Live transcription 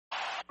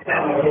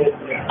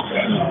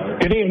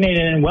Good evening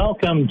and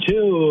welcome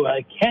to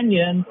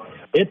Kenyon.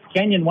 It's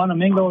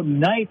Kenyon-Wanamingo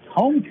Knights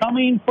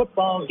homecoming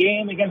football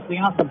game against the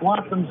Asa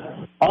Blossoms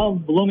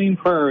of Blooming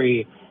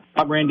Prairie.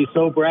 I'm Randy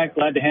Sobrak.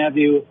 Glad to have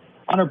you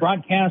on our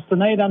broadcast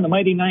tonight on the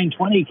Mighty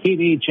 920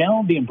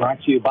 KVHL, being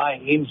brought to you by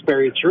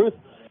Amesbury Truth,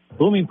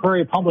 Blooming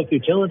Prairie Public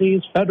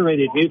Utilities,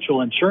 Federated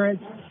Mutual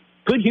Insurance,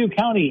 Goodhue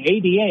County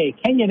ADA,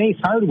 Kenyon Ace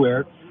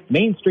Hardware,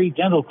 Main Street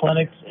Dental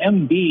Clinics,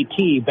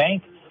 MBT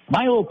Bank,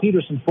 Milo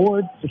Peterson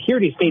Ford,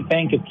 Security State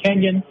Bank of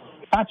Kenyon,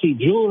 Saatchi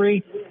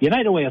Jewelry,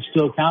 United Way of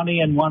Steele County,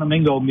 and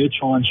Wanamingo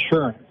Mutual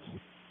Insurance.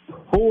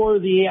 For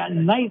the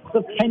Knights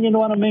of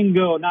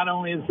Kenyon-Wanamingo, not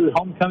only is it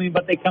homecoming,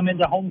 but they come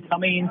into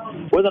homecoming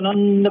with an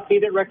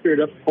undefeated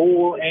record of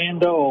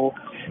 4-0,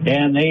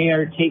 and they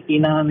are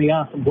taking on the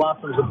Awesome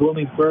Blossoms of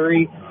Blooming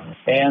Prairie.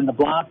 And the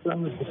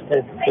Blossoms,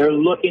 they're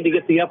looking to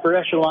get the upper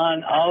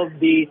echelon of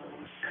the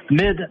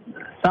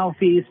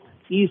Mid-Southeast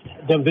East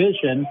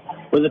Division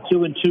with a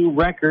 2-2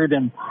 record,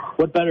 and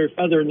what better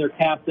feather in their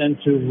cap than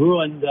to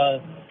ruin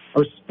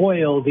or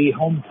spoil the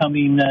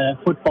homecoming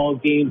football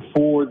game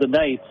for the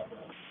Knights.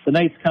 The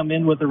Knights come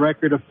in with a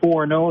record of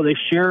 4-0. They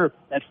share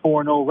that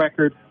 4-0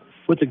 record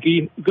with the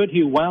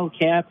Goodhue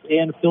Wildcats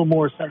and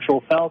Fillmore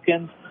Central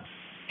Falcons.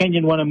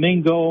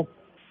 Kenyon-Wanamingo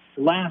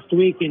last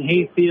week in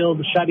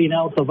Hayfield shutting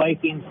out the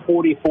Vikings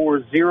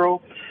 44-0.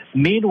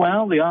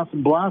 Meanwhile, the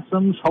Awesome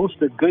Blossoms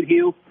hosted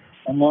Goodhue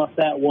and lost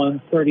that one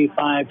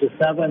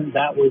 35-7.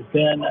 That was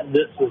then,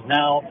 this is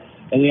now,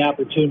 and the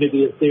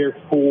opportunity is there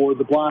for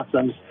the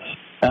Blossoms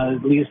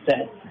at least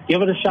to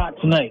give it a shot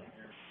tonight.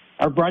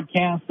 Our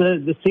broadcast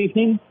this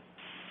evening,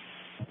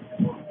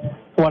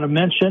 I want to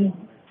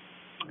mention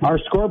our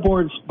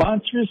scoreboard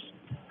sponsors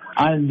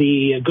on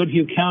the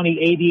Goodhue County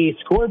ADA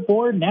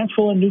scoreboard.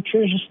 Natural and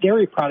nutritious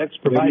dairy products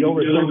provide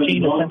over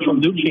 13 essential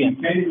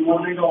nutrients.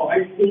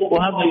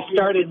 We'll have the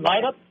starting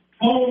lineup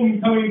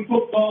homecoming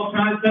football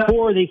contest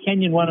for the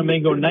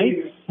Kenyon-Wanamingo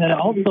Knights, and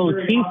also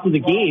keys to the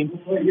game.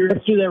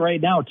 Let's do that right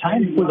now.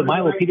 Time for the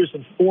Milo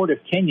Peterson Ford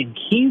of Kenyon.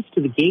 Keys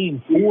to the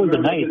game for the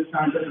Knights.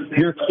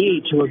 Your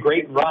key to a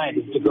great ride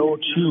is to go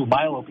to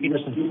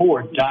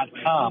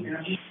MiloPetersonFord.com.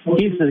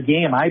 Keys to the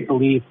game, I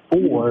believe,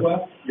 for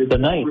the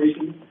Knights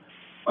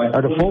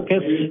are to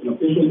focus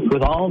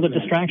with all the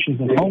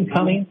distractions of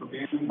homecoming,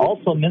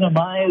 also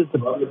minimize the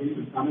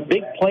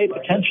big play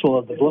potential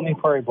of the Blooming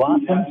Prairie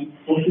Blossoms,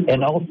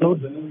 and also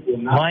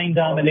line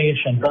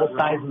domination. Both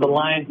sides of the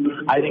line,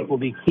 I think, will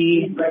be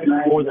key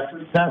for the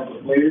success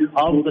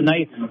of the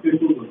Knights.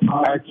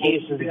 Our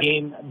keys to the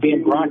game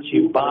being brought to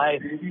you by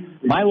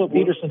Milo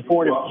Peterson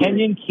Ford of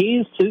Kenyon.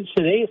 Keys to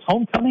today's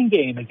homecoming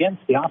game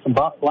against the Awesome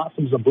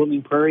Blossoms of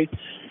Blooming Prairie.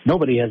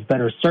 Nobody has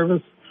better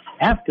service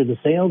after the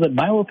sale than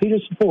Milo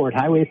Peterson Ford,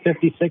 Highway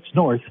 56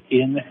 North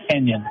in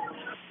Kenyon.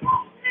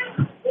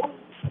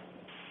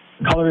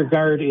 Color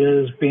guard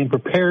is being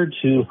prepared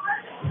to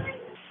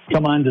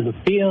come onto the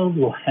field.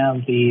 We'll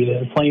have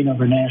the playing of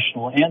our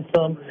national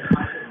anthem.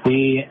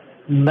 The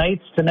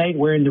Knights tonight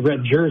wearing the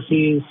red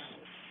jerseys,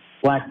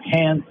 black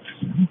pants,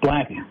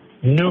 black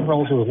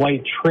numerals with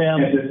white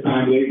trim. At this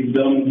time, ladies and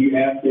gentlemen, you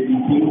ask that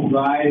you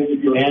rise.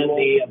 And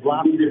the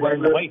Blossoms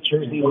wearing the white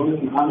jersey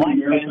with black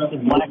pants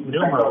and black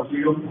numerals.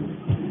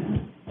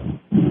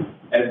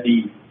 As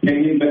the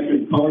Kenyon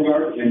Veterans Color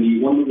Guard and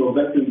the Wanamingo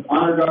Veterans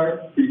Honor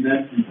Guard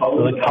present the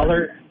color. So the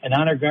Color and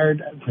Honor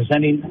Guard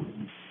presenting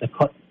the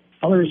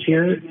colors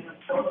here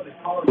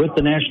with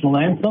the national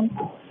anthem.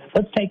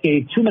 Let's take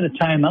a 2-minute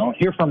timeout,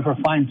 hear from our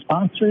fine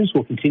sponsors.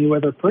 We'll continue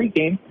with our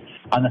pregame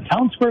on the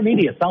Town Square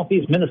Media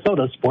Southeast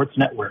Minnesota Sports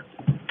Network.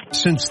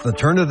 Since the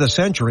turn of the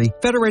century,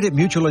 Federated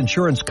Mutual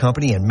Insurance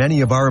Company and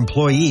many of our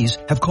employees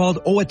have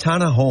called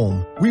Owatonna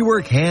home. We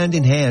work hand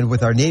in hand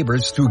with our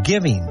neighbors through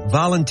giving,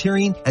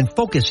 volunteering, and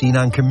focusing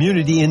on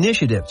community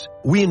initiatives.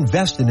 We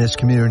invest in this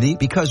community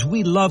because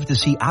we love to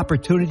see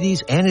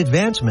opportunities and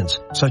advancements,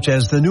 such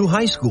as the new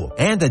high school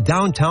and the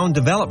downtown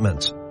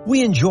developments.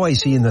 We enjoy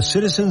seeing the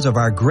citizens of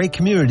our great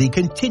community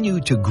continue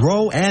to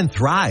grow and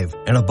thrive.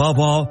 And above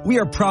all, we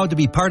are proud to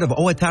be part of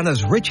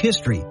Owatonna's rich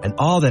history and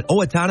all that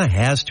Owatonna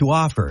has to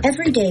offer.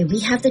 Every day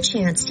we have the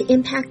chance to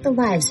impact the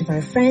lives of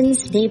our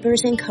friends,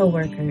 neighbors, and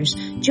coworkers.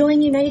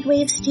 Join United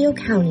Way of Steele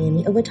County and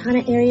the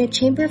Owatonna Area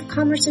Chamber of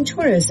Commerce and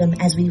Tourism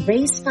as we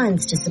raise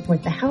funds to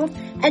support the health,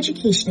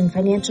 education, and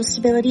financial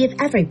stability of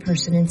every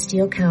person in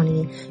Steele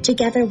County.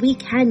 Together we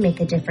can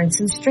make a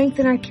difference and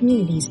strengthen our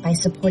communities by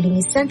supporting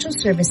essential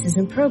services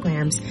and programs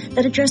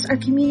that address our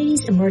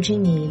community's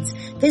emerging needs.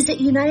 Visit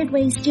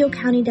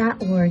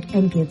UnitedWaySteeleCounty.org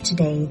and give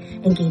today.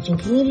 Engaging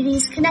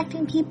communities,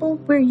 connecting people,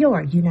 we're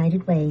your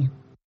United Way.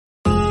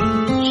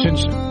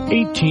 Since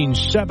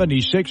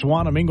 1876,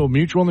 Wanamingo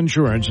Mutual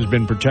Insurance has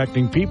been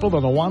protecting people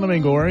in the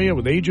Wanamingo area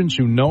with agents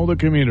who know the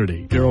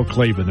community. Daryl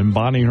Clavin and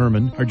Bonnie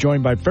Herman are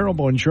joined by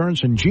Faribault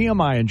Insurance and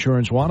GMI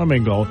Insurance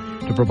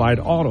Wanamingo to provide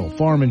auto,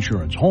 farm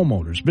insurance,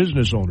 homeowners,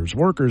 business owners,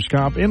 workers'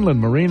 comp, inland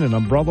marine, and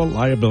umbrella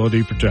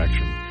liability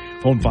protection.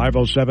 Phone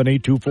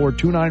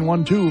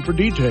 507-824-2912 for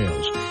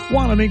details.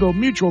 Wanamingo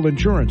Mutual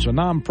Insurance, a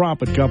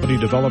nonprofit company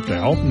developed to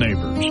help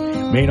neighbors.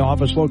 Main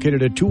office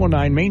located at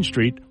 209 Main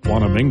Street,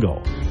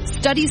 Wanamingo.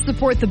 Studies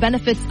support the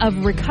benefits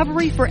of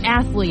recovery for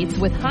athletes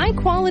with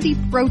high-quality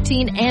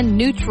protein and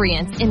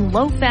nutrients in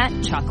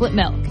low-fat chocolate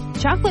milk.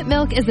 Chocolate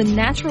milk is a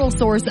natural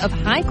source of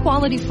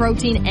high-quality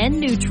protein and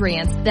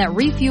nutrients that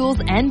refuels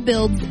and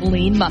builds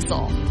lean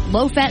muscle.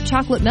 Low-fat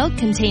chocolate milk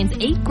contains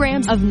 8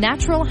 grams of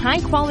natural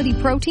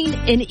high-quality protein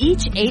in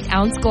each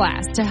 8-ounce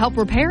glass to help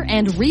repair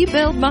and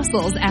rebuild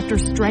muscles after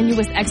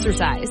strenuous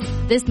exercise.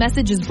 This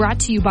message is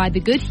brought to you by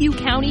the Goodhue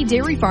County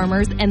Dairy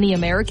Farmers and the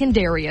American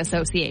Dairy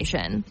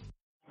Association.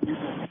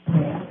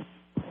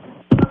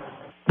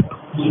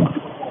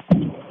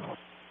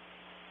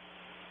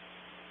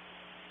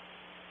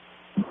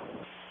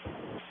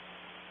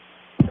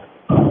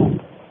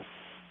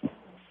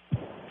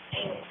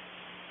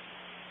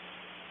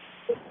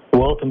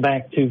 Welcome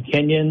back to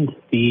Kenyon.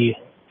 The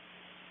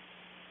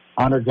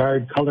honor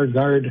guard, color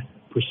guard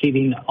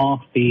proceeding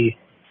off the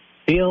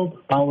field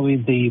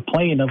following the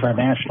playing of our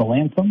national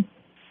anthem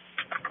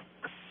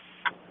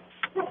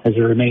as it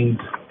remains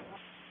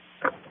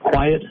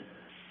quiet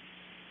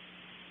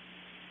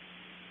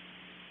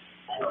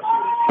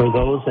for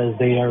those as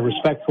they are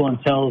respectful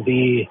until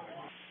the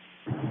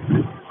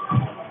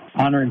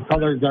honor and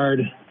color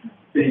guard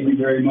leaves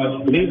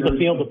the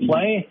field to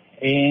play,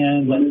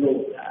 and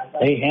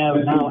they have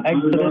now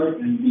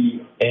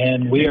exited,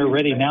 and we are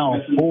ready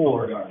now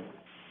for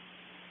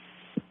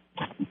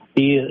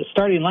the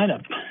starting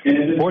lineup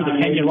for the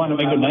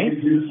Kenyon-Wanamingo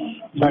Knights.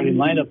 Starting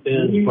lineup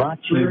is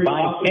brought to you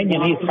by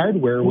Kenyon Ace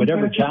Hardware.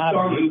 Whatever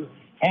job you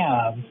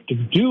have to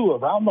do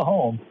around the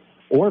home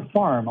or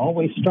farm,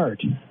 always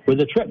start with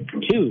a trip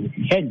to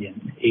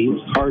Kenyon Ace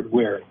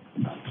Hardware.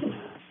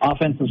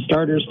 Offensive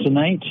starters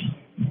tonight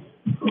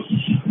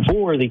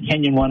for the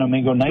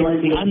Kenyon-Wanamingo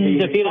Knights, the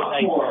undefeated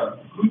Knights,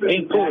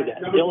 include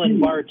Dylan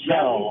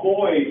Bartell,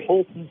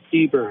 Colton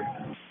Sieber,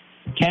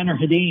 Tanner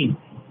Hedin,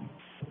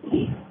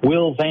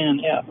 Will Van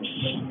Epps,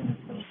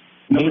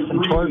 Mason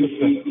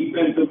Torgerson,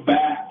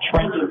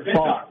 Trent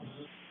Fox,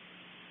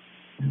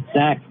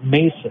 Zach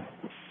Mason,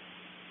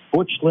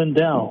 Butch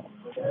Lindell,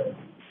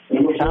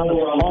 Thomas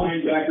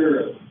Paulson,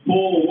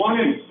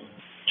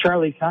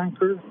 Charlie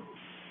Conker,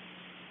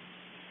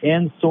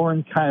 and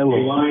Soren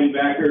Kylo.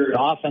 The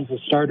offensive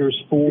starters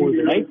for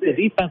the Knights. The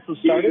defensive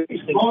starters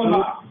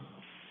include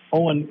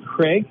Owen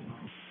Craig,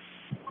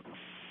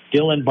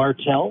 Dylan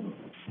Bartell,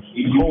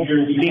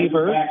 Colton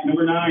Sieber,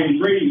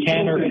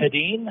 Tanner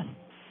Hedin,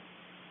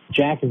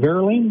 Jack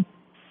Verling,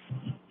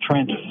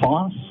 Trent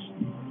Foss,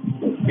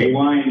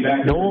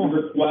 Noel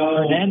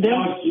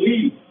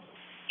Hernandez,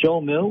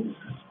 Joe Mills,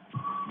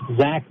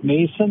 Zach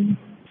Mason,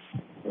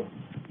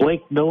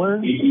 Blake Miller,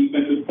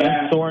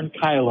 and Soren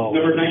Kylo.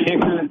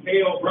 Kicker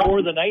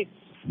for the Knights,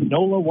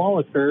 Nola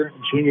Wallaker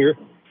Jr.,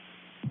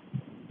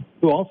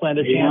 who also had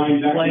a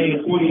chance to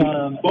play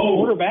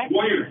quarterback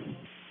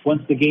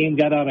once the game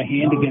got out of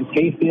hand against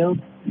Hayfield,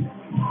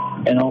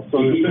 and also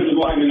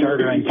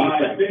starter on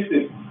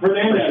defense, or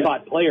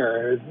spot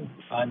player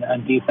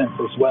on defense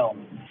as well.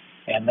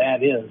 And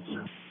that is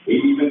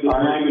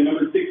our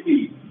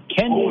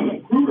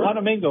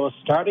Kenyon-Wanamingo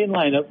starting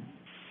lineup.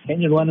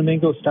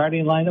 Kenyon-Wanamingo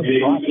starting lineup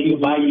brought to you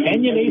by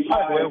Kenyon Ace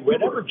Hardware.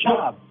 Whatever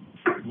job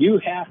you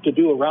have to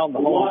do around the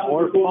home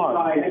or farm,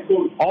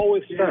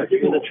 always start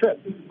with a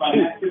trip to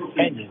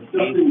Kenyon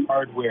Ace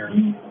Hardware.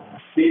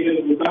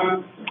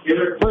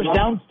 First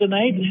downs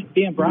tonight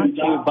being brought to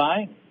you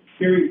by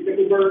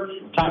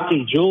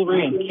Tati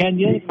Jewelry in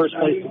Kenyon. First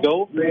place to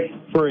go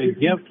for a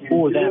gift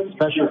for that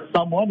special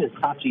someone is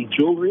Tati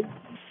Jewelry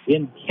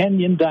in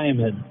Kenyon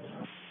Diamond.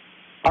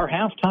 Our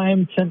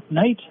halftime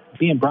tonight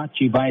being brought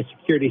to you by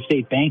Security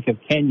State Bank of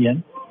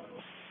Kenyon.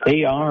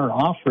 They are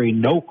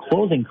offering no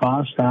closing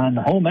costs on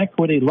home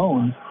equity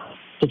loans,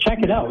 so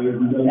check it out at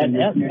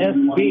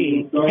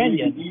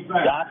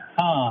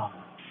ssbkenyon.com.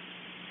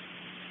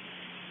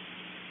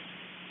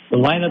 The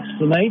lineups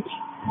tonight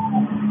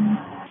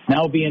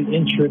now being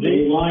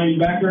introduced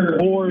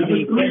for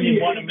the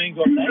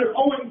Kenyon-Wanamingo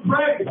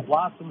Knights. The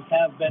Blossoms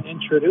have been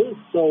introduced,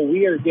 so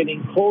we are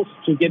getting close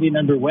to getting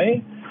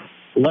underway.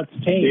 Let's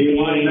take a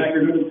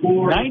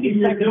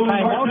 90-second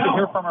timeout to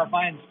hear from our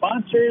fine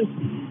sponsors.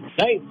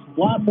 Knights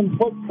Blossom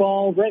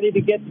football ready to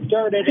get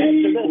started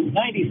after this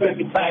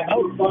 90-second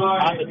timeout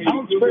on the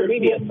Town Square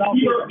Media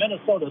Southeast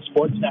Minnesota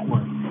Sports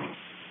Network.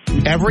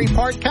 Every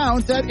part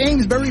counts at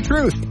Amesbury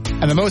Truth,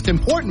 and the most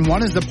important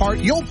one is the part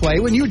you'll play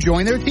when you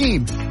join their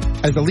team.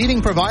 As the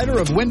leading provider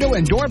of window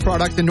and door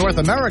products in North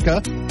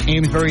America,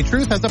 Amesbury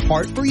Truth has a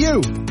part for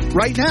you.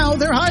 Right now,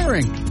 they're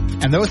hiring,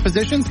 and those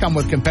positions come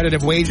with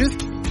competitive wages,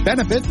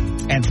 benefits,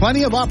 and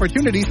plenty of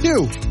opportunities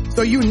too,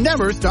 so you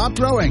never stop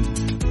growing.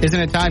 Isn't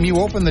it time you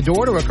open the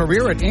door to a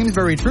career at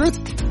Amesbury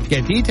Truth?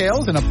 Get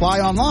details and apply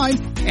online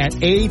at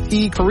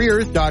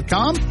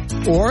atcareers.com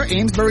or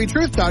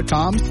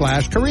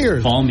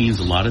AmesburyTruth.com/careers. Fall means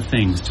a lot of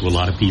things to a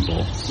lot of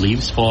people.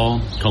 Leaves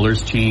fall,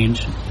 colors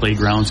change,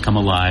 playgrounds come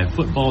alive,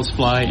 footballs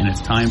fly, and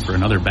it's time for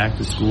another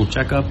back-to-school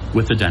checkup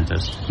with the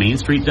dentist. Main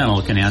Street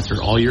Dental can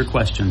answer all your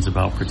questions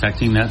about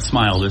protecting that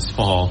smile this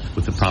fall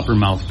with the proper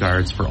mouth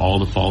guards for all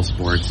the fall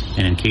sports.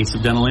 And in case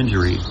of dental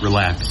injury,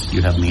 relax.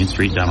 You have Main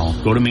Street Dental.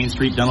 Go to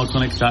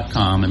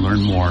MainStreetDentalClinics.com and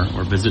learn more,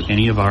 or visit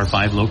any of our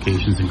 5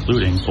 locations,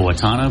 including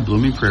Owatonna,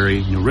 Blooming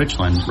Prairie, New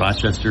Richland,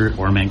 Rochester,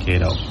 or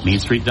Mankato. Main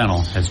Street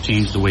Dental has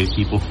changed the way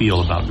people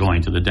feel about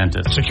going to the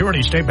dentist.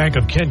 Security State Bank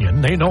of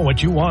Kenyon, they know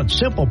what you want.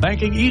 Simple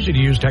banking,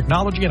 easy-to-use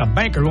technology, and a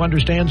banker who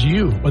understands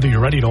you. Whether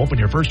you're ready to open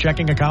your first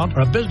checking account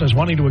or a business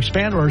wanting to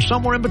expand or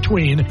somewhere in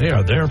between, they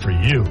are there for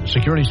you.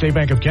 Security State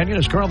Bank of Kenyon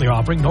is currently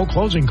offering no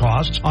closing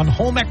costs on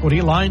home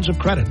equity lines of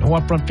credit. No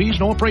upfront fees,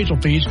 no appraisal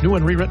fees. New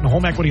and rewritten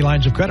home equity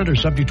lines of credit are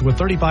subject to a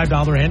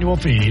 $35 annual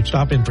fee.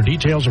 Stop in for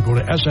details or go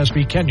to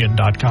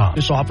ssbkenyon.com.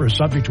 This offer is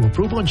subject to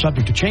approval and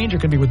subject to change or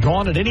can be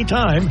withdrawn at any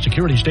time.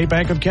 Security State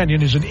Bank of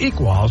Kenyon is an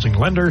equal housing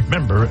lender,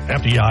 member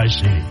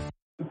FDIC.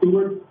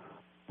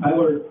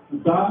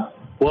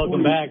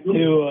 Welcome back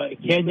to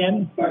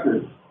Kenyon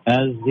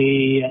as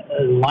the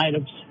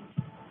lineups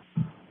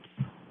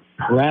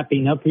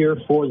wrapping up here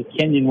for the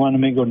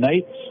Kenyon-Wanamingo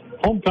Knights.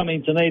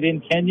 Homecoming tonight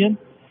in Kenyon.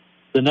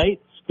 The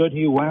Knights,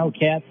 Goodhue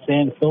Wildcats,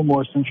 and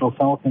Fillmore Central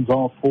Falcons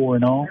all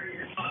 4-0.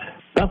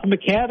 Bethlehem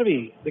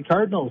Academy, the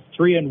Cardinals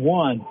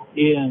 3-1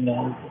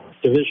 in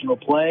divisional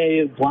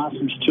play.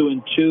 Blossoms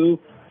 2-2.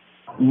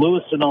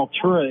 Lewis and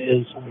Altura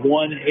is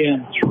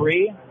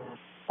 1-3.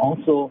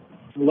 Also,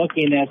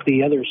 looking at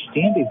the other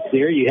standings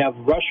there, you have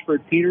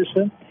Rushford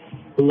Peterson,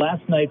 who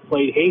last night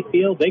played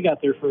Hayfield. They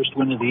got their first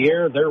win of the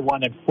year. They're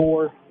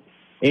 1-4.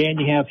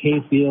 And you have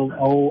Hayfield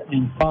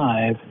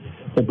 0-5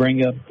 to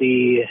bring up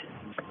the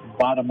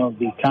bottom of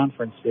the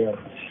conference there.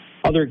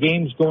 Other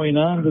games going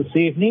on this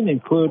evening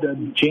include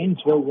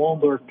Janesville,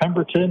 Waldorf,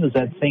 Pemberton is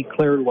at St.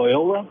 Clair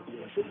Loyola.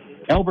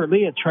 Albert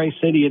Lee at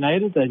Tri-City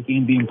United, that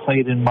game being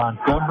played in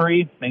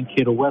Montgomery.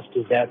 Mankato West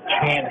is at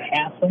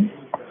Chanhassen.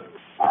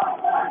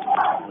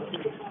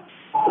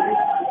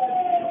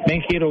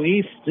 Mankato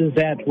East is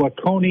at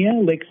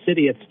Waconia. Lake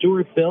City at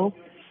Stewartville.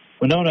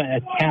 Winona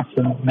at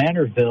Casson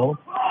Manorville.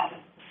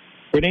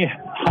 Renee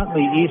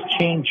Huntley East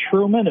Chain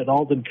Truman at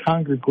Alden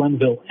Conger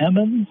Glenville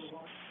Emmons.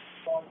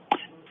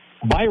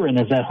 Byron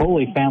is at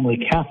Holy Family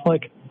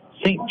Catholic.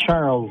 St.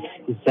 Charles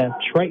is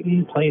at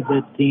Triton, played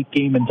the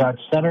game in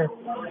Dodge Center.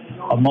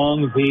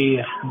 Among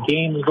the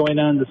games going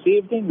on this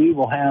evening, we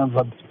will have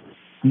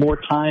more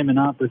time and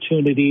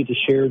opportunity to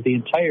share the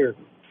entire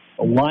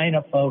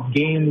lineup of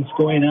games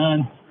going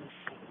on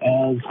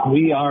as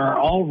we are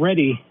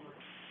already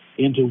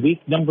into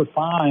week number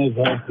 5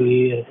 of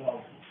the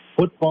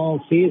football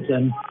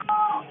season,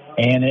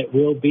 and it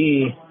will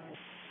be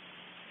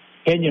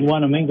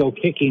Kenyon-Wanamingo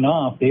kicking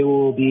off. They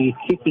will be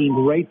kicking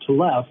right to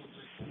left.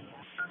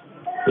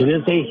 It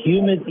is a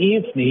humid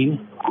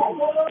evening,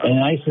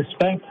 and I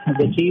suspect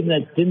the team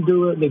that didn't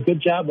do a good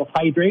job of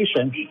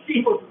hydration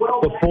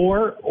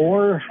before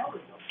or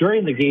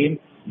during the game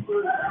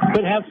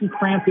could have some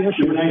cramp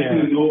issues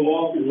there.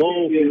 Low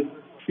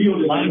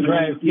line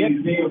drive kick,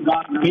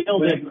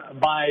 fielded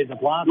by the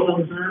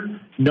Blossoms.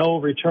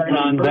 No return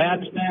on that,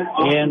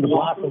 and the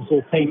Blossoms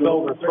will take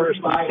over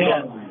first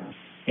and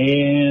 10,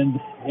 and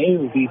they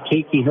will be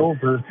taking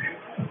over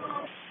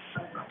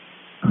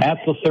at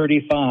the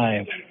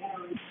 35.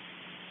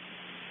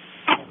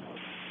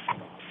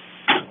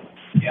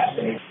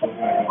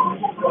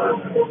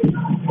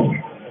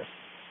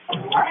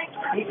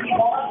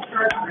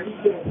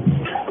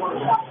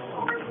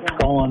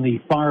 Call on the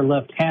far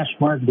left hash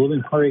mark.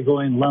 Blooming Prairie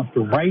going left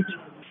to right.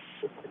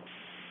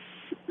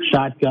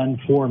 Shotgun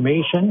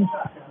formation.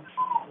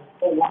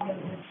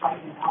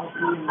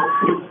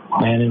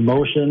 And in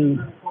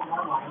motion,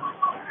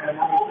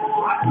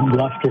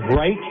 left to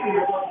right.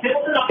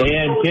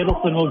 And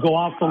Kittleson will go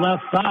off the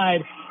left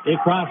side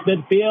across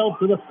midfield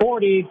to the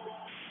 40,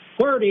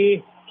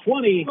 30,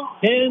 20,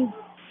 10,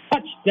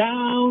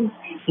 touchdown,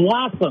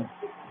 Blossom.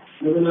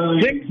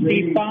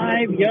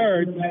 65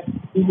 yards.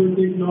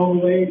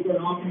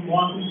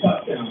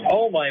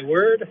 Oh, my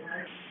word.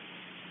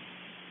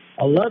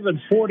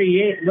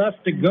 11:48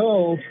 left to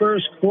go,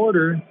 first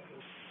quarter.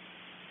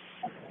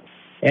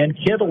 And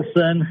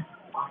Kittleson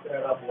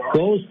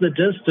goes the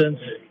distance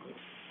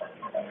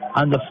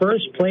on the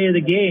first play of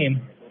the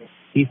game.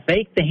 He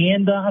faked the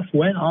handoff,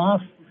 went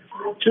off,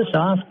 just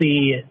off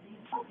the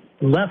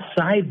left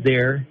side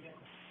there.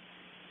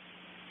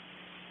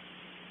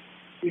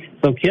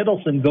 So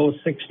Kittleson goes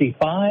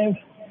 65.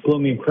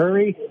 Blooming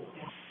Prairie.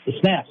 The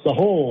snap, the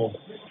hole.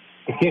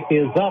 The kick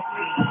is up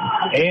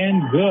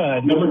and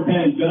good. Number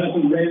 10,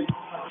 Jonathan Grant.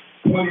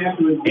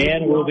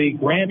 And will be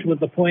Grant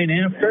with the point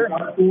after.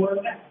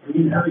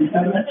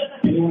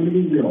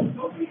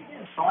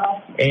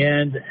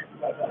 And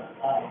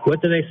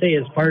what did I say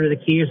is part of the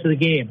keys to the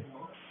game?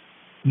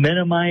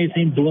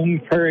 Minimizing Blooming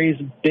Prairie's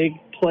big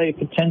play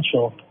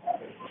potential.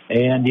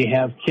 And you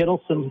have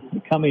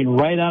Kittleson coming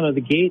right out of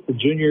the gate, the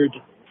junior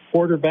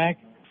quarterback,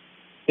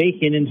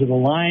 faking into the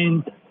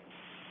line,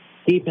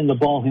 keeping the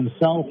ball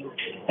himself.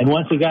 And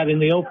once he got in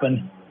the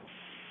open,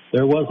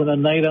 there wasn't a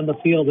Knight on the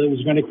field that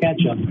was going to catch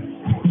him.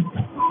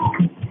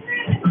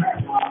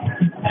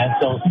 And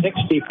so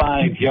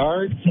 65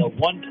 yards, a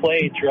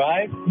one-play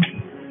drive.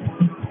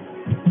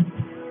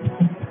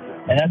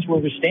 And that's where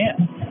we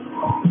stand.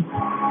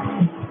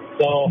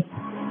 So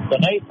the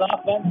Knights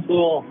offense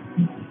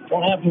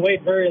won't have to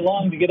wait very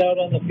long to get out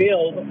on the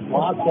field.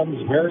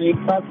 Blossom's very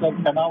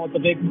impressive, come out with the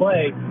big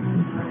play.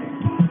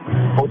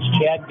 Coach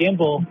Chad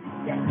Gimble,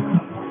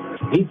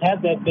 he's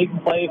had that big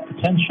play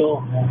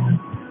potential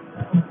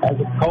as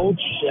a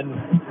coach and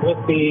with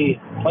the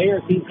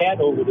players he's had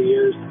over the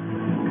years.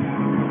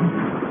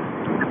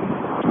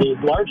 He's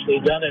largely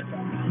done it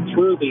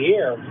through the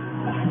air,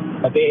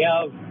 but they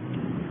have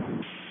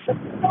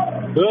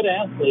good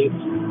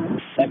athletes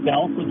that can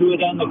also do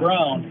it on the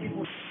ground.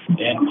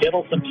 And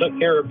Kittleson took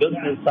care of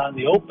business on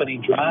the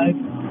opening drive,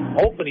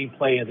 opening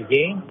play of the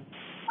game.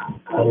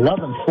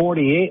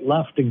 11:48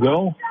 left to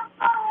go.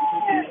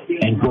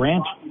 And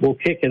Grant will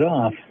kick it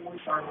off.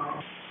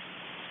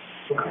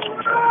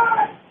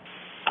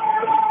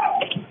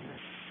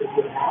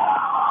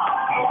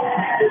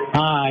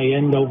 High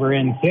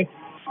end-over-end kick.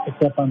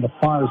 It's up on the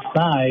far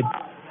side.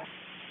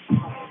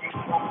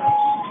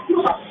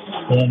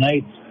 The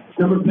Knights.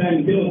 Number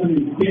 10,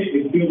 Kittleson kick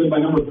is fielded by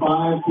number 5.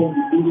 On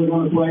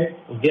the play.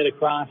 Will get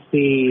across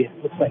the,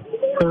 looks like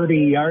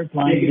 30-yard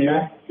line there.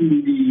 Back to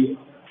the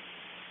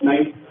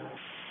Knights.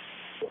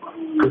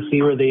 To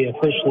see where they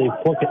officially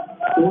book it.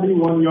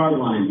 41-yard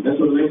line. That's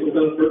what the Knights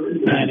will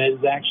first. And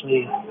it's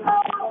actually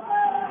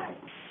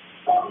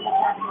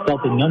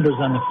felt the numbers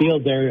on the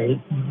field there,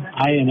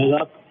 eyeing it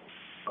up.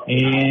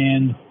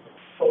 And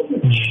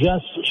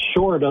just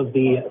short of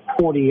the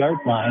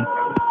 40-yard line.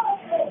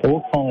 So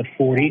we'll call it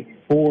 40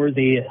 for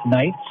the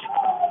Knights.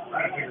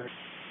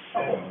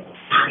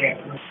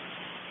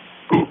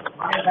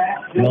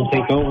 They'll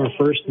take over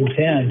first and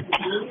 10.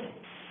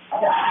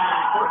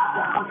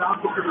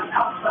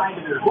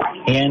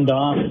 Hand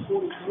off.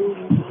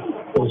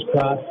 Goes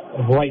across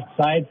the right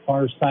side,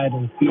 far side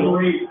of the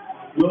field.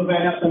 Will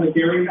Van Epps on the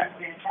carry.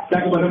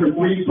 Tackle by number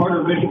 3,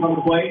 Carter Bishop on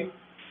the play.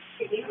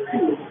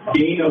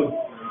 Gain of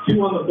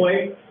 2 on the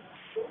play.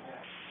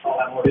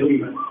 It'll be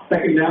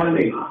second down and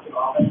 8.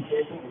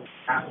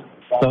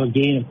 So a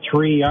gain of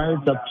 3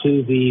 yards up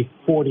to the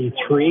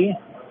 43.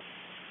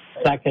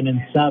 Second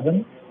and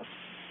 7.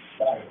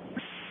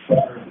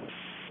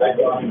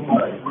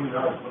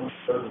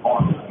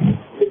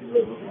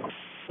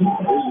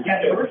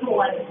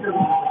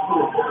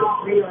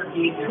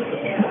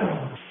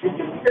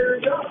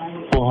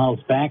 Full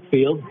house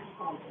backfield.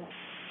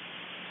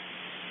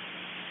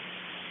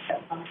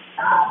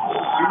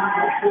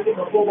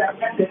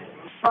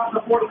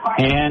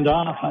 And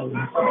off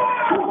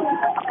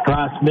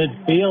across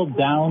midfield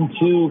down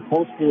to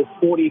close to the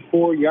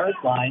 44-yard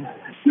line.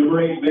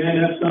 Number 8,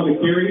 Van Epps on the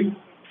carry.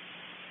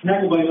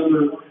 Tackled by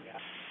number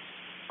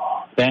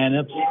Van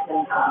Epps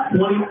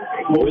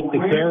with the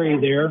carry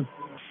there.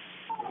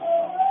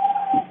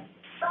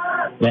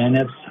 Van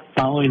Epps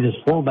following his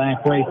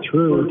fullback right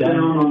through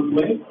down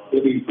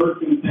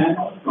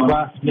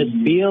across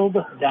midfield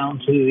down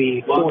to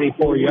the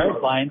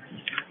 44-yard line.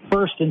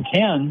 First and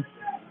 10.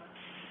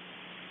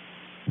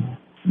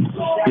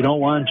 You don't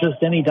want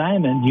just any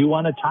diamond. You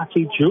want a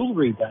Taki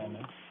Jewelry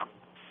diamond.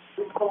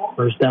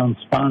 First down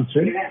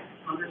sponsored.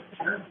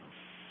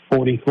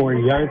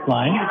 44-yard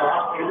line.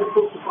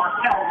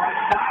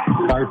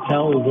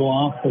 Bartell will go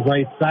off the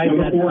right side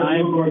that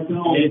time,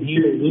 and he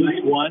will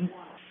lose one.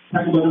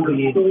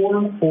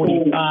 The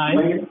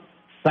 45,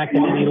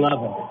 second and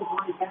 11.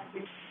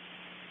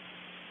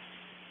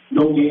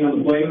 No gain on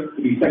the play.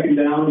 It'll be second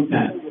down and 10.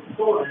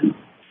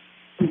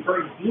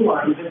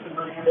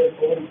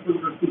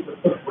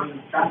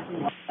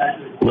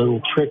 A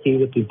little tricky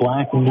with the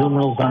black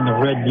numerals on the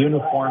red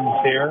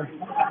uniforms there.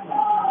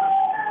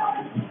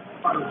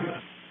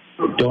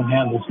 Don't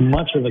have as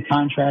much of a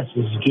contrast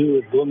as you do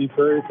with Blooming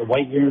Prairie, the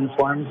white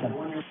uniforms and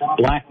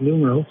black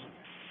numerals.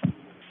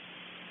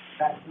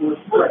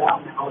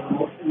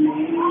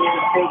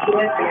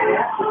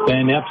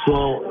 Van Epps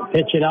will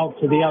pitch it out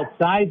to the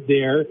outside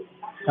there,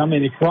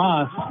 coming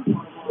across,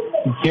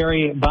 and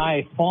carry it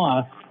by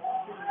Foss,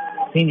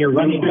 senior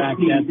running back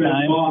that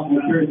time.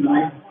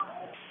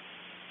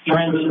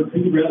 Trent.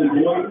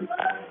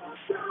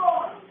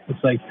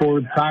 Looks like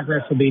forward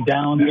progress will be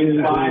down to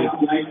the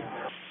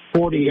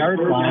 40-yard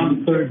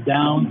line. Third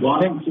down,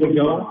 6 to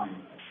go.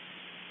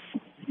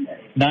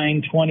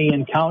 9:20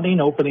 and counting,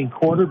 opening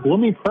quarter.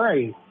 Blooming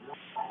Prairie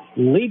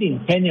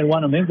leading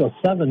Kenyon-Wanamingo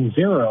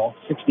 7-0,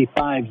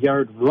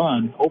 65-yard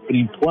run,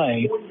 opening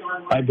play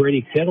by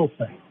Brady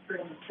Kittleson.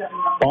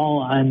 Ball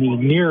on the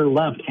near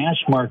left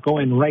hash mark,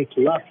 going right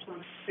to left.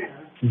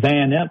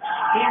 Van Epps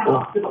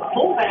will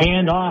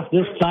hand off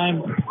this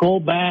time,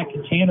 fullback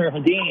Tanner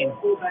Hadeen.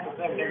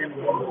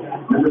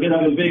 Get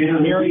a big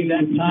carry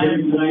that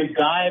time,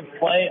 dive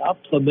play up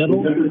the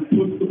middle.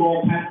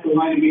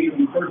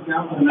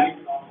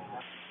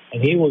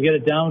 And he will get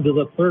it down to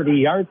the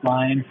 30-yard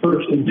line.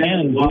 First and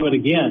 10, do it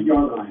again.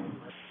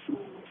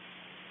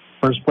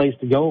 First place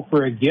to go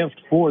for a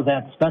gift for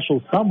that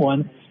special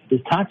someone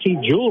is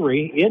Tachi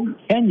Jewelry in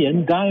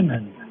Kenyon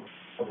Diamond.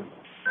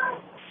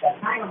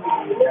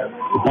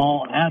 The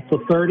ball at the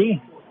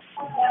 30.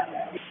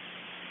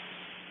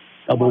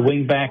 Double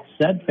wing back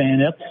set.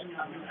 Van Ips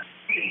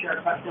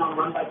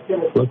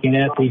looking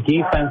at the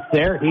defense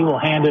there. He will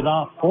hand it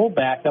off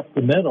fullback up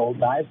the middle.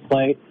 Dive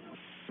play.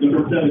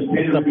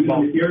 Picks up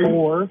about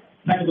 4.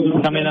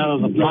 Coming out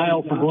of the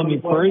pile for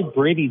Blooming Prairie,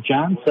 Brady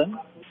Johnson,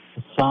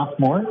 a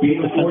sophomore,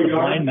 defensive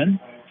lineman.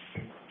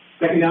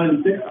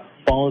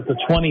 Ball at the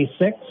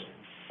 26.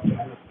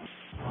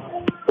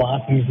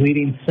 Blossoms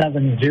leading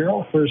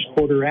 7-0. First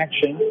quarter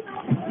action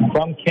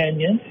from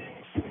Kenyon.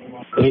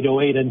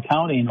 8:08 and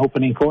counting,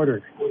 opening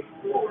quarter.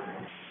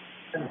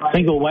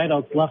 Single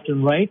wideouts left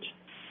and right.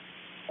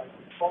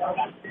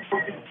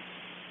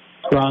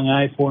 Strong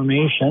I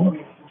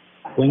formation.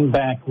 Wing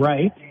back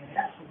right.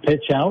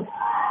 Pitch out.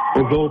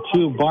 We'll go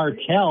to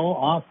Bartell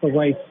off the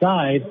right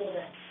side.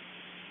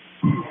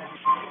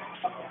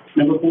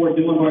 Number 4,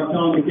 Dylan Bartell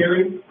on the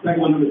carry.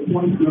 Second one, number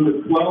 20,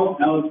 number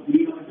 12, Alex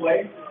Lee on the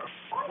play.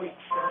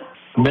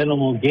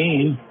 Minimal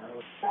gain.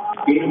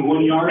 Gain of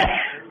 1 yard.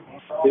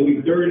 It'll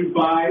be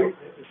 35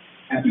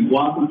 at the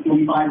Blossom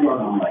 25-yard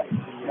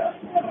line.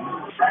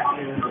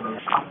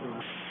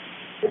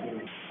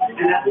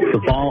 The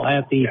ball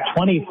at the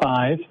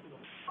 25.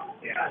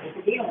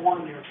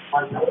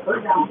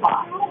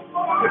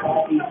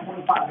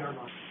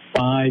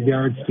 5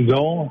 yards to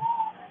go.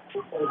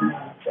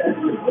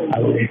 I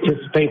would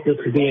anticipate this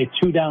to be a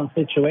 2-down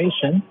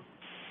situation.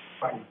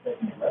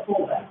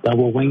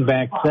 Double wing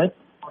back set.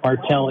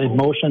 Bartell in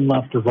motion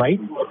left to right.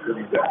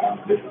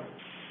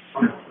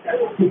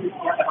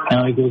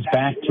 Now he goes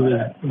back to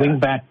his wing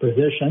back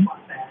position.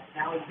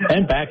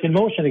 And back in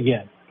motion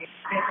again.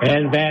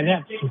 And Van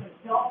Epps,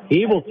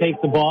 he will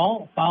take the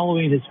ball,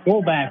 following his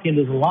fullback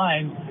into the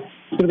line.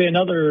 It's going to be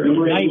another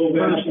nice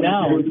first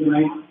down.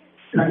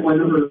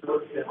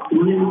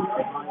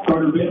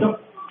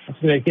 It's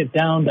going to get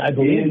down to, I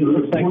believe, it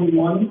looks like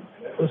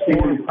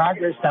in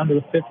progress down to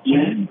the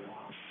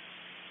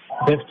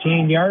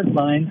 15-yard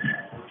line.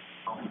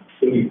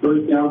 It'll be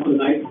first down for the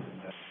night.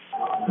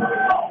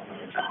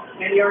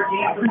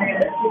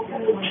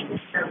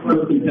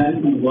 First and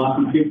 10 from the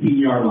Blossom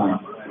 15-yard line.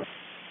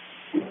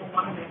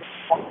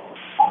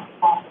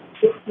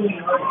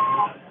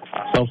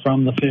 So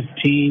from the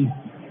 15,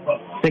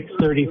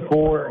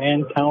 6:34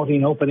 and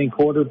counting, opening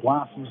quarter,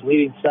 Blossoms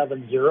leading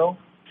 7-0.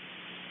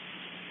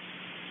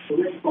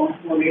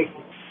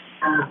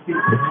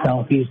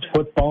 Southeast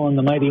football in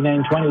the mighty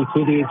 920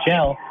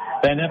 CDHL.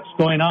 Van Epps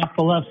going off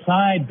the left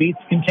side, beats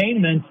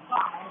containment,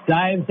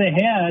 dives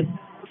ahead.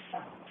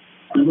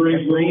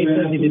 Referee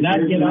says he did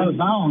not get out of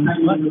bounds,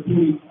 but looks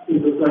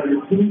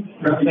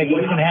like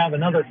he's going to have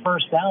another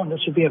first down.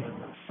 This should be it's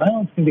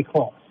going to be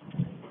close.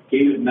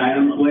 It's not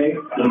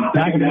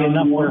going to be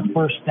enough for a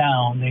first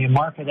down. They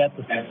mark it at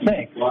the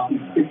 6.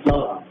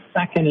 So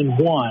 2nd and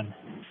 1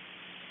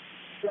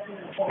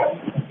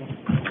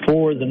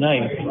 for the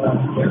night.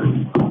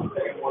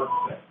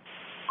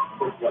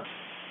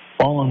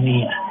 Ball on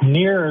the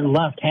near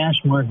left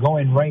hash mark,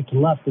 going right to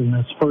left in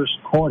this first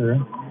quarter.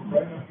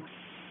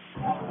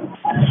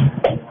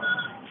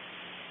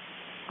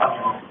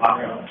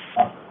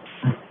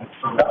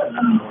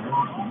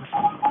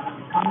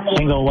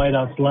 Single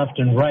wideouts left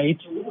and right.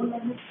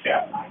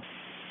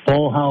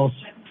 Full house.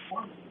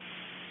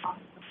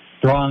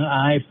 Strong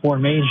I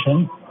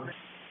formation.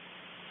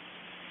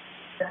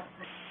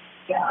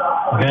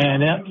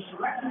 Van Epps,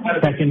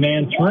 second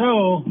man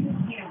through.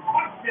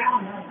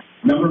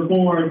 Number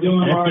 4, Dylan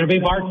Bartell. It's going to be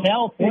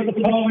Bartell for the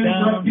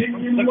touchdown.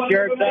 6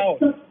 yards out.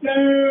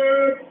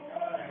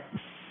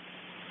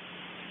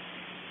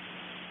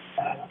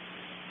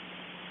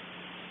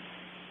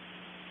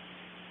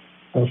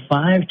 So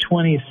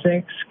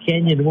 5:26,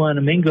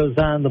 Kenyon-Wanamingo's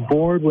on the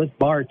board with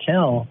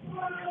Bartell.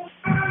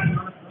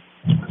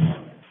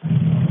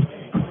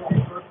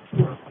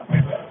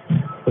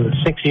 For the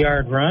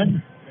 6-yard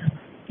run.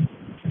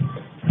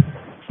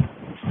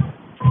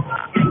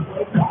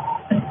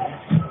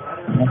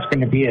 That's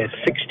going to be a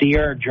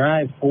 60-yard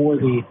drive for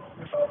the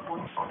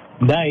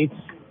Knights.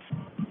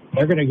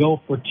 They're going to go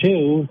for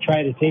 2,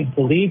 try to take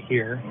the lead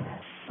here.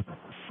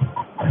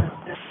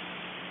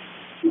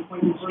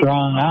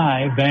 Strong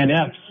eye. Van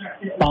Epps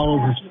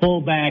follows his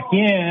fullback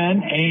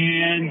in,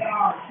 and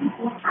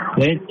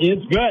it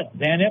is good.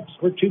 Van Epps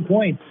for 2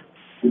 points.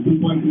 The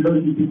 2-point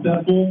conversion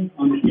successful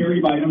on the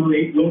carry by number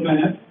 8, Will Van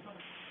Epps.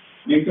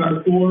 Makes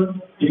our score,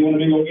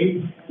 Kenyon-Wanamingo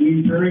 8,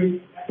 Blooming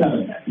Prairie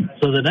 7.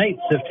 So the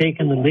Knights have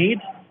taken the lead.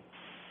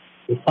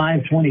 With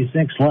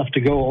 5:26 left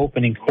to go,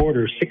 opening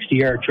quarter,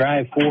 60-yard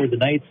drive for the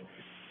Knights.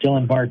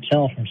 Dylan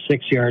Bartell from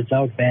 6 yards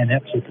out. Van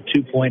Epps with the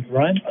 2-point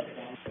run.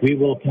 We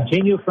will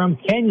continue from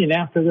Kenyon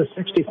after the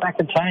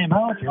 60-second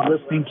timeout. You're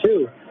listening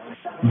to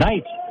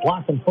Knights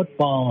Blossom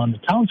Football on the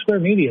Town Square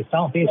Media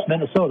Southeast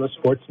Minnesota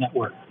Sports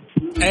Network.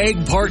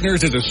 Ag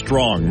Partners is a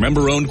strong,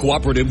 member-owned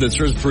cooperative that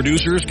serves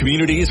producers,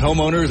 communities,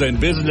 homeowners, and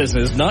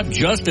businesses not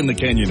just in the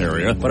Kenyon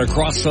area, but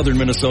across southern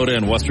Minnesota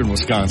and western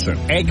Wisconsin.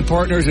 Ag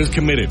Partners is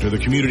committed to the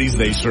communities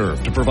they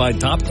serve to provide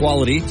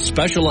top-quality,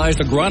 specialized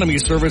agronomy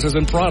services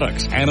and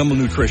products, animal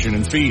nutrition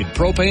and feed,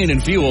 propane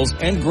and fuels,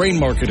 and grain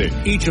marketing.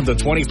 Each of the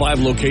 25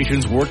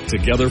 locations work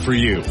together for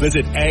you.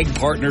 Visit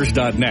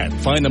agpartners.net.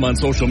 Find them on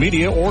social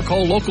media or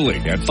call locally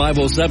at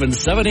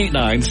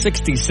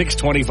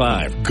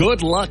 507-789-6625.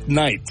 Good luck,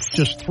 Knights.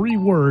 Just 3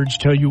 words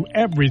tell you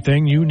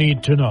everything you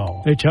need to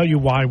know. They tell you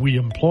why we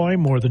employ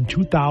more than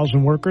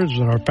 2,000 workers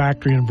at our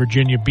factory in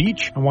Virginia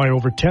Beach and why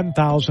over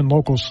 10,000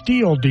 local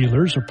steel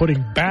dealers are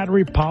putting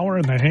battery power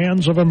in the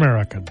hands of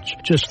Americans.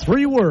 Just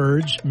 3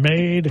 words,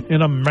 made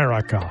in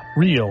America.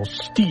 Real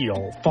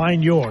steel.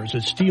 Find yours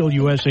at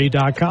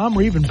steelusa.com,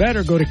 or even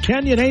better, go to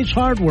Kenyon Ace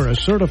Hardware, a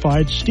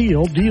certified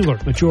steel dealer.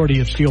 Majority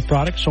of steel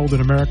products sold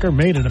in America,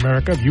 made in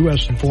America, of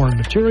U.S. and foreign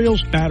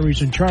materials.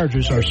 Batteries and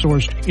chargers are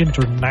sourced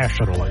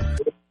internationally.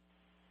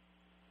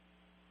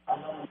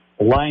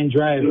 Line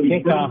drive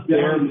kickoff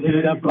there,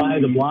 picked up by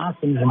the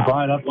Blossoms and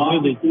brought up to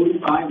the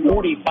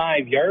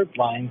 45-yard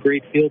line.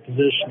 Great field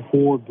position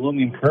for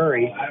Blooming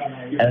Prairie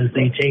as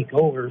they take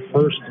over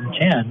 1st and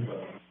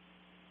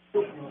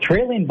 10.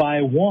 Trailing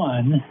by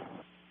 1.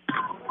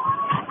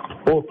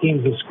 Both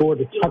teams have scored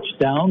a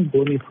touchdown.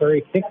 Blooming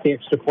Prairie kicked the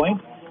extra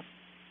point.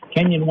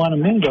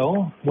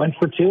 Kenyon-Wanamingo went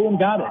for 2 and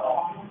got it.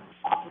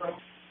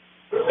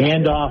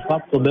 Handoff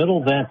up the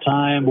middle that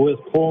time with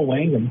Cole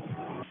Wangan.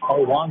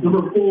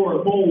 Number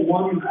 4, Cole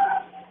Wangan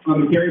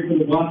on the carry for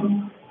the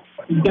Blossoms.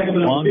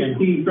 Second and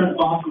 15, Trent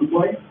Boston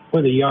play.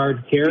 With a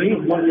yard carry.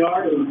 1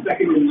 yard, and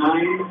 2nd and 9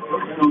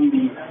 on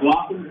the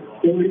Blossoms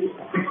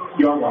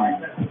 46-yard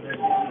line.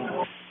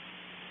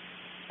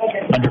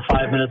 Under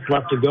 5 minutes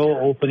left to go.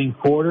 Opening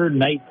quarter.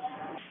 Knights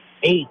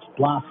 8,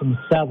 Blossoms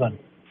 7.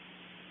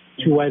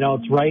 2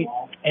 wideouts right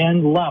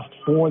and left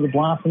for the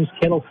Blossoms.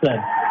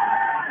 Kittleson.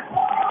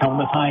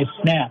 Helmet high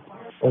snap.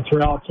 Will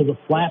throw out to the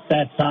flat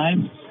that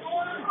time.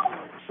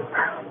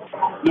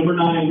 Number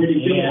 9,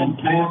 Brady Gilliam,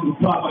 pass is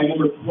caught by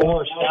number 4.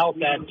 Forced out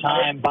that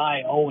time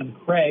by Owen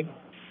Craig.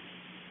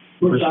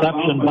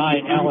 Reception by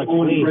Alex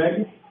Lee.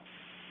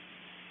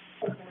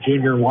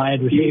 Junior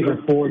wide receiver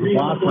for the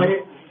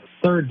Blossoms.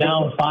 3rd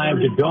down, 5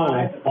 to go.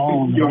 Ball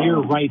on the near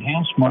right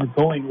hash mark,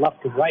 going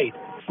left to right.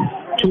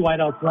 2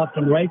 wideouts left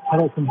and right.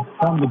 Kittleson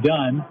from the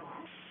gun.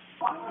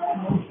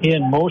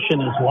 In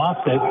motion is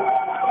Wasik.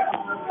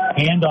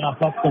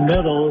 Handoff up the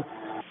middle.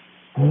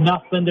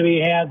 Nothing to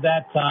be had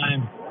that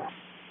time.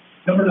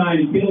 Number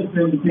 9,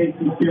 Kittleson takes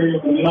the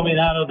serious. Coming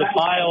out of the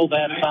pile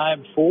that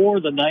time for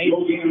the Knights.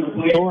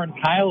 Thorin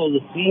Kyle, the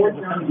senior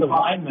defensive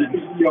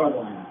lineman.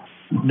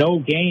 No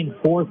gain,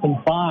 4th and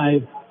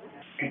 5.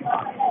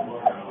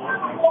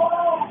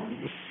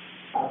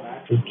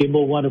 Does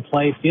Gimbel want to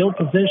play field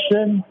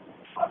position,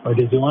 or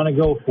does he want to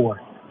go for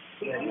it?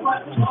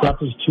 Some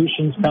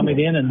substitutions coming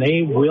in, and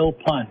they will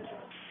punt.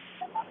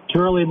 Too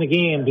early in the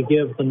game to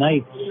give the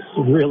Knights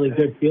really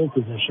good field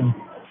position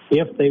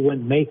if they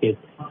wouldn't make it.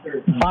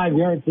 5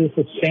 yards is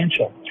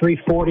substantial.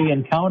 3:40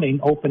 and counting,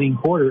 opening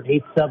quarter,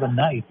 8-7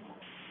 Knights.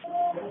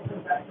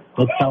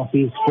 That's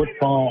Southeast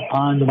football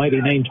on the Mighty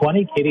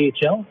 920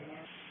 KDHL.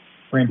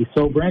 Randy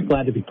Sobrank,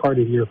 glad to be part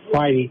of your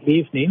Friday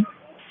evening.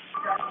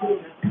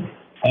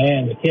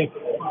 And the kick,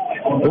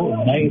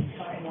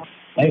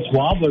 nice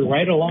wobbler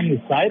right along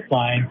the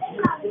sideline.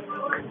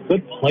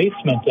 Good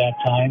placement that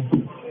time.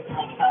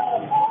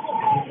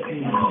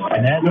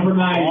 And that number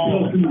 9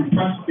 will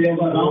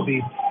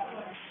be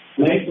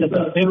placed at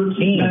the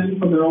 15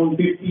 from their own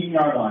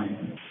 15-yard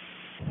line.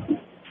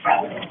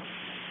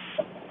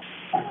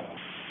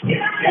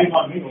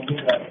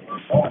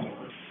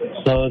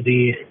 So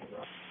the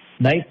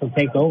Knights will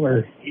take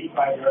over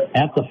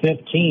at the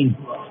 15.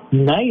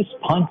 Nice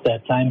punt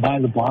that time by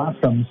the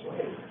Blossoms.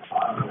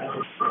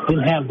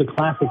 Didn't have the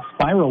classic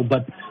spiral,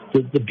 but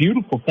the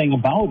beautiful thing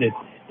about it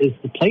is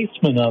the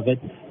placement of it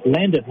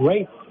landed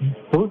right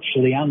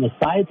virtually on the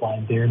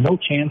sideline there. No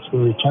chance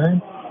for a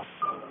return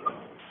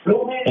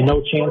and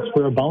no chance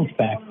for a bounce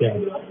back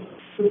there.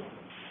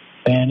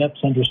 Van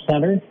Epps under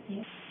center.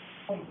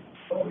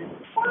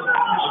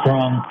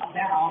 Strong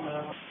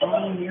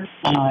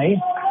eye.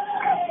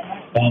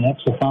 Van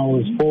Epps will follow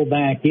his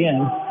fullback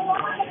in.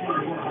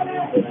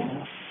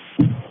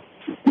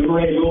 Number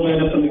 8,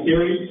 Goldman up on the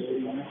carry.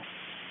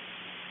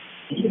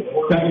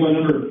 Second by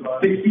number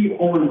 60,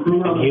 Owen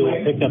Kruger on the He play.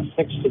 will pick up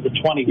 6 to the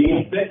 20.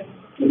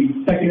 It'll be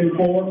 2nd and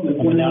 4 from the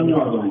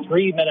 29-yard line.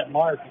 3-minute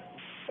mark.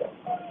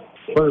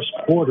 First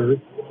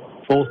quarter.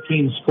 Both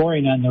teams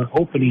scoring on their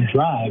opening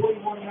drive.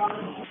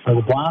 For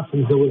the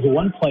Blossoms, it was a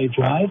one-play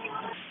drive.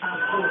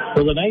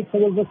 For the Knights,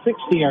 it was a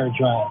 60-yard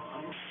drive.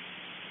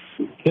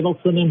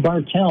 Kittleson and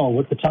Bartell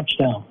with the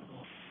touchdown.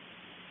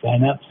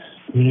 Van Epps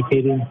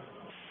communicating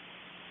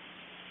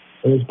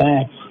with his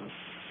backs.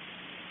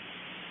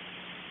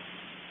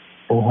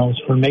 Full house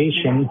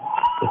formation.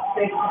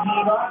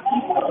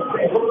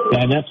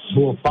 Van Epps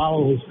will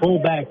follow his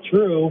fullback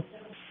through.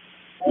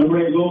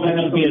 Number 8, Will Van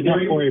That'll be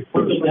enough for a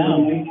first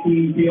down.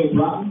 19, Field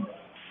Rotten.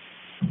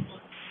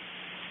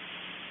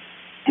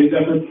 His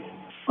efforts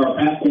are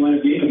past the line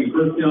of game. It'll be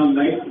first down,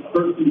 Knight.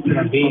 First and 10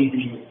 from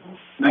the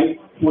Knight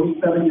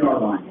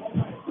 27-yard line.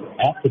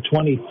 At the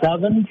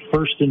 27,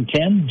 first and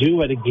 10,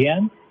 do it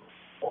again.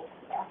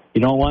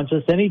 You don't want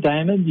just any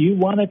diamond. You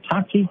want a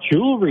Taki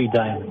Jewelry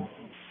diamond.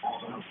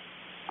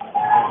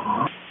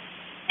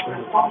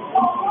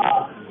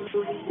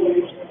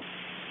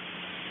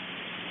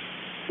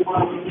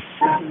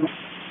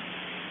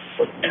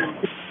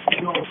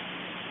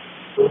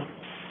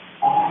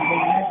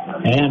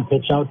 And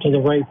pitch out to the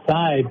right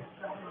side.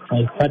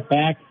 They cut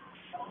back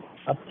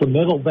up the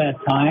middle that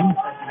time.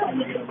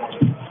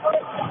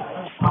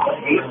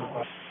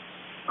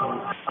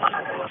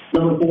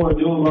 Number 4,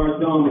 Dylan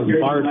Bartell.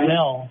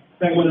 Bartell.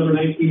 Second one, number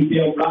 19,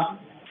 Dale Rotten.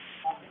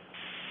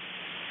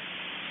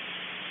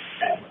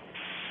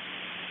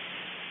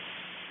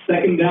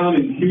 Second down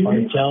and 2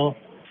 Bartell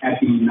at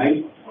the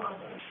Knight.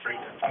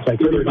 It's like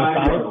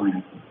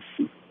 35.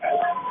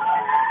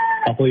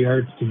 Couple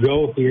yards to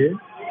go here.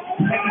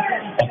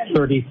 At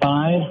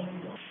 35.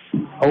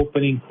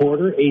 Opening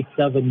quarter,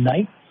 8-7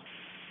 Knights.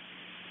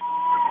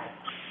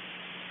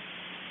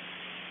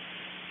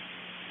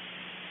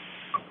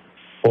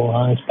 Full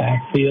on his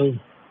backfield.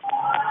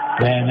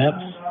 Van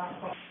Epps.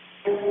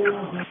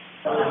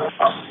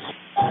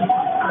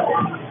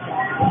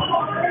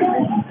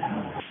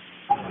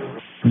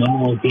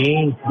 Minimal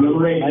gain.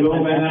 Number 8,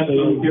 Will Van Epps. A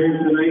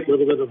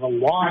little bit of a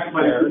loss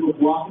there.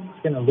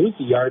 Going to lose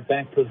a yard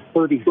back to the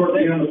 30.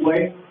 Shortly on the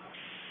play.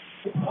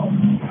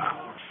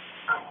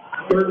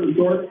 Third and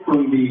short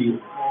from the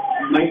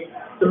Knight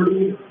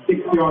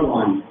 36-yard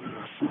line.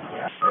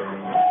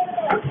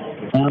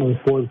 Now with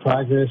forward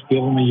progress,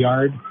 give them a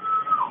yard.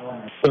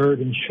 Third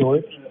and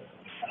short.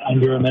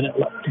 Under a minute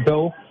left to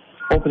go.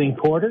 Opening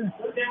quarter.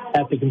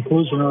 At the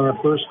conclusion of our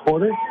first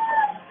quarter.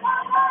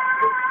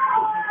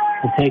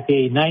 We'll take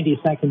a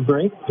 90-second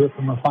break. Hear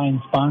from our fine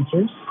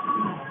sponsors.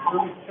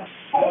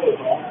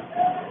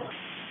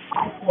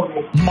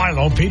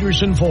 Milo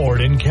Peterson Ford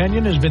in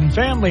Kenyon has been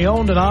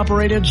family-owned and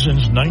operated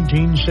since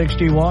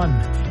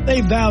 1961.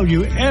 They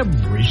value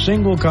every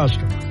single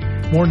customer.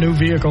 More new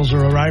vehicles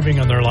are arriving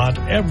on their lot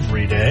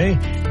every day.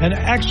 An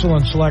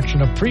excellent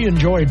selection of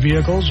pre-enjoyed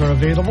vehicles are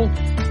available.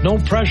 No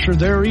pressure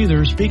there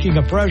either. Speaking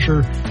of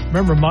pressure,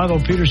 remember Milo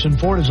Peterson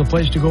Ford is a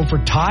place to go for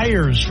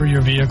tires for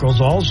your vehicles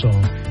also.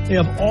 They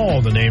have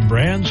all the name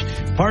brands.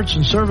 Parts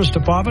and service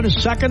department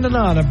is second to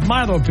none at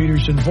Milo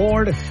Peterson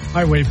Ford,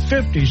 Highway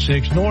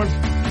 56 North,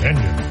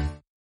 Kenyon.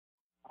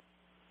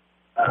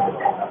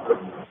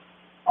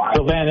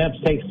 So Van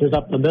Epps takes it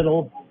up the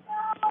middle.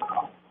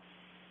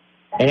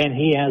 And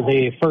he has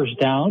a first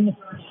down.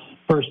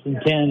 First and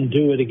 10,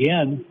 do it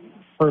again.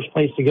 First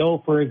place to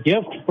go for a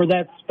gift for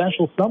that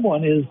special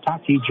someone is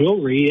Taki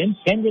Jewelry in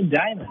Kenyon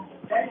Diamond.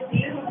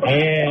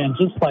 And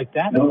just like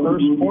that, the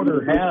first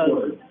quarter has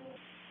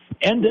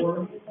ended.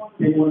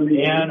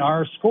 And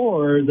our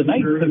score, the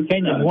Knights of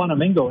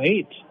Kenyon-Wanamingo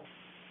 8.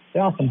 The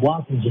Awesome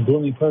Blossoms of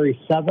Blooming Prairie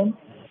 7.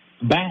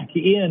 Back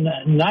in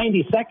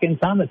 90 seconds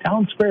on the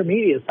Town Square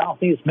Media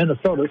Southeast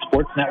Minnesota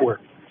Sports Network.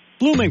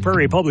 Blooming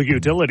Prairie Public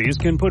Utilities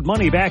can put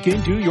money back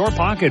into your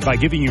pocket by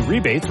giving you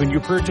rebates when you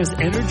purchase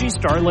Energy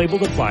Star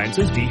labeled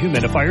appliances,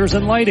 dehumidifiers,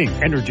 and lighting.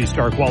 Energy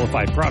Star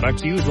qualified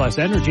products use less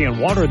energy and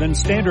water than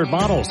standard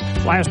models.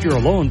 Last year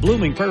alone,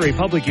 Blooming Prairie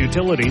Public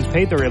Utilities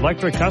paid their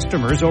electric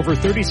customers over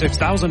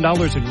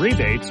 $36,000 in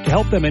rebates to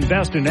help them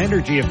invest in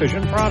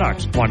energy-efficient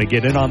products. Want to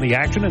get in on the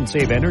action and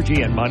save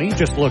energy and money?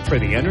 Just look for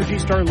the Energy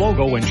Star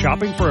logo when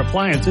shopping for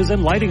appliances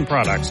and lighting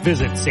products.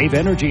 Visit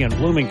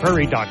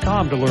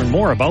SaveEnergyandBloomingPrairie.com to learn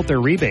more about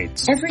their rebates.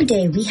 Every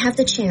day we have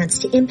the chance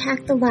to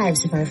impact the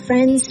lives of our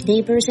friends,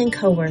 neighbors, and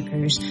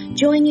coworkers.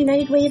 Join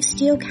United Way of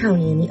Steele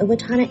County and the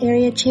Owatonna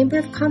Area Chamber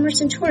of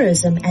Commerce and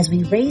Tourism as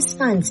we raise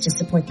funds to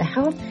support the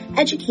health,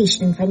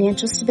 education, and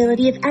financial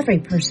stability of every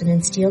person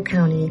in Steele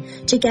County.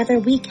 Together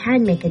we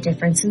can make a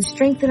difference and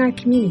strengthen our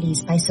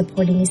communities by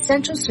supporting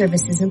essential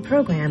services and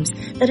programs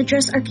that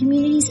address our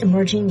community's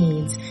emerging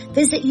needs.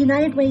 Visit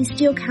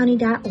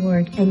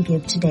UnitedWaySteeleCounty.org and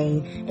give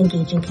today.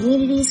 Engaging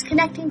communities,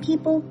 connecting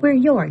people, we're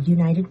your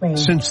United Way.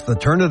 Since the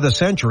turn of the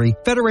century,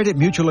 Federated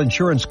Mutual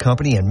Insurance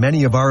Company and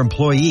many of our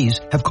employees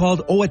have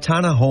called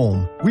Owatonna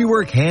home. We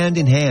work hand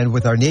in hand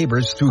with our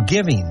neighbors through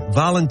giving,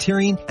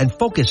 volunteering, and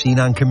focusing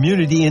on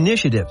community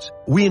initiatives.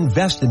 We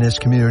invest in this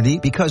community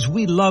because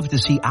we love to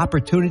see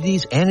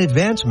opportunities and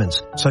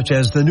advancements, such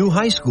as the new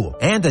high school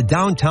and the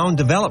downtown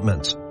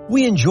developments.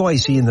 We enjoy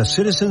seeing the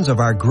citizens of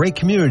our great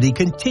community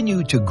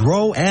continue to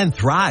grow and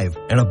thrive.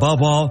 And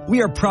above all,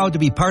 we are proud to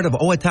be part of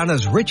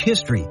Owatonna's rich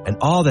history and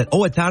all that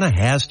Owatonna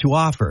has to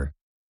offer.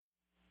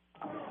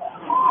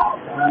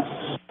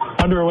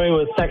 Underway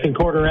with second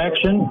quarter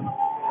action.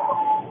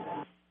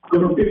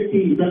 Number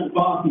 15, Brent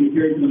Boston,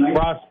 carries the Knights.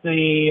 Across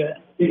the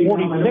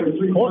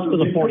 46, close to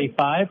the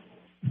 45.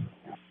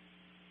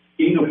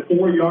 Gain of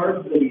 4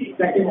 yards, it'll be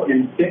second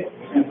and 6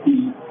 at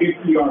the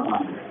 50-yard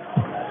line.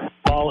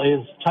 Ball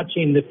is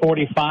touching the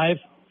 45.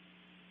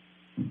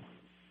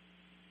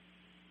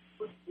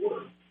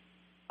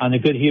 on the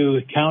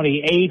Goodhue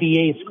County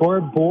ADA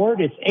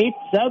scoreboard. It's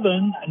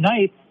 8-7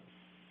 Knights.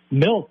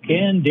 Milk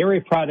and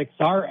dairy products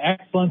are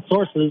excellent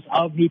sources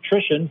of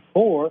nutrition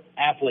for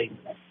athletes.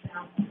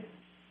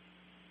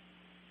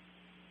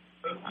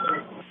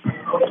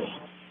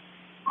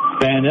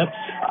 Van Ips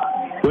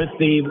with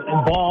the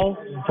ball,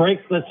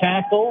 breaks the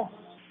tackle.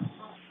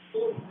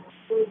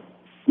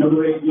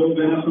 Number 8, Will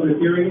Van Ips on the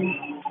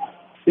carry.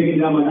 Taken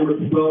down by number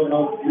 12,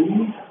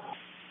 L3.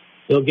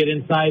 He'll get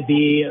inside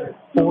the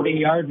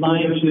 40-yard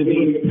line to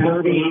the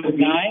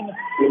 39.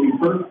 It'll be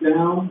first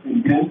down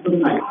and 10 for the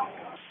Knights.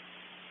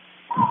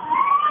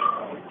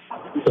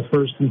 The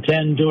 1st and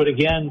 10, do it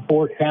again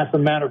for Casa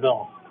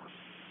Matterville.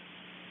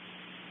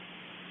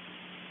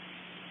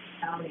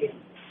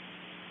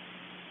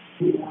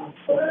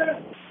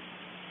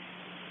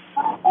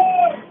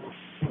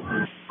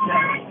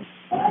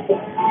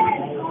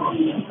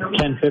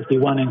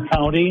 .10:51 and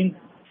counting,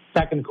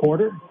 second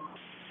quarter.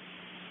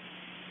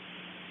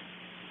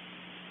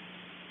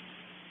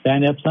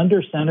 Van Ips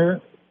under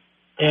center,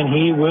 and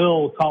he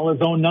will call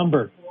his own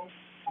number.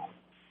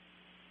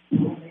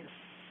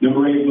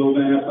 Number 8, Will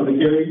Van Ips on the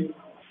carry.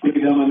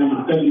 Taken down by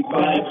number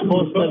 75. That's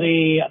close to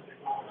the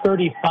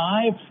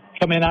 35,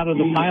 coming out of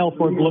the pile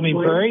for Blooming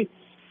Prairie.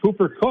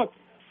 Cooper Cook.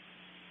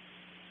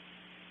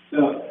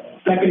 2nd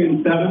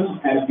and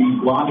 7 at the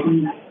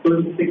Blossom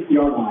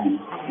 36-yard line.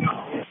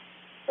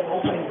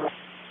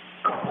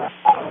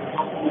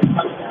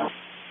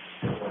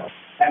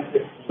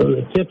 So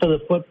the tip of the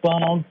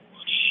football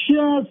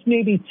just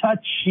maybe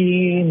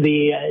touching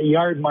the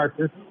yard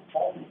marker.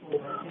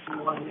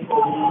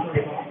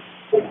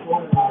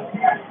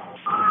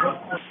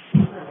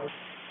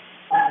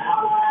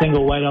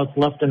 Single wideouts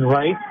left and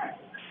right.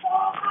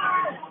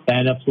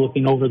 Van Ips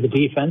looking over the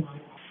defense.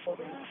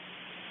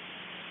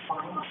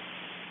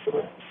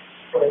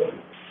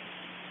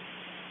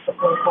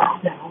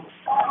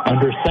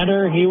 Under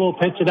center, he will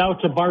pitch it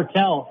out to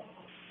Bartell.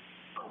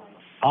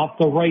 Off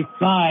the right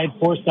side,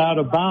 forced out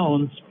of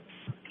bounds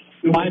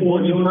by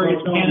Blooming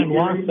Prairie's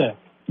Kenyon-Wanamingo.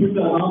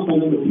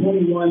 Number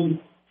 21,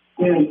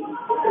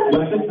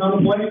 Weston on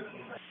the play.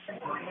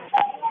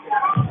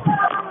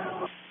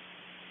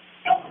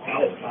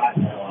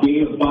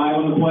 Gain of 5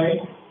 on the play.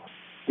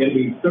 It'll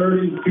be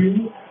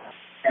 32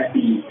 at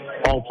the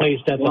ball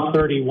placed at the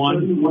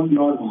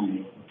 31-yard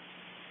line.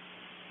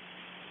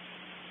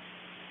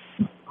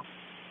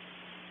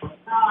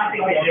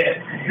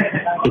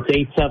 It's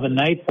 8-7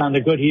 Knights on the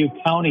Goodhue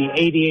County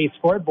ADA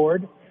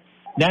scoreboard.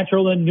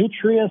 Natural and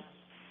nutritious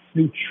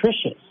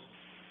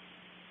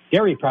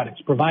dairy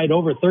products provide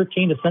over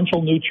 13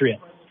 essential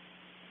nutrients.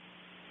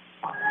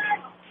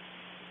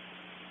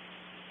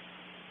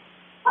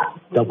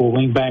 Double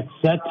wing back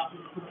set.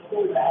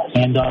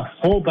 And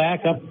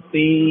fullback up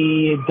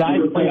the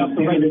dive play off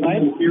the right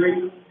side.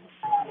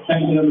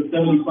 Second number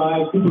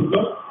 75, Cooper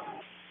Cook.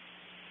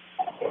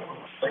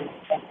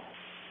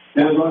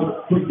 That run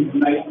pushes the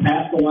Knights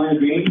past the line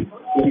of game.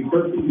 Will be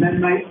 1st and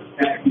 10 Knights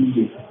at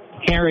the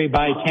carry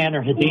by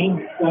Tanner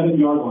Hedin.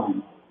 7-yard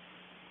line.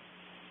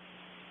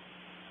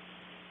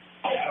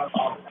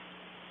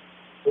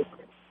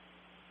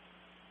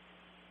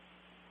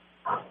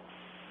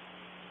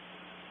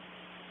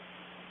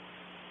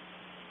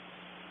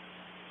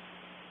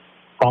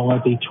 Ball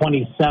at the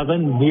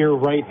 27, near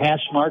right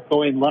hash mark,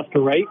 going left to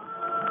right.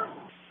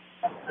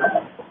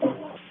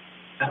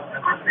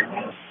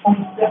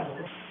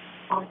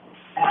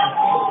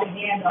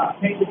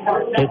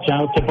 Pitch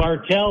out to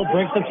Bartell,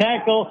 breaks the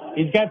tackle.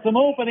 He's got some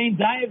opening,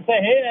 dives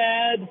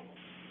ahead.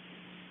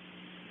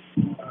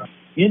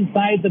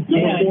 Inside the 10.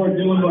 Number 4,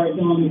 Dylan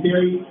Bartell on the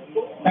carry.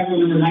 Tackle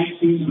number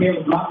 19,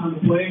 Caleb Rock on the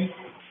play.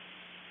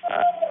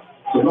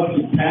 The rush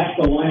is past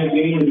the line of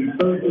game. It'll be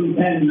 1st and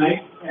 10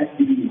 Knights at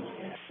the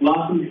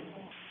Blossom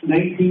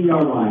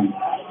 19-yard line.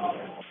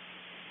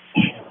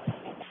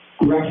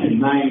 Correction,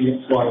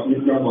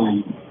 9-yard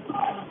line.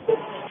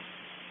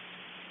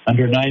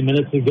 Under 9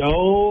 minutes to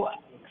go.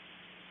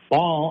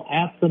 Ball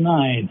at the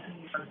 9.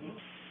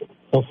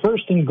 So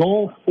 1st and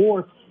goal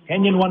for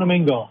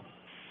Kenyon-Wanamingo.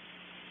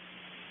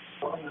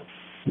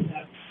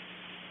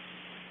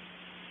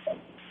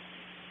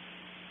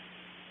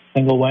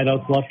 Single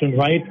wideouts left and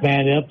right.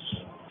 Van Ips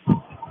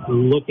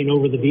looking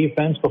over the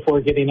defense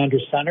before getting under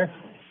center.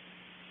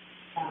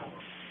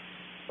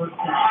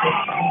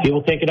 He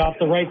will take it off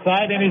the right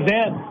side and he's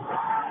in.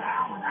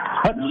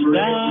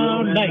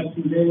 Touchdown, Knights.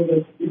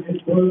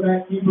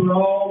 Quarterback keeper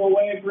all the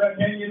way for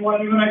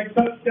Kenyon-Wanamingo.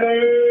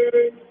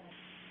 Touchdown.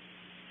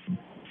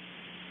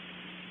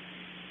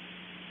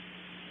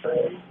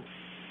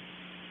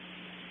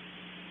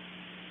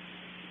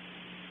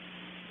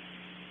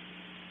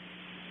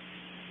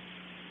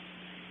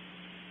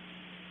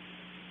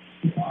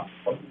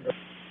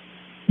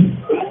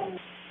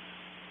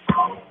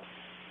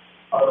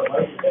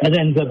 It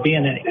ends up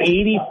being an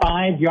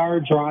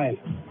 85-yard drive.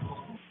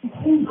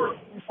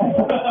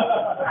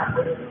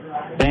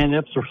 Van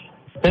Ips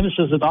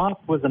finishes it off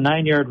with a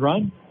 9-yard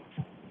run.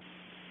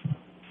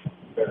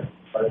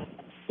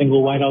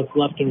 Single wideouts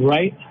left and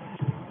right.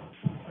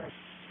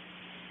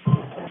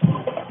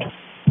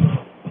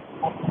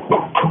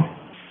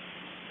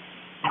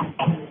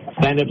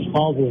 Van Ips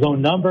calls his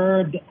own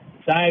number,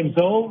 dives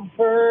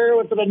over.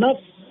 Was it enough?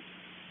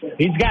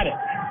 He's got it.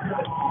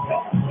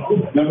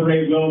 Number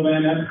 8, Joel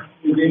Van Ips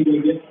is able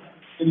to get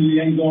into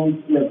the end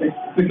zone,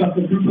 pick up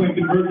the 2-point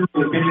conversion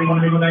for the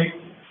Kenyon-Wanamingo Knights.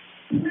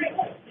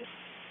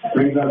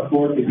 Brings up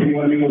forward to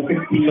Kenyon-Wanamingo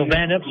 16. So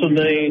Van Ips with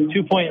a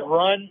 2-point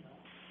run.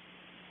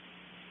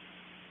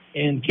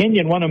 And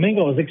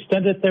Kenyon-Wanamingo has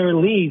extended their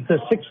lead to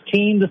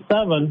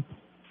 16-7.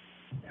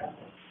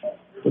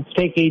 Let's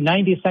take a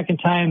 90-second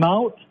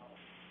timeout.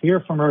 Hear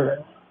from our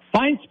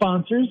fine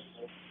sponsors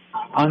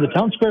on the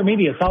Town Square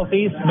Media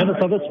Southeast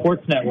Minnesota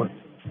Sports Network.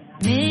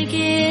 Make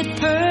it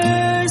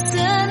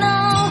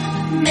personal.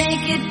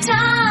 Make it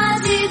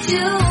Taji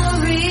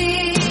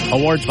Jewelry.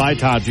 Awards by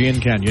Taji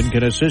and Kenyon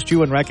can assist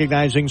you in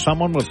recognizing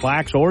someone with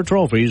plaques or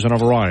trophies in a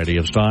variety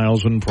of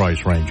styles and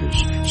price ranges.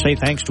 Say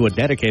thanks to a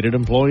dedicated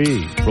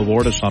employee.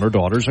 Reward a son or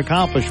daughter's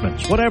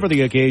accomplishments. Whatever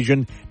the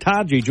occasion,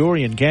 Taji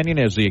Jewelry in Kenyon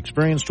has the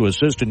experience to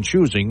assist in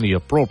choosing the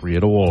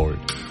appropriate award.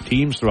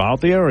 Teams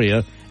throughout the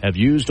area have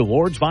used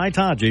Awards by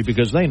Taji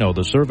because they know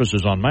the service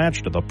is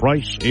unmatched and the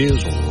price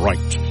is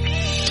right.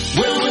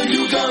 Where will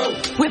you go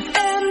with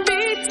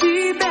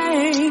MBT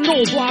Bank?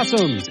 Gold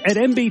blossoms at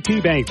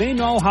MBT Bank. They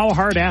know how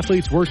hard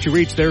athletes work to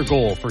reach their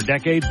goal. For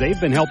decades, they've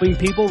been helping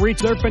people reach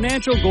their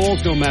financial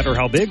goals, no matter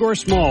how big or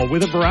small,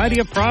 with a variety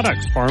of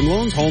products. Farm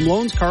loans, home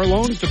loans, car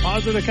loans,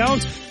 deposit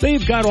accounts.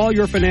 They've got all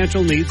your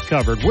financial needs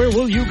covered. Where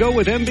will you go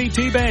with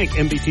MBT Bank?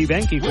 MBT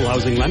Bank, equal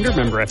housing lender,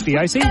 member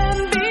FDIC.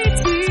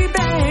 MBT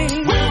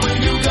Bank. Where will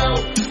you go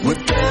with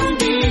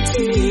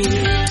MBT?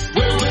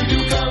 Where will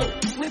you go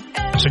with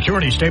MBT?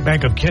 Security State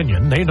Bank of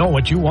Kenyon, they know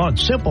what you want.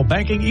 Simple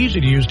banking,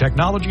 easy-to-use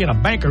technology, and a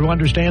banker who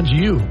understands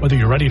you. Whether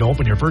you're ready to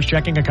open your first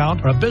checking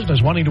account or a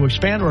business wanting to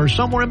expand or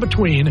somewhere in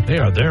between, they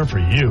are there for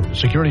you.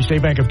 Security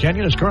State Bank of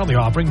Kenyon is currently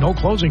offering no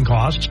closing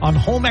costs on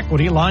home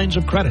equity lines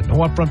of credit. No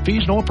upfront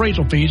fees, no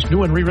appraisal fees.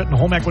 New and rewritten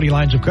home equity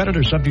lines of credit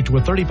are subject to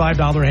a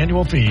 $35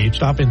 annual fee.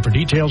 Stop in for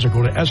details or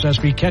go to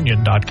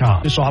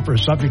ssbkenyon.com. This offer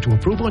is subject to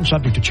approval and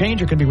subject to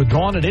change or can be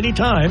withdrawn at any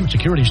time.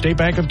 Security State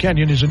Bank of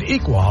Kenyon is an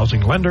equal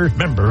housing lender,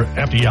 member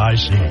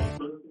FDIC.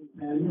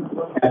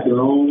 At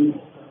their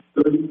own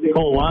 36.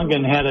 Cole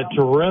Wangan had a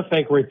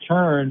terrific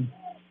return,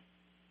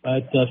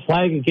 but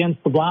flag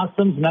against the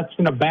Blossoms, and that's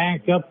going to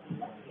back up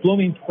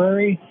Blooming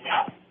Prairie.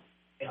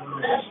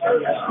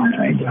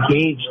 Trying to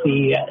gauge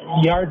the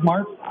yard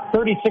mark,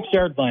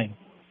 36-yard line.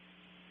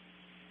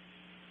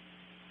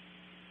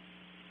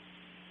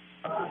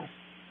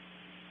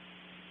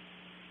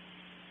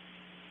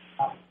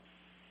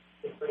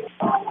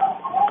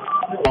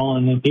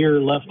 On the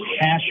near left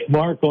hash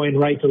mark, going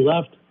right to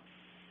left.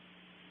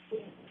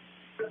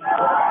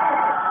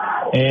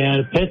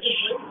 And pitch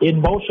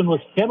in motion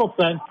was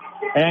Kittleson,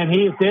 and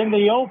he's in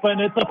the open.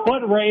 It's a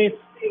foot race.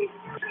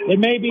 It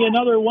may be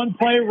another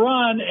one-play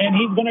run, and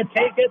he's going to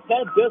take it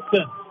that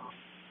distance.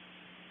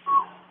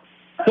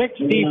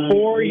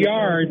 64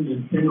 yards.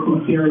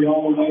 Carry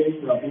all the way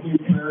for a Blooming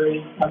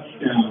Prairie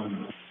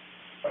touchdown.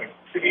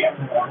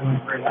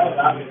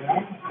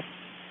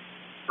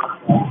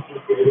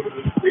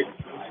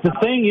 The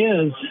thing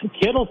is,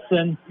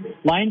 Kittleson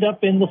lined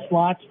up in the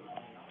slot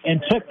and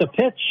took the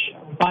pitch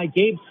by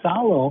Gabe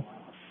Salo,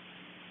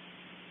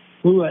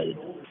 who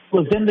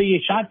was in the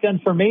shotgun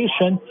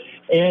formation,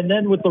 and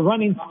then with the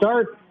running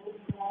start,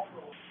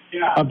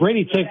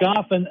 Brady took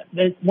off, and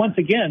once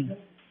again,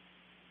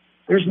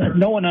 there's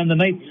no one on the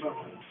Knights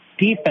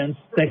defense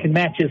that can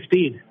match his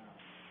speed.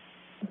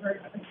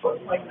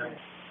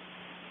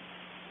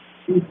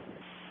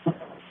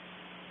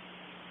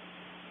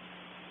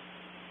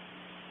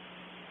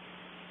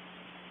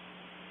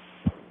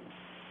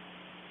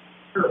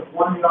 Sure,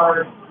 1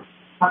 yard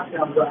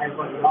touchdown drive,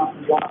 but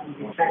Watson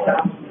can check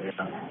out.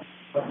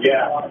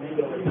 Yeah.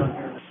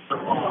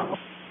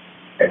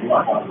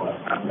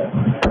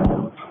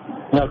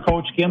 Now,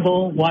 Coach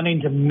Gimbel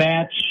wanting to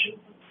match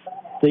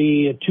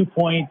the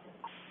 2-point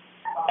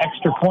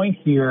extra point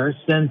here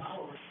since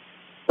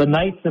the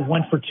Knights have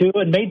went for 2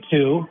 and made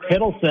 2.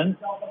 Hiddleston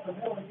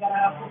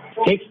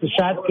takes the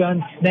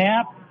shotgun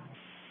snap.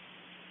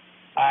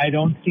 I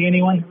don't see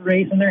anyone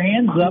raising their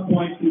hands up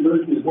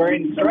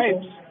wearing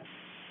stripes.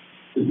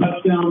 The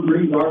touchdown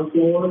brings our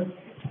score.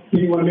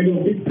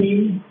 Kenyon-Wanamingo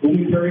 15,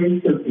 Blooming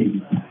Prairie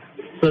 13.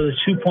 So the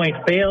 2-point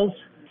fails.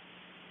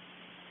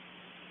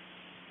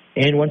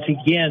 And once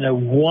again, a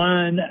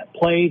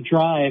one-play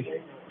drive,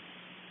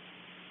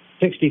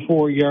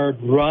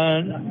 64-yard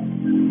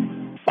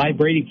run by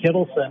Brady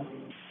Kittleson.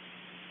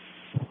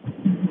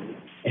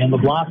 And the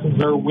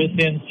Blossoms are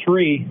within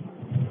 3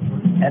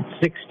 at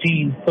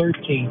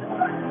 16-13.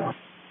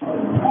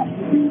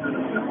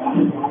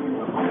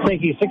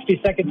 Take a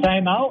 60-second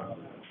timeout.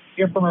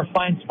 Hear from our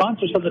fine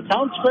sponsors of the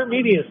Town Square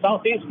Media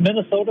Southeast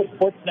Minnesota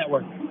Sports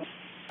Network.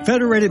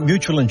 Federated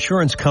Mutual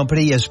Insurance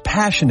Company is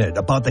passionate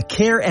about the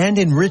care and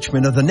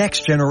enrichment of the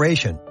next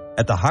generation.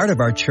 At the heart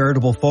of our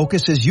charitable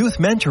focus is youth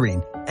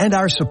mentoring and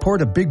our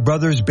support of Big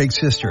Brothers Big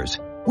Sisters.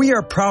 We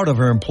are proud of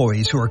our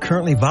employees who are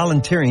currently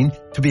volunteering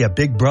to be a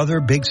big brother,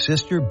 big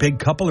sister, big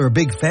couple, or a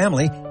big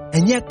family,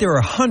 and yet there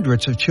are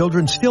hundreds of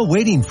children still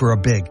waiting for a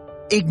big.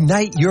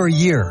 Ignite your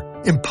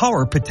year.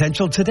 Empower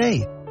potential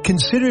today.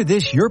 Consider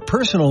this your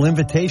personal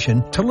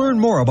invitation to learn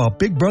more about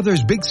Big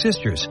Brothers Big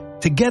Sisters.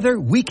 Together,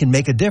 we can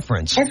make a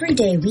difference. Every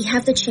day, we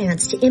have the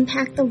chance to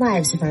impact the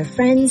lives of our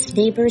friends,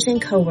 neighbors,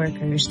 and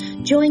coworkers.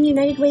 Join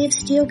United Way of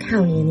Steele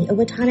County and the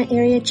Owatonna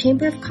Area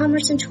Chamber of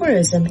Commerce and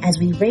Tourism as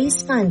we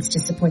raise funds to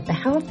support the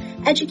health,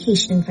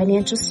 education, and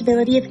financial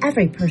stability of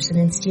every person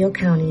in Steele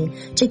County.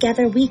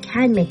 Together, we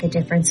can make a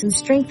difference and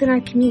strengthen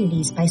our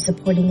communities by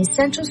supporting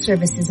essential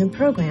services and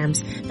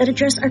programs that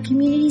address our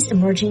community's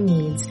emerging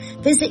needs.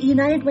 Visit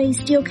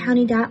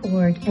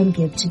UnitedWaySteeleCounty.org and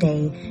give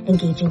today.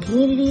 Engaging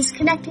communities,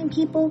 connecting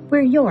people,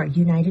 we're your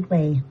United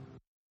Way.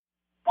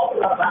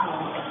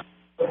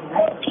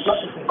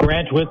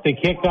 Grant with the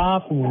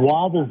kickoff,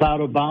 wobbles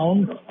out of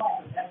bounds.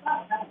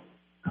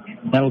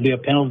 That will be a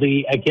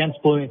penalty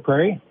against Blooming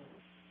Prairie.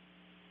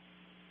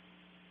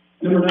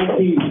 Number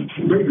 19,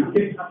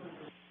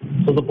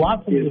 So the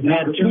Blossoms have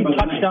had 2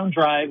 touchdown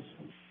drives,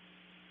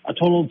 a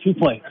total of 2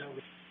 plays.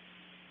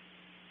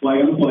 Flag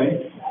on the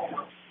play.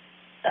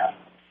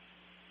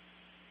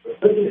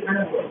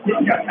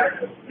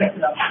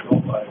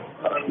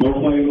 No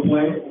play on the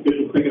play.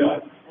 Officials pick it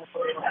up.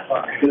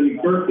 It'll be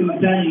 1st and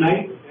 10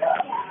 Knights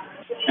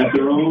at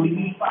their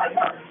own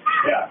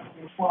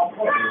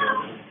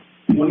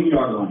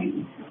 20-yard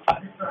line. I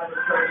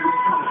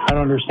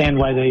don't understand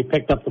why they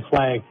picked up the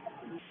flag.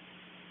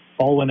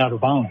 Ball went out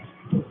of bounds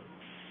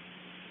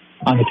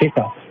on the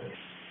kickoff.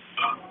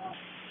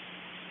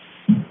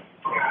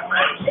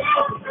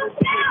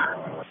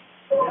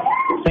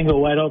 Single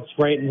wideouts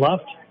right and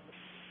left.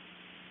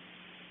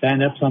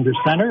 Van Epps under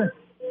center.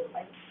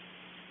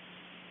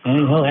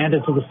 And he'll hand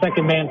it to the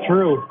second man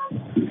through.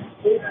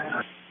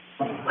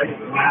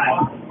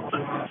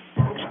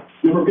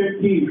 Number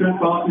 15, Trent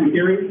Foss with the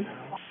carry.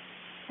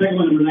 Second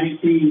one, number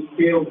 19,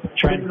 Caleb.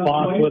 Trent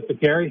Foss with the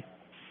carry.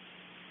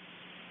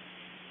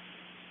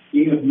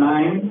 Gain of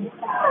 9.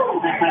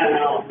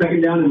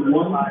 Second down and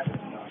 1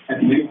 at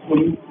the next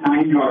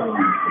 29-yard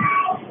line.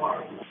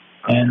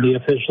 And the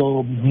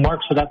official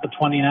marks it at the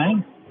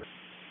 29.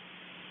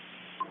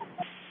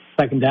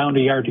 Second down, a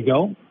yard to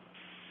go.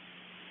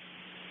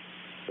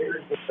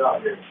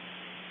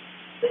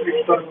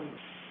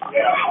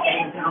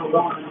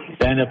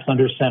 Van Epps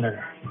under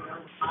center.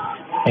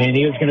 And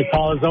he was going to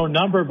call his own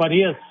number, but he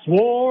is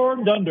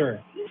swarmed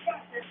under.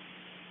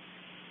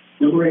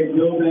 Number 8,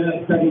 Bill Van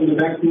Epps, second in the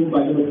backfield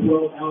by number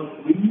 12, Alex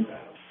Lee.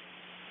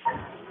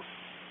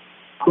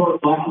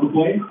 Short block on the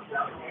play.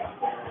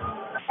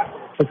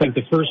 Looks like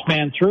the first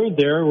man through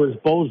there was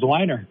Bo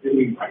Zwiner. It'll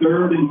be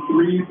 3rd and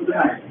 3 for the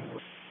Knights.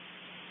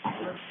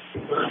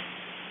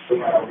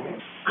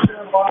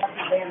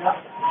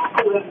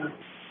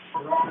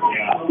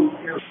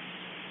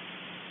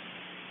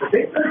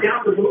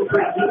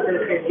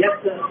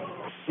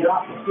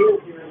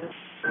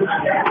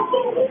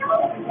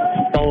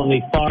 Ball on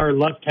the far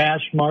left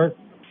hash mark.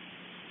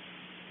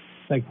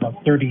 Like about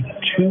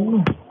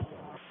 32.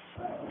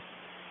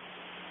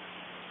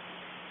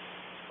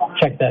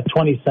 Check that,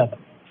 27.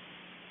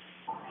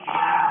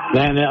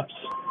 Van Epps.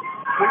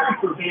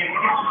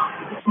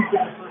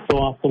 Go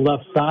off the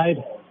left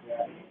side.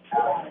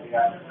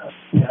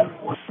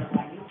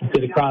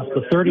 Get across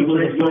the 30 to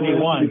the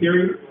 31.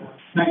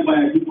 Second by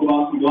a group of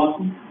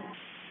Blossom.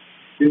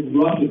 This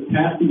rush is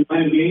past the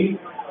line of game.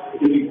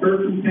 It'll be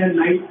 1st and 10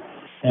 Knights.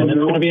 And it's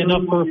going to be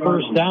enough for a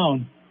first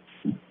down.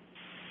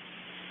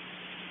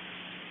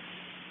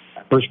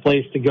 First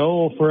place to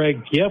go for a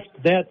gift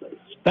that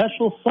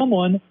special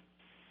someone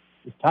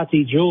is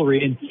Tati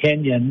Jewelry in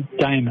Kenyon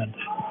Diamond.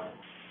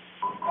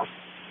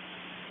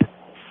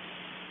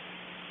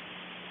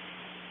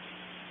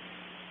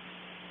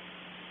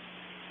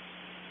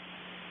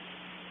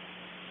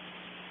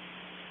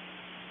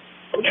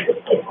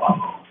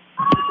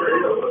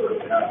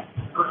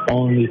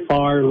 On the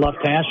far left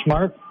hash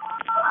mark.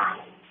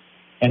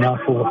 And now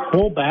for the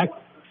fullback.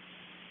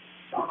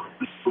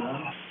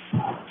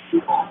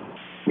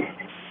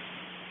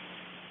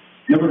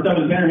 Number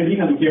 7, Banner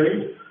Hedin on the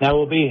carry. That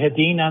will be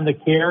Hedin on the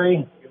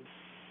carry.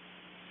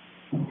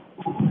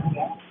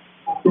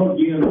 Short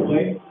gain on the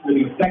play. It'll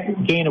be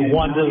second. Gain of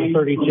 1 to the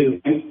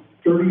 32.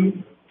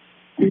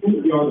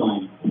 32-yard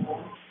line.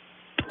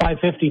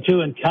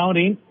 5:52 and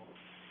counting.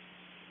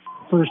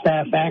 First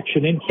half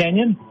action in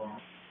Kenyon.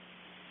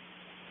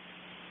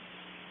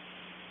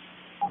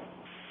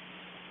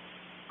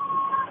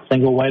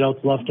 Single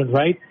wideouts left and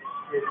right.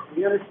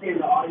 We understand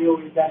the audio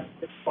is that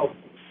difficult.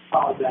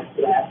 Apologize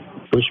for that.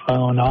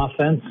 Wishbone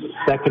offense.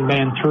 Second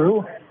man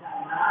through.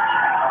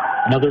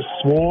 Another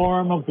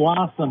swarm of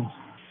Blossoms.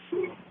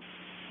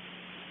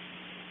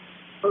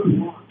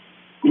 Number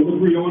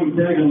 3, Owen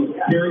Tag on the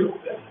carry.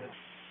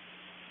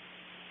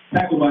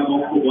 Tackled by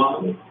multiple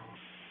Blossoms.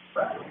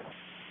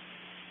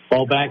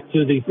 Ball back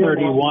to the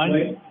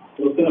 31.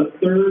 It'll set up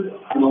third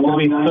on the It'll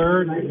be line.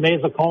 third. May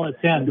as well call it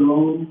 10.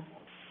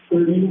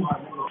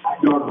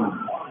 30-yard line.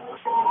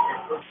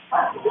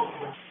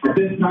 At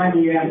this time,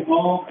 we have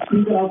all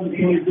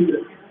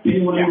 2022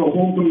 Kenyon-Wanamingo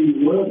home from the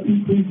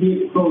Loyalty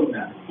Previous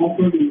Program.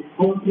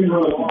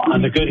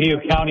 On the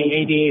Goodhue County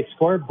ADA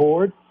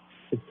scoreboard,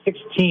 it's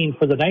 16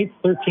 for the Knights,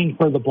 13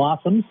 for the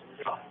Blossoms.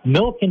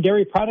 Milk and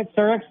dairy products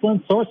are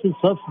excellent sources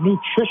of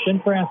nutrition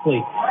for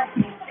athletes.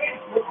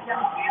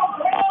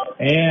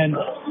 And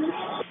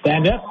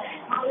Bandit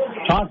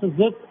tosses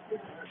it,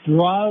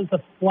 draws the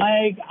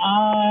flag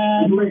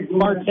on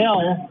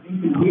Bartel.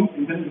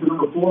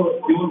 Number 4,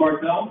 Dylan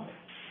Bartel.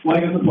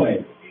 Flag on the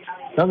play.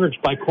 Coverage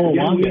by Cole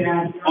Longan. We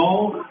have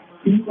all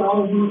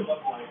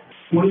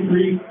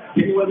 2023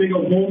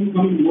 Kenyon-Wanamingo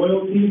homecoming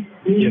loyalty.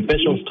 The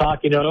officials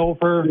talking it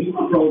over.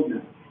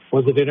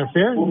 Was it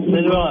interference?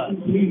 It was.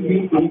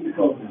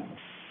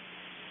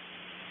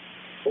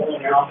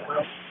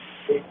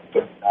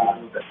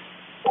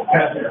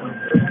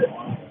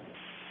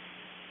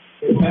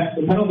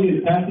 The penalty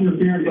is pass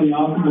interference on the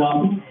offensive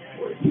line.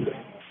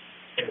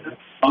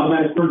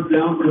 Automatic first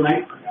down for the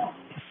Knights.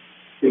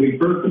 It'll be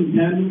 1st and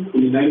 10 for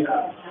the Knights.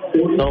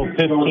 So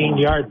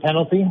 15-yard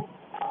penalty.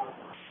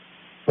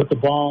 Put the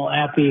ball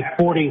at the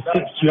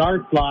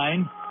 46-yard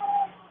line.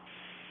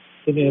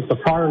 Sitting at the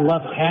far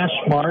left hash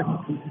mark.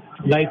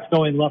 Knights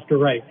going left to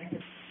right.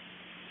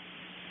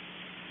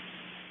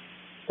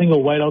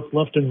 Single whiteouts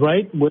left and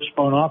right.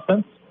 Wishbone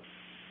offense.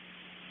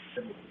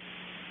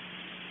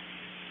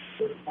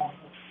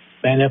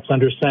 Van Epps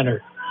under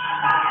center.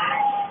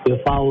 The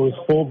foul is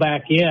full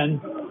back in.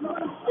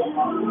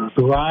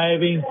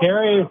 Driving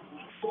Perry.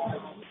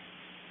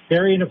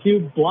 Perry and a few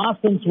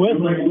Blossoms with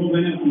him.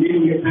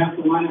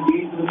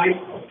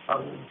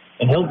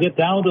 And he'll get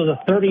down to the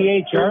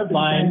 38-yard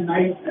line.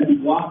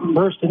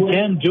 1st and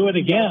 10, do it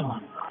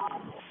again.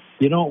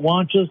 You don't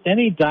want just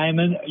any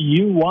diamond.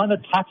 You want a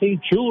Tati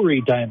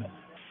Jewelry diamond.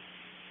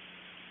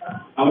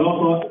 I would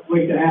also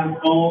like to ask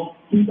all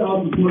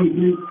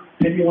 2022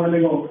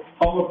 Kenyon-Wanamingo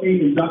Hall of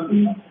Fame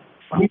inductees,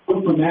 please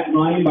look for Matt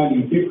Ryan by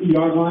the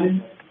 50-yard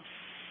line.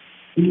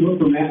 Please look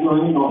for Matt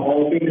Ryan, our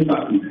Hall of Fame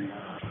inductee.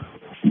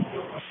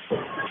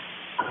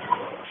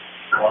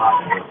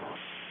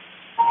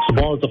 The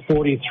ball at the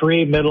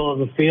 43, middle of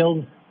the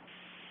field.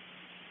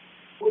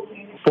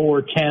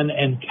 4:10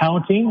 and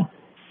counting.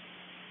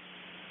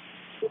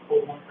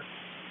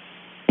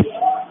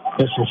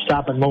 This will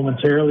stop it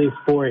momentarily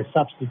for a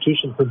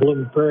substitution for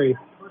Blooming Prairie.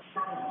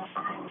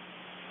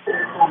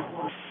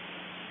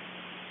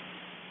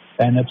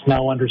 And it's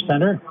now under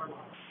center.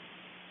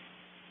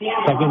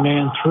 Second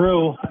man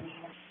through.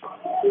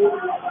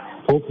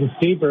 Colton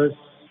Seabird.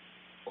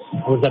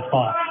 Was that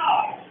fun?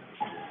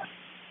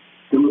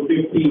 Number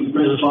 15,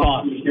 French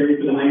Blossom, carry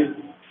for the Knights.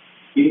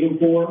 8 and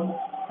 4,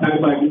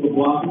 tackled by a group of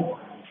Blossom.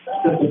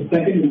 That's the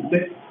 2nd and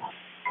 6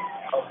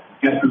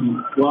 at the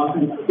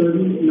Blossom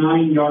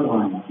 39-yard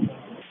line.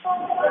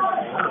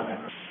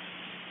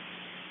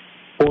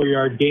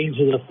 4-yard gain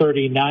to the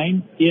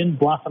 39 in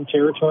Blossom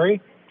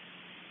territory.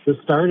 This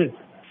started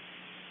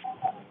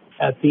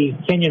at the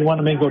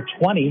Kenyon-Wanamingo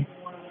 20.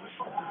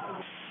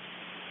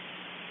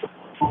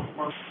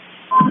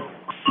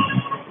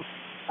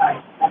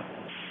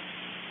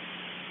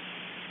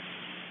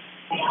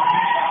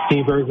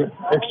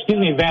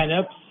 Van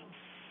Epps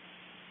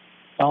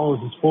follows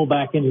his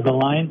fullback into the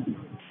line.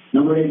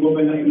 Number 8, Will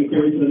Van Epps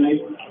carries the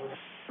Knights.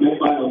 Met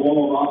by a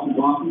wall of Austin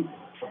Blossom.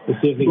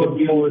 Let's see if they get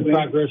forward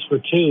progress for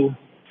 2.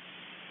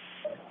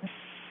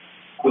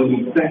 Will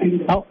be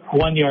 2nd.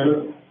 1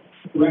 yard.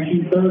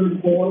 Correction, 3rd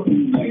and 4 from the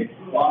Knights.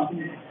 Blossom.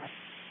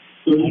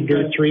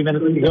 Under 3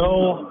 minutes to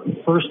go,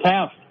 first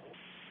half.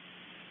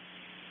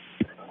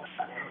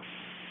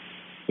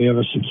 We have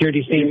a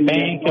Security State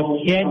Bank of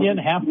Kenyon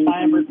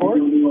halftime report.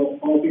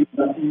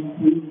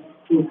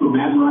 For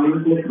Matt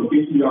Ryan, the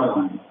 50-yard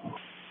line.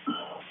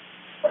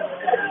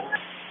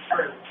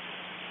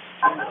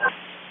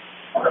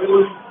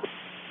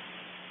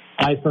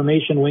 High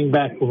formation, wing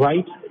back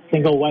right.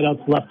 Single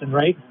whiteouts left and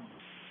right.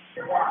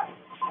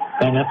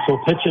 And that's will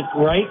pitch it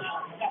right.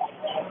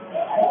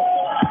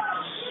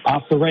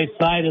 Off the right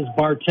side is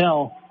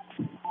Bartel.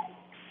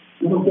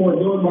 Number 4,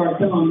 Dylan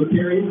Bartel on the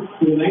carry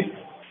to the Knights.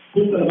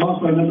 Just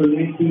off by number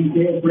 19,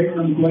 Dale Prairie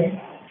on the play.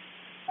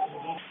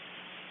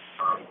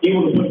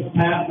 Able to put it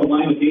past the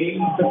line of game.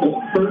 Set the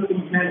 1st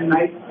and 10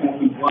 Knights as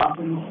we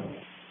Blossom.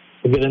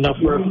 To get enough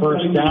for a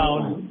first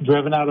down.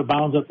 Driven out of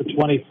bounds at the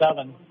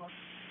 27.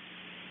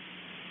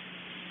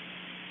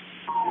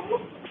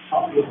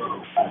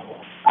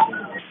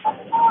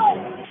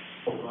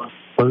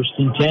 First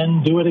and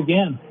 10, do it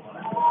again.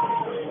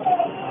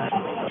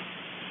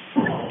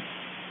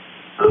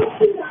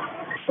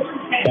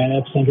 Van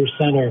Epps under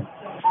center.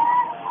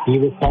 He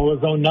will call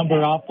his own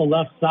number off the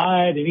left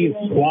side, and he's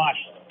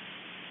squashed.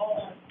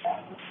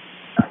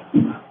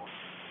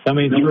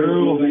 Coming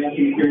through,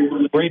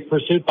 great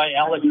pursuit by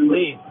Alex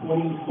Lee.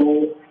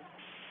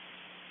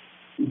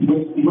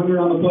 Runner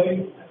on the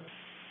play.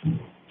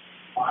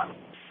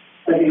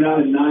 Second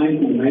out and 9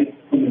 from the Knights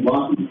from the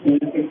Blossom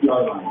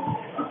 26-yard line.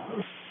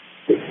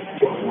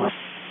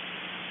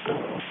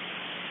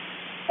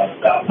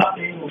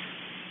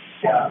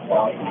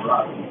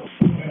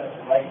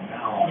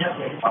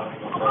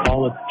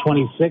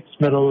 26,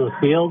 middle of the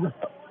field.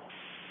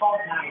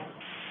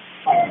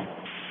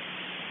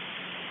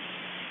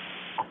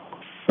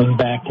 Wing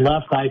back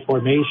left, I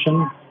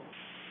formation.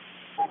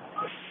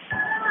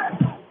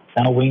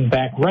 Now wing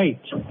back right,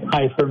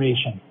 high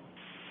formation.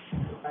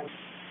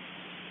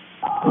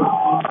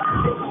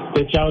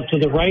 Pitch out to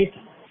the right.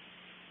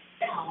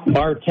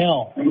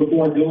 Bartell. Number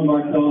 4, Dylan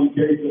Bartell on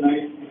carry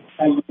tonight.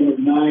 Number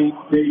 9,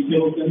 Brady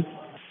Hilton.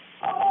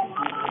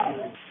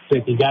 So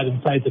he got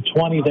inside the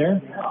 20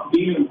 there.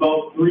 Being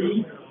about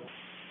 3.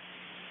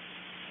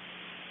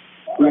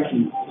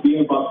 Correction.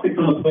 Being about 6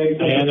 on the play.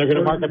 And they're going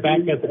to mark it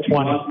back at the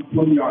 20.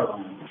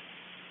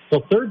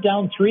 So third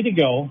down, 3 to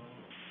go.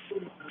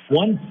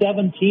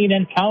 1:17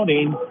 and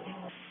counting.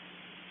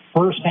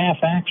 First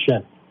half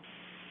action.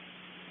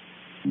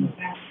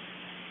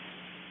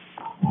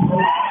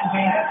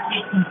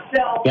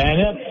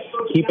 Bennett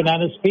keeping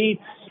on his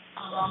feet.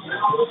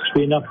 Should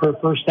be enough for a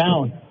first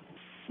down.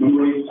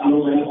 And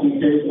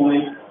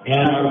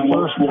our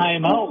first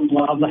time out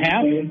of the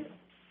half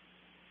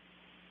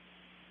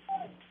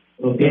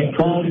being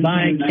called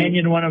by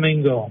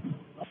Kenyon-Wanamingo.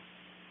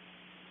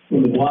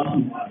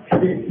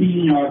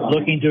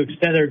 Looking to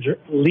extend their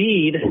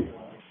lead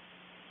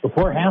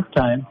before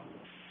halftime.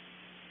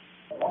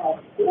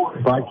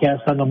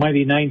 Broadcast on the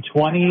Mighty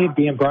 920,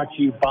 being brought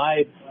to you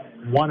by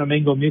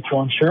Wanamingo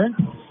Mutual Insurance,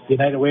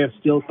 United Way of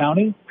Steele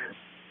County,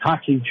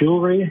 Hockey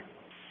Jewelry,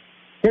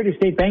 Prairie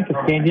State Bank of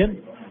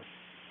Kenyon,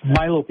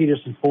 Milo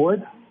Peterson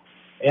Ford,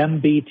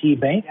 MBT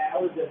Bank,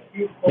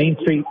 Main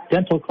Street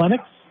Dental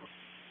Clinics,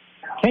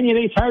 Kenyon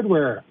Ace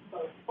Hardware,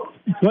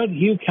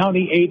 Goodhue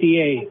County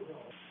ADA,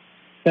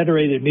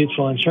 Federated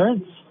Mutual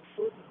Insurance,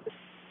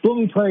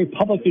 Blooming Prairie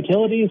Public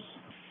Utilities,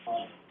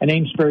 and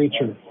Amesbury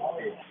Truth.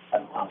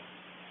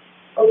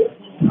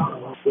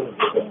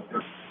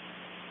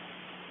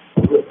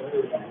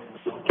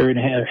 During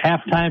a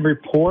halftime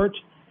report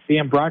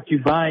being brought to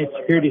you by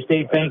Security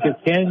State Bank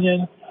of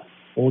Kenyon,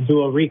 we'll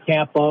do a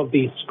recap of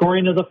the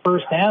scoring of the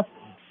first half.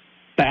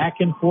 Back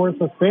and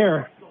forth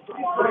affair.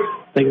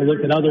 Take a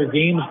look at other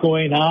games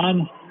going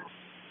on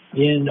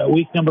in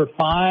week number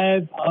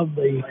 5 of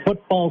the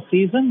football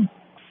season.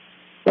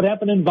 What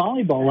happened in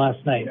volleyball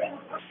last night?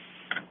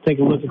 Take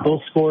a look at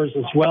those scores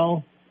as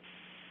well.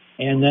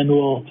 And then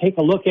we'll take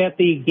a look at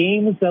the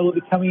games that will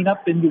be coming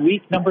up into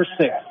week number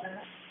 6.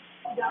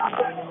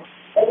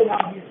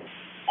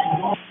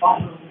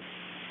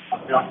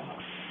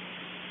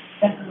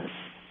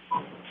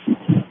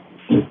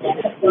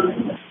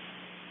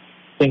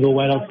 Single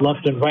went up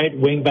left and right,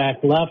 wing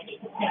back left.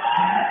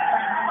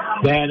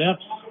 Van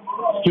Epps,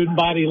 student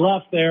body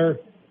left there.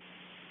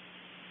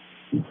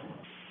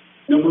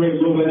 Number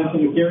 8, Will Van Epps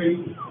on the carry.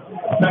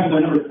 Second by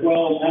number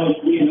 12, Alex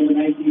Lee, and number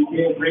 19,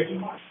 Caleb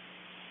Brayton.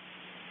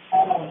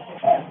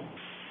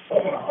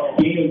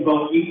 Game is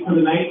about 8 for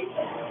the night.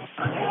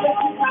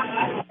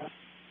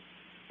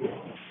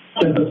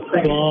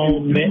 Ball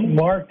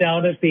marked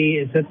down at the,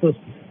 is it the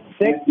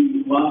 6?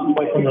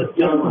 Like from the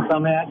distance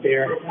I'm at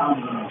there.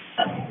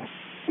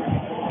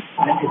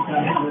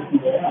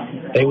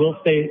 They will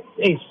stay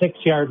a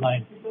 6-yard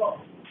line.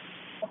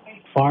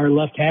 Far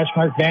left hash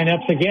mark, Van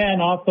Epps again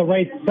off the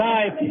right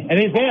side, and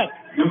he's in.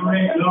 Number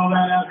 8, all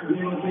that after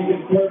he was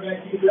taking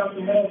quarterback, keep it up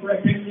the middle for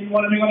a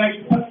Kenyon-Wanamingo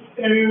next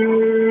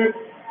touchdown.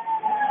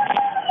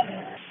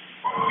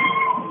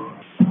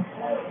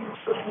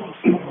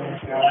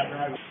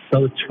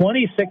 So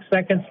 26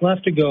 seconds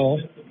left to go.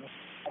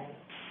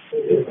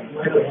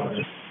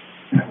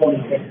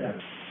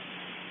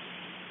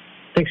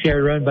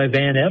 Six-yard run by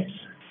Van Epps.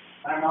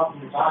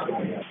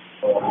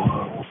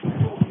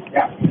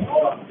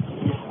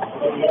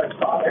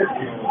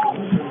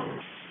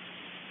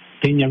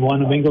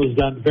 Kenyon-Wanamingo has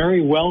done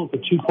very well with the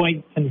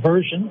 2-point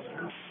conversions.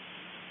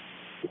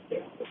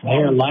 They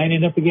are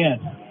lining up again.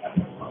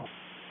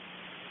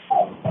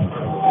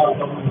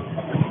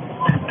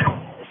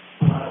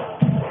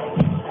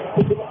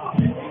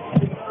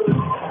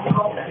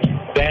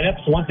 Van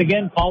Epps once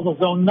again calls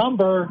his own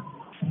number,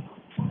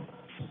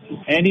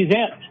 and he's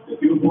in. The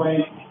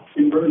 2-point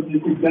conversion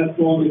is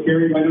successful on the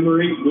carry by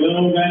number 8,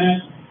 Will Van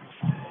Epps.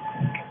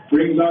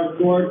 Brings our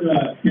score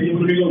to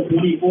Kenyon-Wanamingo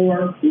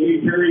 24,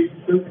 Blooming Prairie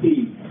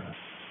 13.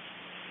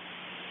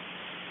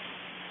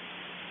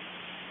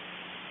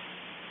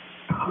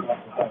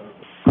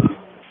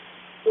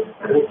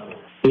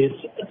 It's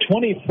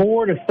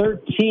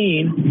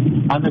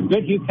 24-13 on the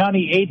Goodhue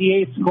County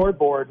ADA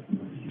scoreboard.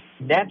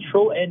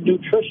 Natural and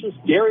nutritious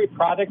dairy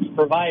products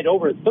provide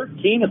over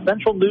 13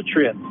 essential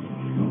nutrients.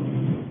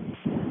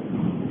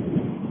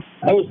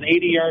 That was an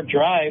 80-yard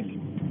drive.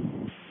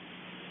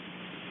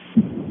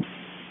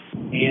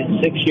 And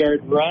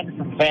 6-yard run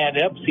from Van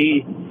Epps.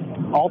 He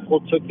also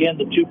took in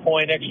the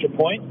 2-point extra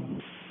point.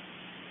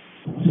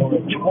 So we're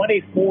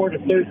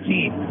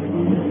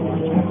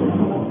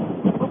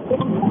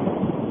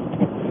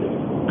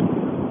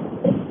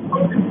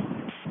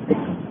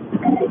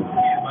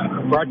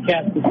 24-13.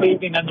 Broadcast this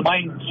evening on the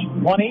Mine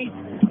 20.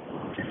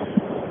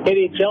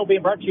 KDHL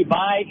being brought to you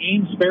by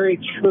Amesbury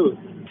Truth,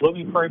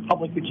 Blooming Prairie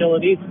Public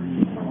Utilities,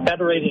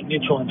 Federated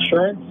Mutual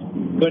Insurance,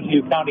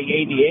 Goodhue County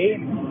ADA,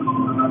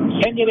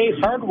 Kenyon Ace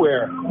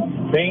Hardware,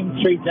 Main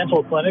Street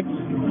Dental Clinics,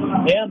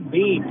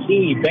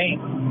 MBT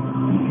Bank,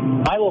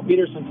 Milo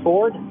Peterson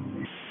Ford,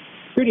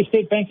 Prairie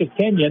State Bank of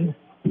Kenyon,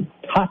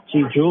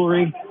 Kochi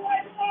Jewelry,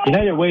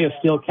 United Way of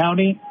Steele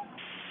County,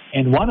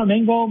 and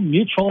Wanamingo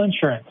Mutual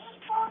Insurance.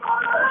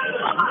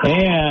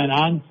 And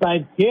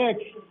onside kick,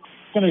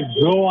 going to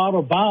go out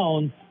of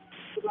bounds.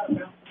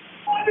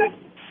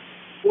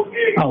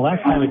 Oh,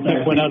 last time a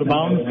kick went out of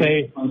bounds,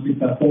 they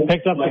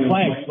picked up the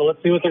flag. So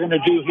let's see what they're going to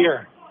do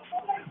here.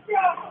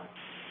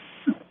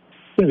 It's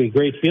going to be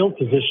great field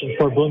position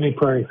for Blooming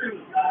Prairie.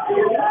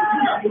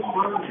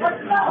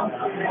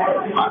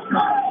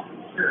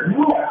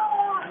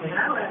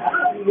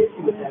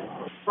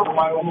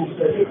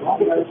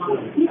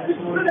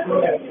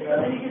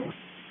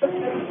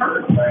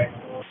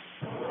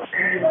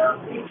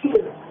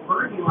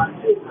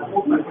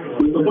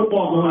 The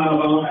football going out of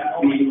bounds.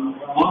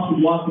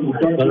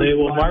 So they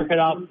will mark it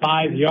out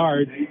 5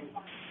 yards.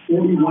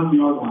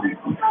 41-yard line.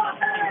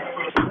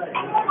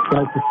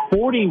 So it's the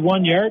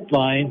 41-yard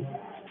line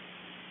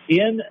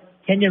in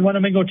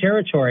Kenyon-Wanamingo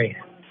territory.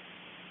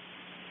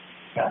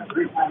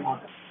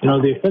 You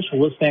know, the official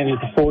was standing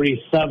at the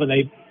 47.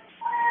 It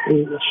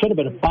should have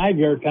been a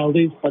 5-yard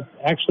penalty, but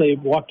actually it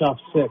walked off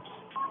 6.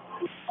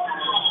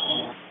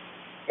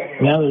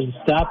 Now there's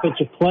a stoppage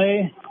of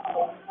play,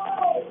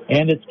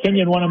 and it's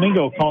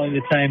Kenyon-Wanamingo calling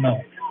the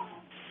timeout.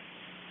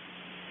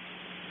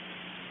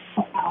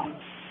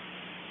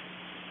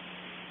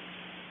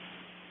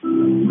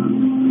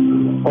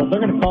 Well, if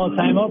they're going to call a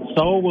timeout,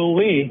 so will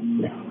we.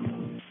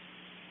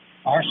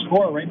 Our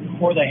score right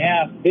before the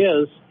half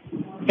is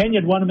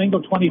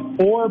Kenyon-Wanamingo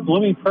 24,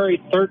 Blooming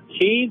Prairie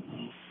 13.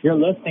 You're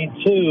listening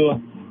to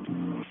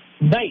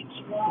Night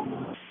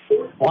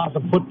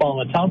Blossom Football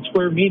on the Town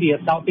Square Media,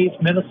 Southeast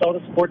Minnesota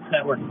Sports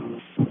Network.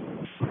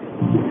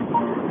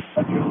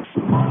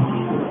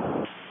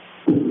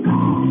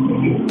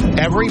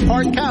 Every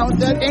part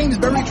counts at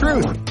Amesbury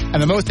Truth,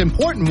 and the most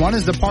important one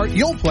is the part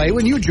you'll play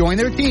when you join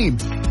their team.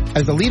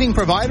 As the leading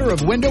provider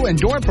of window and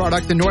door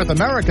products in North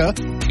America,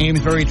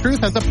 Amesbury Truth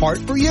has a part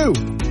for you.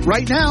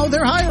 Right now,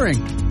 they're hiring,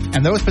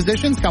 and those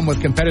positions come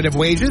with competitive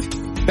wages,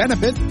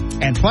 benefits,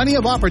 and plenty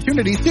of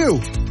opportunities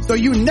too, so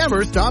you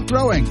never stop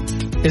growing.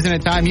 Isn't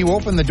it time you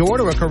open the door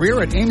to a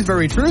career at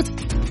Amesbury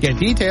Truth? Get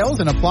details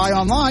and apply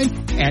online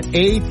at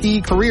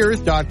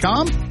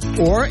atcareers.com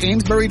or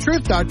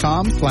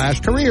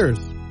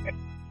amesburytruth.com/careers.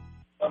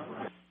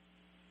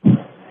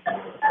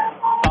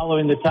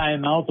 Following the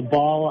timeout, the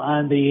ball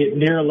on the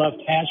near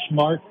left hash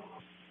mark,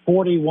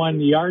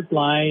 41-yard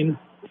line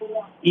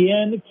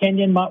in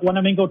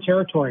Kenyon-Wanamingo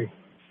territory.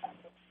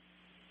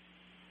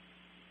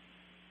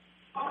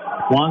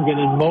 Wangan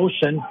in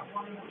motion,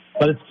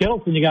 but it's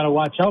Kittleson you got to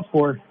watch out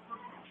for.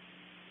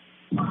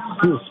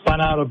 He was spun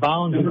out of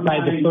bounds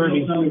inside the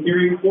 30.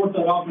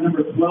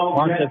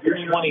 Marked at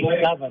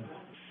 27.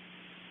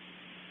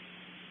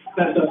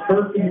 That's a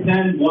 1st and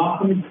 10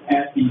 Blossom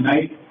at the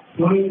Knight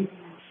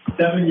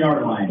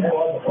 27-yard line.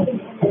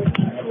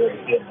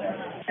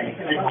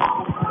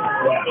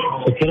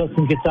 So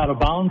Kittleson gets out of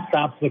bounds,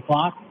 stops the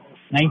clock.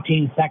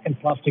 19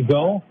 seconds left to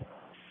go.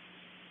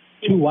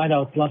 2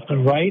 wideouts left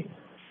and right.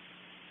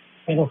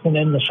 Kittleson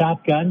in the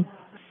shotgun.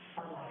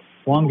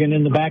 Wangan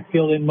in the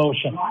backfield in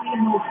motion.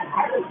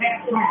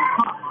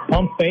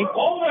 Pump fake.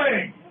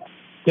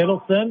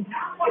 Kittleson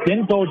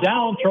didn't go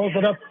down, throws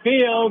it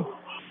upfield,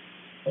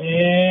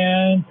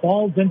 and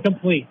falls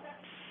incomplete.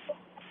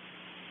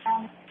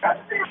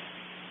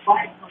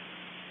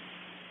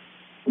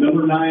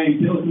 Number 9,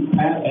 Kittleson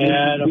pass.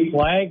 And a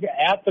flag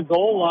at the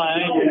goal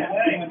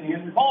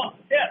line. Ball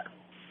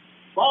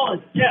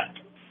is tipped.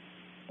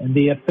 And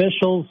the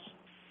officials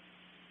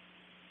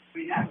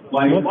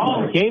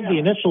gave the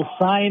initial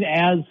sign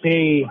as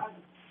a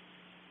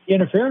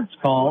interference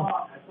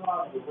call,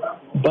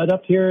 but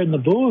up here in the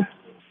booth,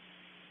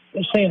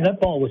 they're saying that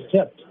ball was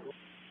tipped.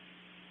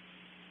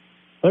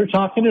 They're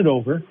talking it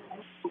over,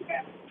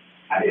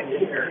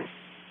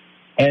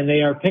 and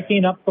they are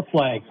picking up the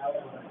flag.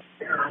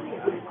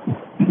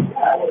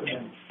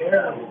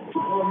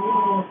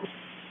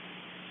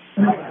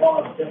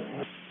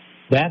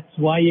 That's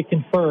why you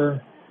confer.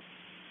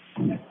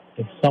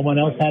 If someone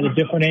else had a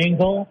different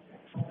angle,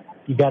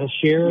 you got to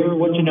share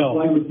what you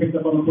know.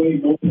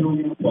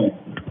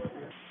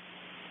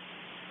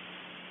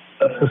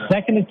 The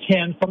 2nd and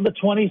 10 from the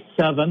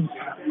 27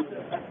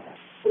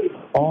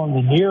 on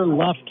the near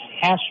left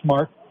hash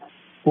mark.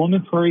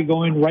 Blooming Prairie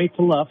going right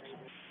to left.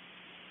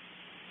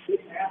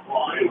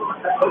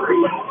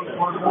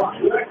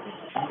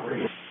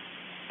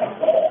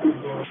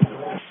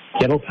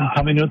 Kittleson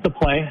coming into the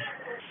play.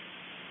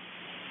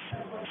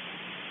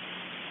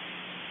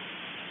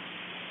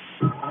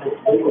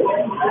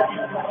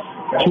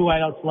 Two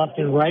wideouts left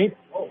and right.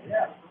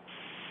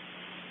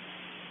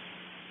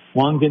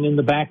 Wangan in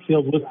the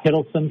backfield with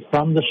Kittleson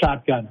from the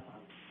shotgun.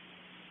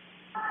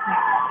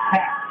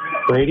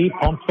 Brady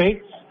pump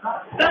fakes.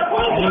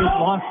 And he's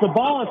lost the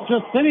ball. It's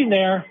just sitting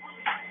there.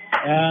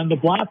 And the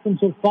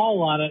Blossoms will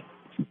fall on it.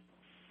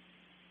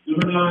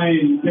 Number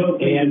 9.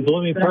 And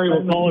Blooming Prairie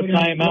will call a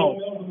timeout.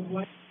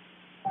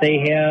 They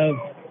have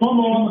 2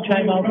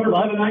 timeouts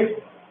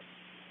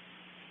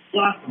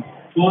left.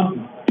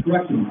 Blossom.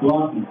 Correction.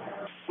 Blossom.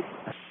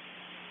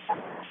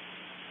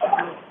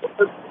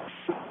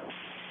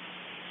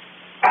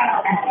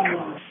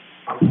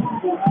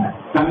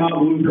 Timeout,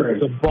 Blooming Prairie.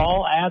 The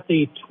ball at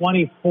the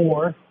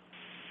 24.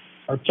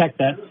 Or check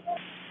that.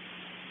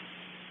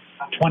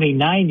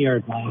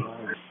 29-yard line.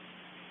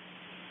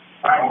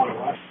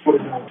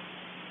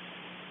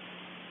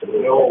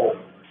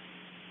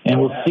 And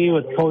we'll see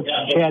what Coach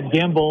Chad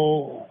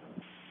Gimble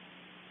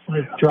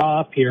will draw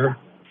up here.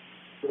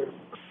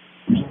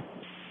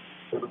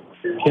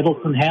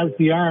 Kittleson has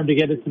the arm to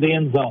get it to the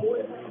end zone.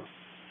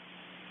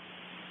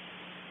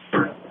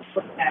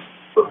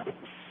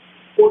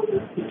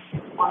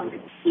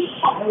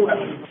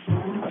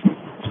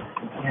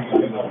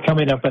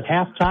 Coming up at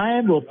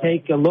halftime, we'll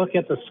take a look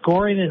at the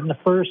scoring in the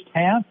first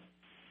half.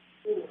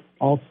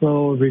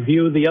 Also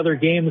review the other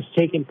games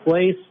taking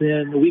place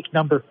in week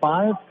number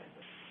 5.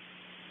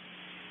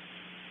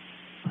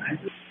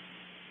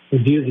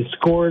 Review the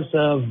scores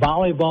of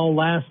volleyball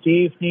last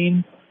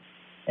evening.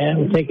 And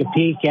we'll take a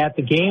peek at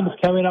the games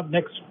coming up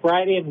next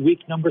Friday in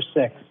week number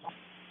 6.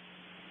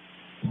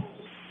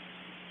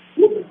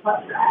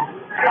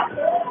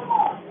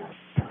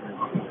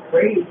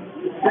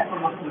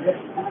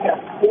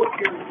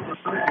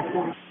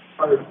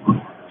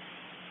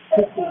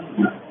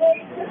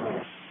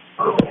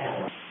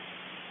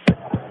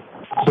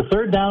 So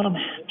third down,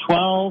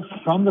 12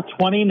 from the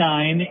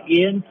 29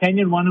 in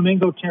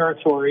Kenyon-Wanamingo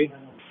territory.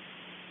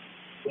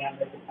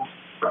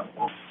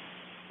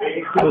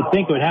 I would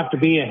think it would have to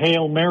be a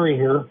Hail Mary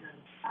here.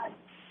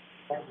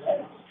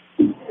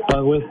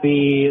 But with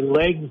the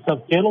legs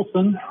of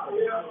Kittleson,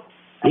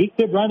 he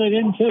could run it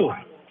in too.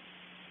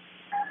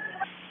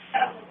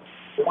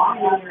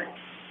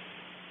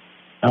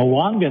 Now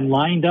Wangan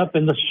lined up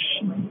in the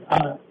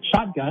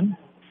shotgun.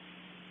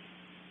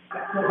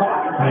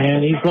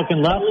 And he's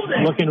looking left,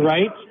 looking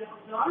right.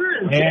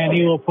 And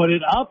he will put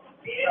it up.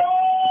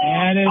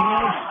 And it is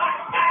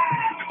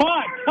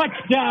caught.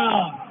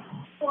 Touchdown.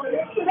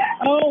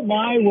 Oh,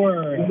 my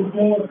word.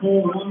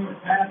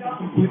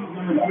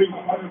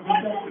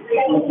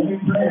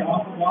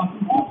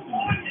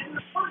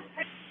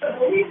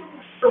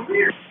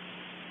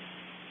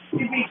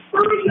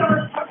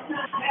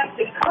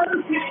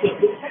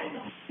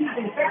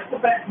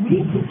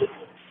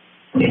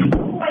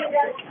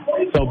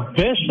 So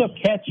Bishop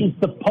catches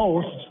the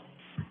post.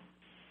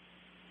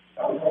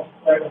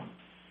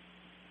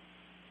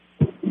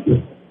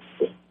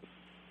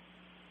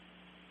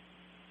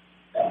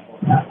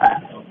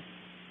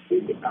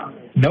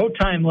 No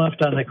time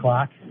left on the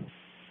clock.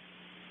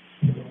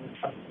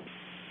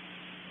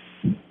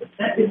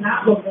 That did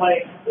not look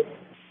like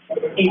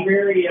a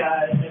very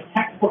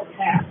textbook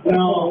pass.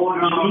 No,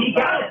 he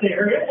got it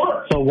there. It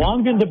worked. So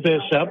Wangan to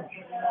Bishop.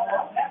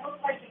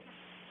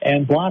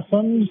 And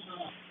Blossoms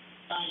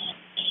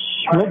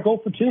will go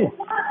for 2.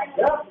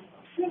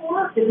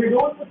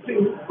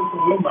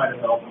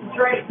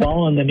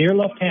 Ball in the near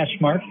left hash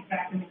mark.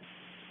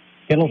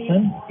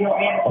 Kittleson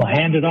will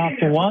hand it off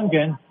to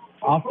Wangan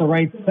off the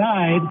right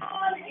side.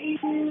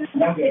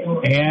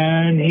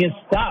 And he is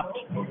stopped.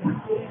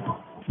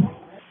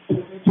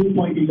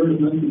 2-point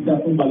conversion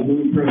unsuccessful by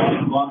Blooming Prairie.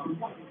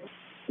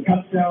 The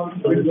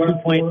touchdown.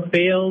 2-point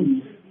failed.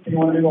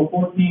 Kenyon-Wanamingo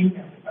 14,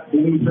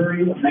 Blooming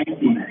Prairie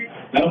 19.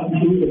 That'll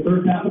conclude the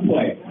first half of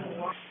play.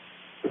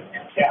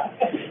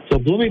 So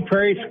Blooming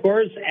Prairie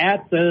scores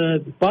at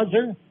the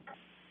buzzer.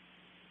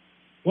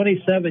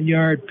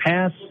 27-yard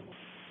pass.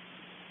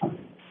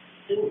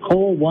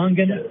 Cole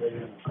Wangan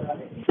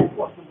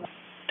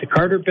to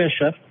Carter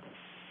Bishop.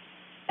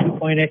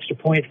 2-point extra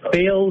point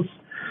fails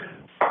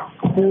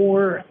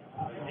for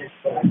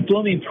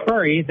Blooming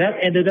Prairie. That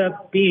ended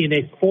up being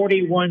a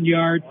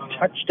 41-yard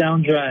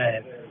touchdown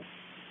drive.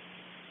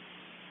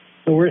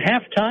 So we're at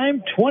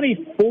halftime,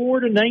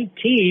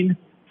 24-19.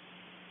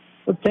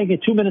 Let's take a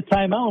 2-minute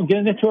timeout and get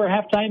into our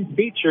halftime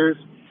features.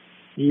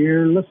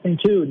 You're listening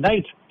to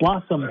Night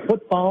Blossom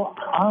Football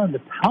on the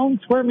Town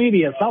Square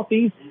Media,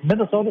 Southeast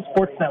Minnesota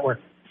Sports Network.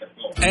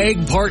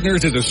 Ag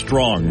Partners is a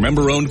strong,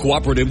 member-owned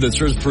cooperative that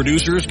serves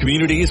producers,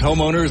 communities,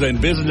 homeowners, and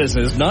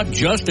businesses not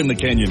just in the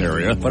Kenyon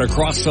area, but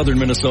across southern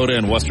Minnesota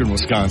and western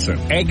Wisconsin.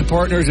 Ag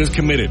Partners is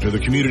committed to the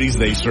communities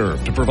they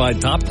serve to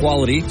provide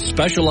top-quality,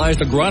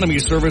 specialized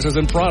agronomy services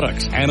and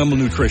products, animal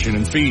nutrition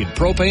and feed,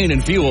 propane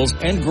and fuels,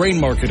 and grain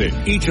marketing.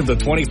 Each of the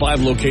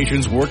 25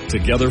 locations work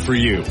together for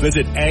you.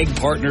 Visit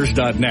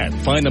agpartners.net.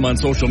 Find them on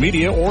social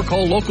media or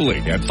call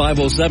locally at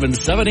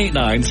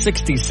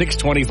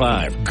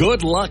 507-789-6625.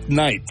 Good luck,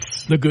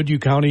 Knights. The Goodhue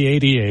County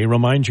ADA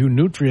reminds you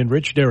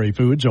nutrient-rich dairy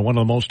foods are one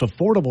of the most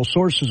affordable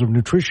sources of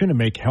nutrition and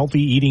make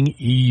healthy eating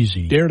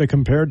easy. Dare to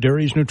compare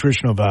dairy's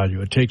nutritional value.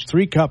 It takes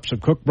 3 cups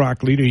of cooked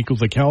broccoli to equal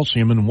the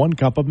calcium in 1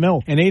 cup of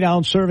milk. An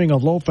 8-ounce serving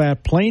of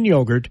low-fat plain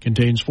yogurt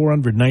contains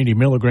 490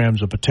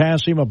 milligrams of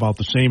potassium, about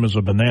the same as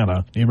a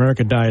banana. The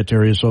American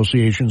Dietary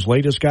Association's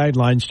latest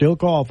guidelines still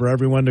call for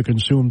everyone to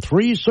consume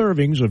 3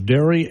 servings of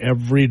dairy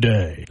every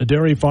day. The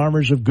dairy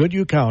farmers of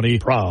Goodhue County,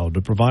 proud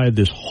to provide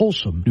this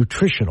wholesome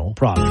nutritional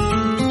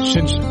product.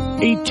 Since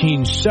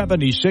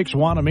 1876,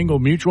 Wanamingo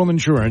Mutual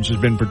Insurance has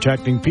been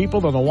protecting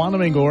people in the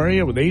Wanamingo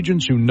area with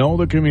agents who know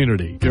the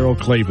community. Daryl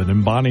Clavin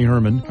and Bonnie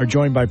Herman are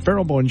joined by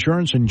Faribault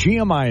Insurance and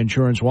GMI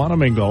Insurance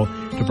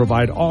Wanamingo to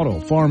provide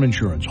auto, farm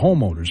insurance,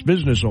 homeowners,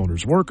 business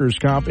owners, workers'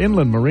 comp,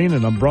 inland marine,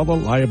 and umbrella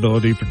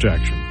liability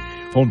protection.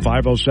 Phone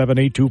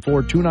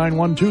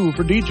 507-824-2912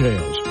 for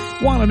details.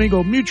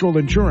 Wanamingo Mutual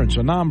Insurance,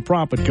 a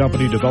non-profit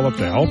company developed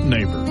to help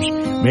neighbors.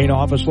 Main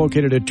office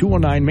located at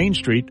 209 Main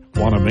Street,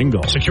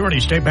 Wanamingo. Security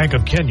State Bank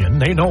of Kenyon.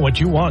 They know what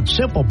you want.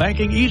 Simple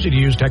banking,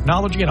 easy-to-use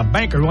technology, and a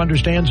banker who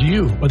understands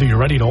you. Whether you're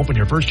ready to open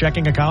your first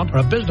checking account or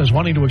a business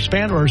wanting to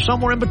expand or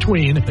somewhere in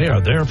between, they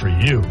are there for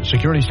you.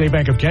 Security State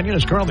Bank of Kenyon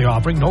is currently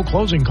offering no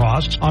closing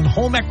costs on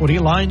home equity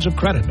lines of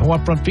credit. No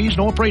upfront fees,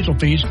 no appraisal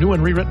fees. New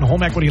and rewritten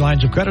home equity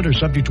lines of credit are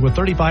subject to a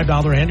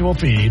 $35 annual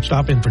fee.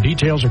 Stop in for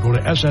details or go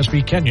to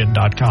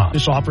ssbkenyon.com.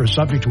 This offer is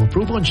subject to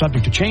approval and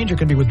subject to change. It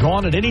can be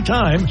withdrawn at any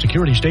time.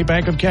 Security State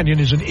Bank of Kenyon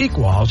is an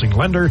equal housing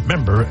lender,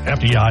 member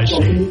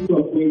FDIC.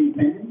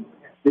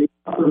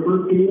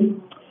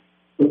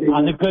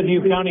 On the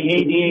Goodhue County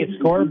ADA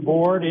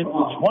scoreboard, it's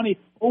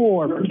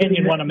 24 for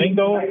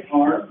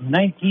Kenyon-Wanamingo,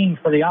 19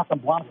 for the Awesome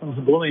Blossoms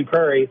of Blooming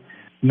Prairie.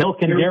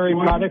 Milk and dairy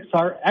products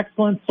are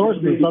excellent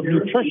sources of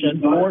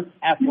nutrition for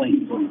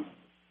athletes.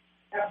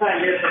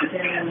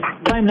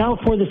 Time now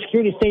for the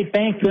Security State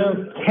Bank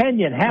of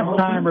Kenyon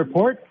halftime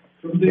report.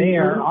 They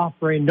are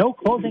offering no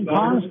closing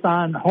costs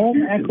on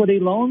home equity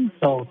loans,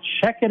 so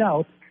check it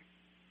out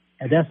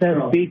at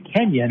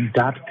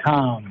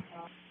ssbkenyon.com.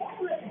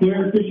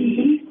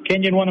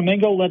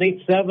 Kenyon-Wanamingo led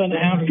 8-7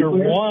 after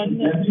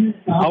 1.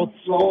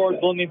 Outscored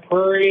Blooming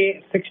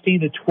Prairie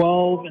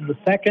 16-12 in the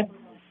second.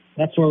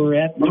 That's where we're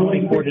at,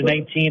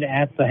 24-19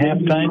 at the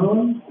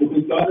halftime.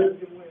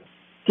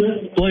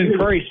 Blooming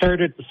Prairie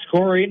started the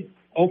scoring.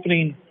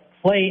 Opening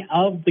play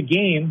of the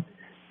game,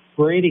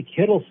 Brady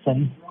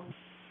Kittleson.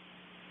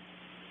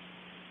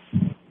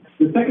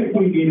 The second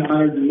point being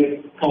honored in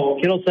this call.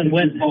 Kittleson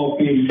went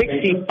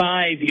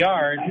 65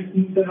 yards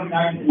and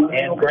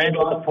granted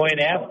the point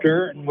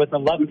after. And with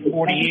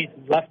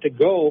 11:48 left to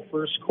go,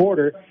 first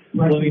quarter,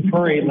 Blooming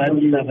Prairie led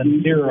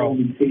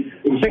 7-0.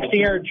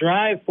 60-yard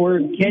drive for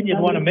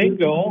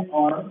Kenyon-Wanamingo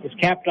was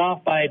capped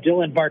off by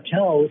Dylan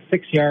Bartello,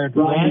 6-yard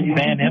run.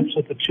 Van Emps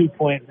with a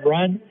 2-point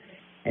run.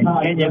 And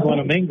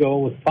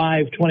Kenyon-Wanamingo with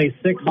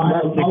 5:26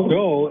 left to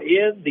go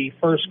in the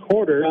first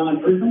quarter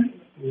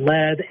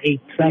led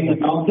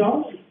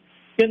 8-7.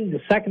 In the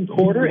second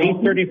quarter,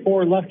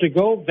 8:34 left to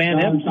go. Van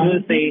Emps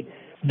with a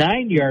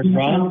 9-yard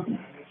run.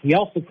 He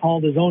also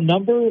called his own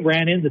number,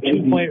 ran in the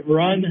 2-point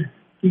run,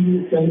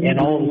 and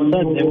all of a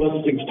sudden it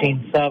was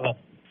 16-7.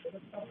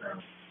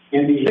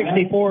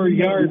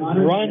 64-yard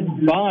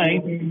run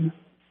by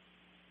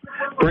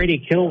Brady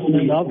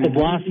Kittleson of the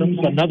Blossoms,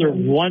 another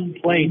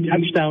one-play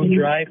touchdown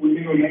drive.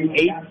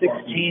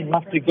 8:16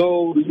 left to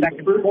go,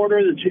 second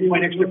quarter. The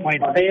 2-point extra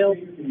point failed,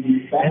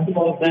 and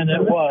so then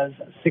it was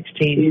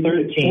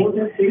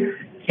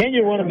 16-13.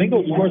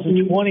 Kenyon-Wanamingo scores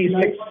with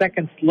 26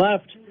 seconds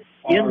left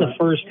in the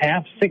first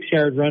half.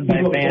 6-yard run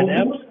by Van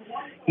Emps.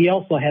 He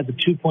also had the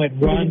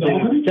 2-point run to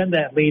extend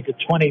that lead to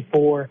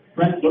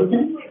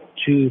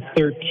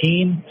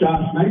 24-13.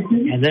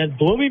 And then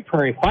Blooming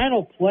Prairie,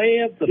 final play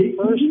of the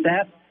first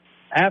half.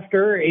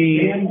 After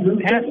a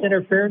pass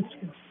interference,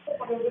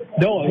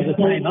 no, it was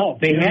a timeout.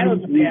 They had a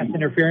pass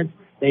interference.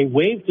 They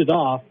waved it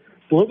off.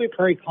 Blooming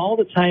Prairie called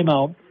a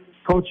timeout.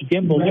 Coach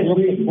Gimbel took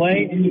the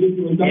play,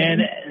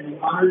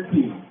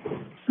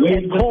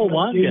 and Cole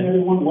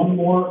Lonkin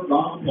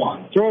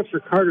throw it for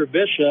Carter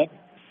Bishop.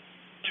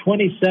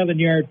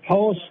 27-yard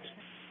post.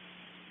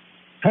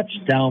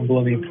 Touchdown,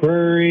 Blooming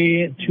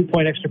Prairie.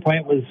 2-point extra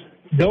point was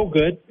no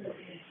good.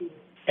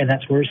 And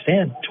that's where we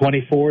stand,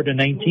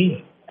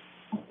 24-19.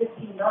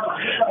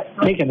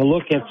 Taking a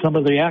look at some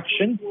of the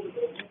action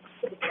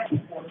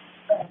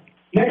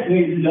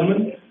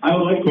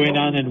going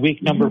on in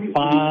week number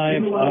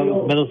 5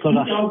 of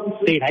Minnesota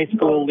State High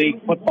School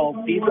League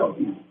football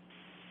season.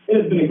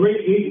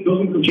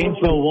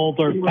 Janesville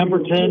Waldorf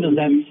Pemberton is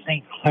at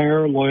St.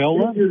 Clair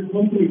Loyola.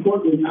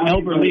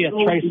 Elberly at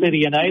Tri-City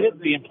United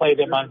being played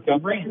in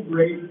Montgomery.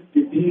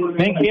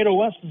 Mankato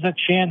West is at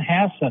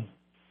Chanhassen.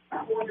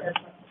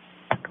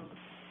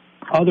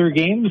 Other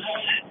games,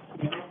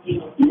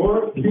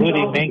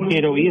 including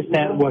Mankato East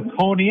at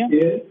Waconia,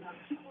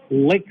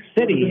 Lake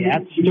City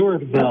at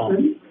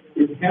Stewartville,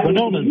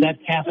 Winona's at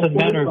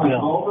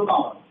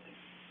Casson-Manorville,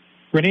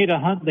 Grenada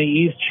Huntley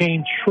East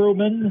Chain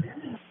Truman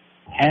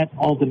at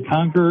Alton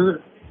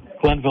Conquer,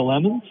 Glenville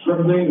Emmons.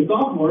 Representing the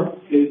sophomore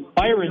is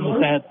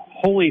Byron's at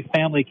Holy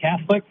Family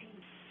Catholic.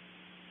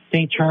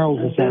 St. Charles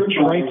is at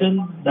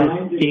Triton.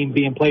 That game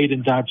being played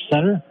in Dodge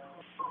Center.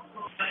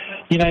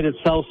 United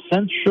South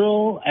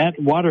Central at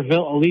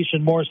Waterville,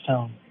 Elysian,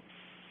 Morristown.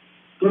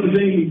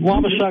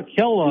 Wabasha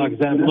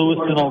Kellogg's at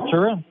Lewiston,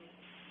 Altura.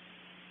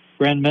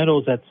 Grand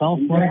Meadows at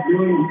Southport.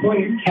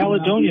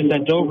 Caledonia's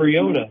at Dover,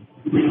 Yoda.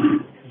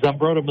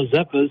 Zumbrota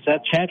Mazeppa's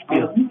at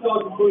Chatfield.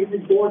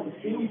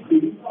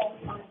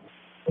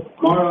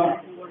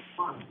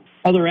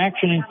 Other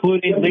action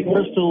including Lake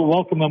Crystal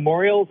Welcome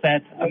Memorials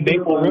at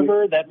Maple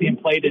River, that being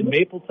played in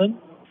Mapleton.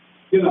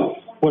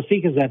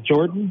 Waseca's at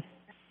Jordan.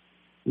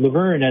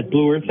 Laverne at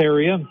Blue Earth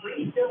area.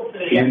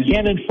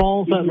 Cannon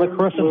Falls at La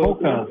Crescent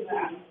Hoka.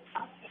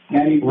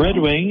 Red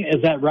Wing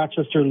is at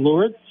Rochester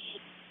Lourdes.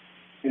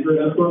 As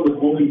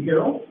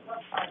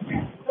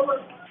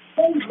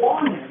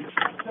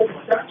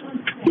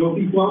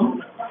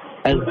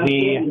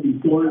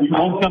the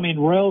homecoming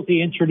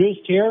royalty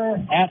introduced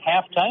here at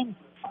halftime.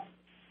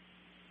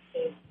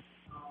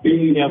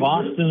 You have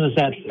Austin is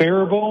at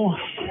Faribault.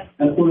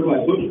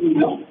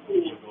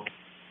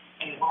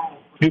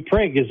 New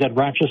Prague is at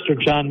Rochester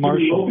John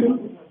Marshall.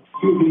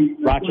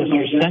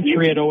 Rochester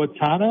Century at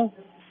Owatonna.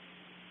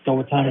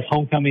 Owatonna's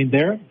homecoming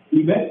there.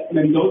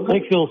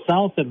 Lakeville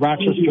South at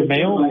Rochester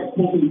Mayo.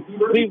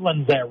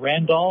 Cleveland's at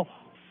Randolph.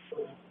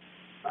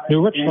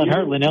 New Richland,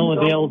 Heartland,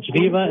 Ellendale,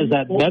 Geneva is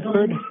at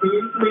Bedford.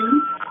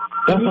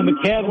 Bethlehem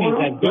Academy is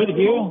at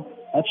Goodhue.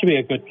 That should be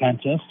a good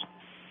contest.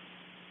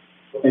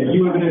 And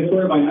he was going to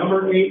score by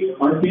number 8,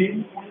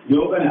 Martin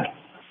Jovanet.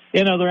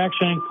 In other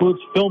action includes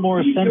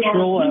Fillmore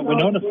Central at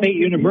Winona State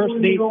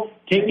University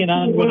taking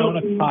on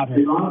Winona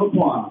Cotter.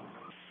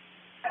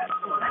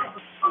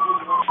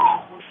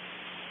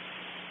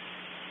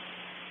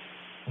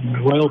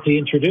 Royalty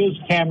introduced.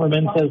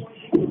 Cameraman says,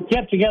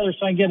 get together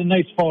so I can get a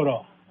nice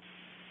photo.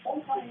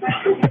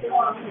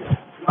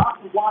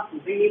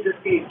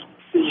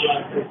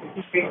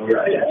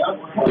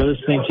 You're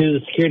listening to the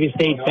Security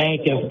State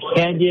Bank of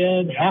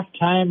Kenyon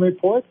halftime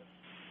report.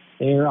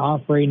 They're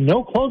offering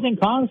no closing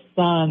costs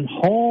on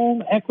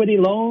home equity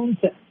loans.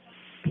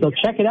 So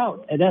check it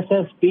out at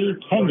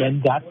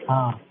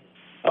ssbkenyon.com.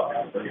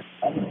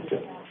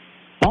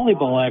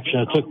 Volleyball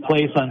action took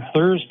place on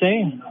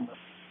Thursday.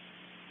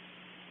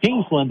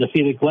 Kingsland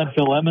defeated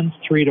Glenville Emmons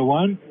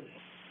 3-1.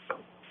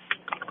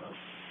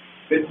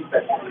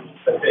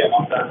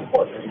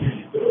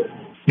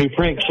 New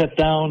Prague shut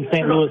down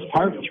St. Louis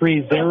Park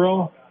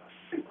 3-0.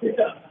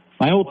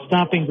 My old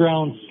stomping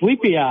ground,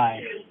 Sleepy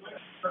Eye.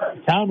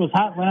 The town was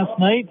hot last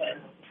night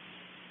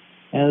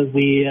as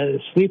the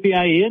Sleepy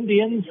Eye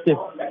Indians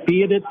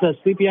defeated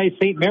Sleepy Eye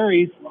St.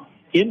 Mary's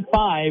in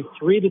 5,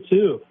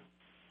 3-2.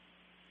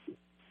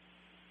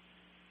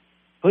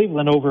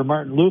 Cleveland over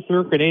Martin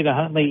Luther, Grenada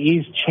Huntley,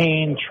 East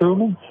Chain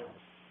Truman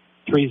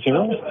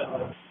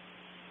 3-0.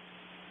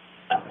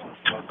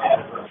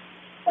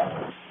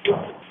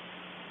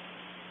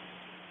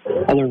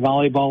 Other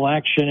volleyball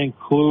action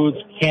includes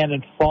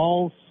Cannon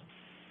Falls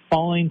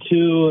falling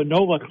to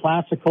Nova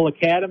Classical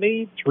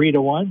Academy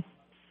 3-1.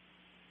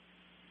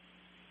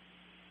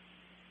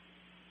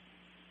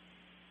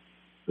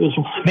 It was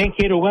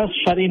Mankato West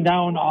shutting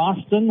down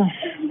Austin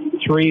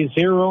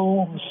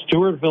 3-0.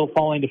 Stewartville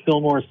falling to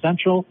Fillmore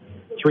Central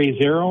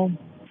 3-0.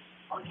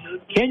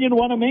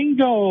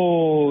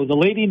 Kenyon-Wanamingo, the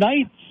Lady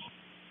Knights,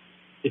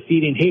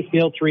 defeating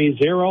Hayfield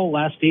 3-0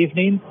 last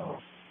evening.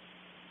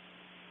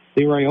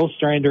 Leroy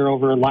Ostrander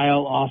over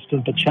Lyle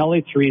Austin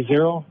Pacelli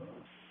 3-0.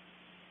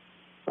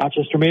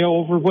 Rochester Mayo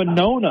over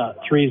Winona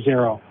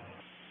 3-0.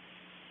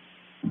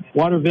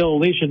 Waterville,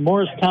 Elysian,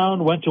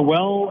 Morristown went to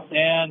Wells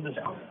and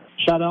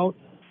shut out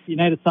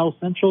United South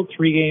Central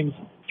 3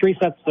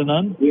 sets to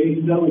none.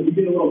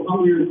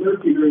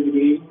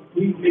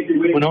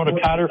 Winona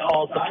Cotter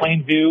falls to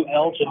Plainview,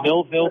 Elgin,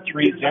 Millville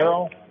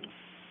 3-0.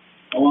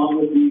 Along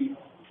with the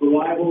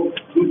reliable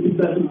good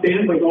successive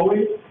stand, like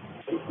always.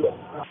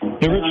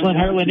 New Richland,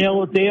 Heartland,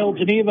 Dale,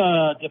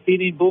 Geneva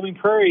defeating Blooming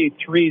Prairie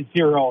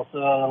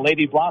 3-0.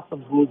 Lady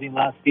Blossoms losing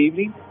last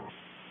evening.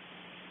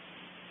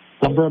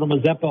 Zumbrota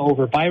Mazeppa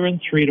over Byron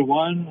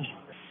 3-1.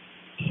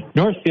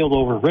 Northfield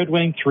over Red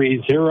Wing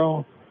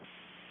 3-0.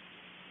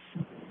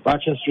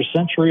 Rochester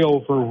Century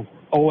over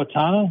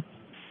Owatonna.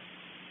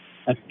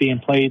 That's being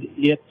played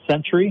at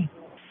Century.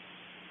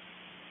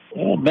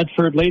 And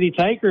Medford Lady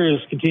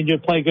Tigers continue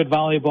to play good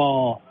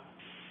volleyball.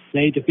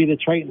 They defeated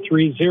Triton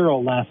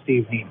 3-0 last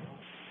evening.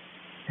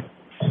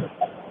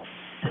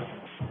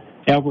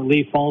 Albert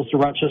Lee falls to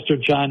Rochester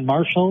John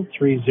Marshall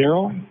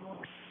 3-0.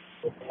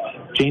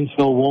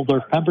 Janesville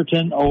Waldorf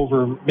Pemberton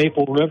over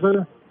Maple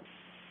River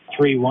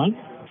 3-1.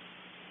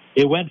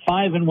 It went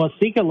 5 in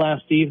Waseca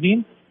last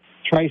evening.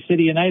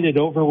 Tri-City United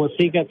over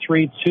Waseca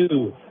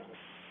 3-2.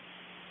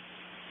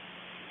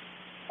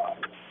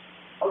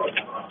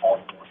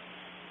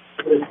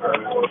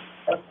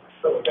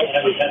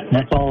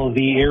 That's all of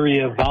the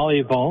area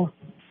volleyball.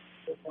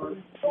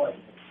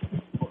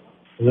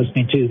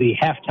 Listening to the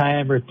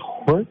halftime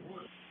report.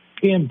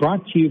 being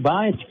brought to you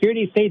by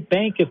Security State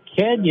Bank of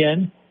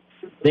Kenyon.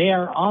 They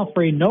are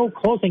offering no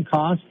closing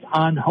costs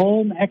on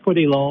home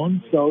equity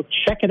loans, so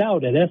check it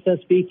out at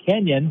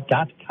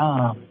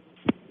ssbkenyon.com.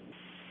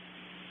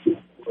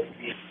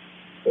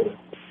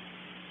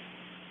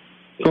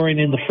 Scoring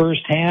in the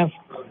first half,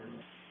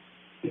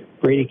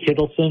 Brady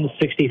Kittleson,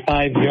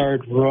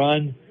 65-yard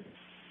run.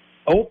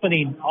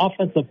 Opening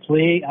offensive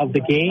play of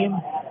the game.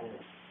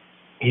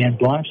 And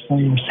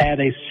Blossoms had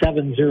a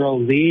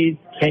 7-0 lead.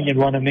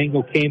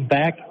 Kenyon-Wanamingo came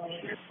back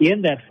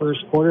in that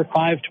first quarter.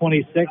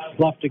 5:26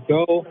 left to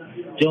go.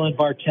 Dylan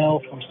Bartell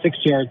from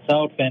 6 yards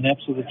out. Van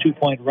Epps with a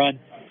 2-point run.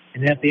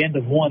 And at the end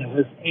of one, it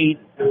was 8-7.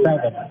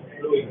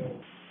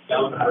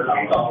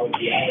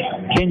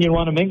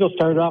 Kenyon-Wanamingo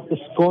started off the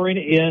scoring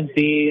in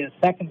the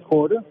second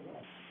quarter.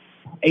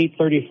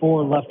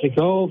 8:34 left to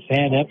go.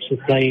 Van Epps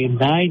with a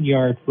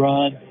 9-yard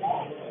run.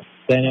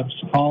 Van Epps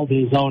called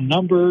his own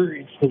number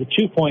for the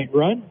 2-point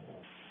run.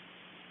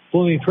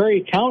 Blooming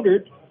Prairie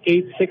countered.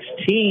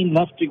 8:16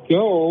 left to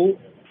go.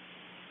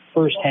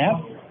 First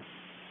half.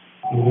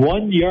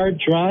 1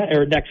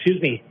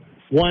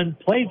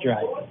 play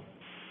drive.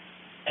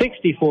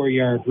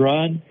 64-yard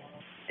run.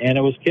 And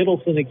it was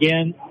Kittleson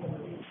again.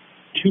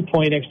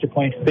 2-point extra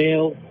point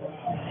failed.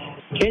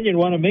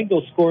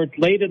 Kenyon-Wanamingo scored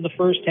late in the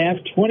first half.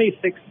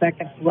 26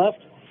 seconds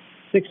left.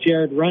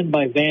 6-yard run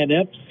by Van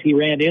Epps. He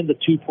ran in the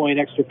 2-point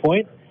extra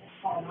point.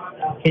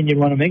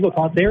 Kenyon-Wanamingo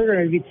thought they were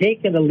going to be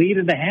taking the lead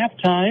in the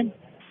halftime.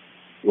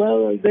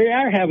 Well, they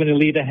are having a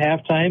lead at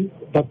halftime,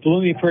 but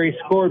Blooming Prairie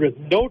scored with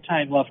no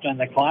time left on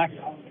the clock.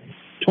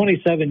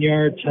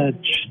 27-yard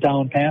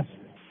touchdown pass.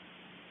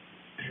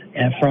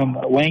 And from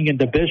Wangan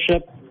to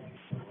Bishop,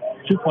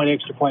 2-point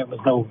extra point was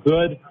no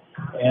good.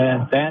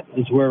 And that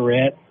is where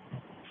we're at.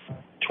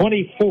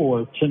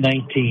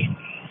 24-19.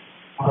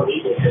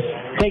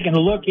 Taking a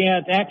look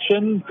at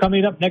action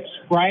coming up next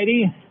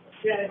Friday.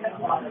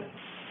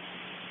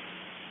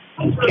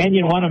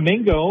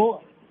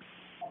 Kenyon-Wanamingo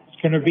is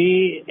going to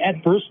be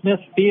at Bruce Smith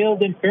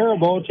Field in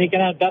Faribault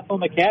taking on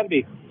Bethlehem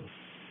Academy.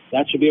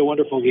 That should be a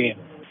wonderful game.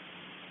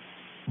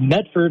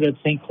 Medford at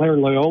St. Clair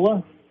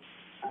Loyola.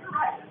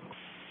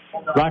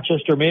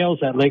 Rochester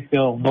Males at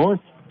Lakeville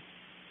North.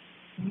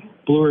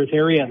 Blue Earth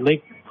area at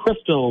Lake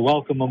Crystal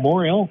Welcome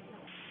Memorial.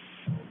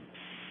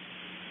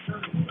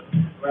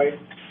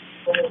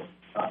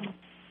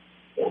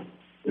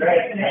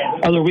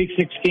 Other Week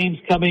 6 games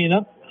coming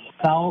up.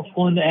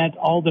 Southland at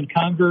Alden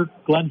Conger,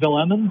 Glenville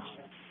Emmons.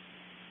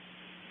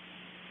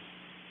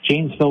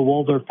 Janesville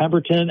Waldorf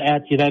Pemberton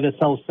at United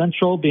South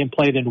Central being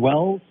played in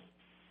Wells.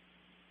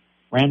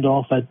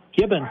 Randolph at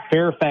Gibbon,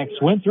 Fairfax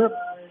Winthrop.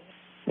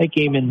 That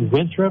game in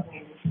Winthrop.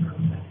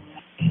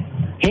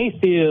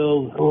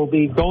 Hayfield will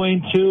be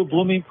going to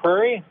Blooming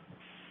Prairie.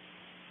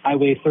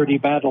 Highway 30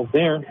 battle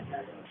there.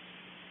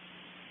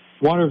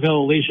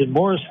 Waterville, Legion,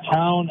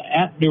 Morristown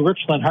at New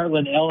Richland,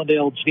 Heartland,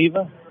 Allendale,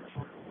 Geneva.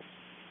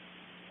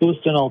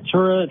 Lewiston,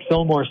 Altura at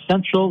Fillmore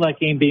Central. That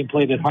game being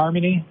played at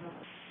Harmony.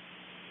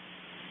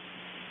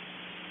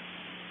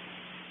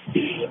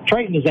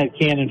 Triton is at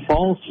Cannon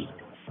Falls.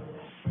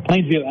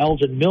 Plainview,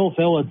 Elgin,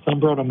 Millville at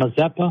Sunbroda,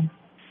 Mazeppa.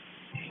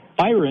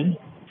 Byron,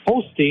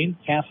 hosting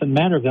Casson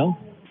Manorville.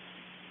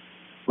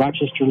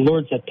 Rochester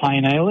Lourdes at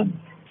Pine Island.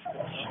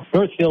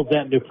 Northfield's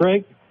at New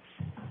Prague.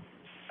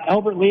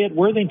 Albert Lee at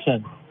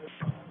Worthington.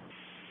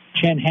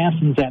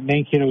 Chanhasson's at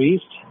Mankato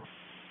East.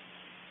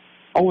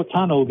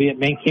 Owatonna will be at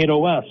Mankato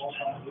West.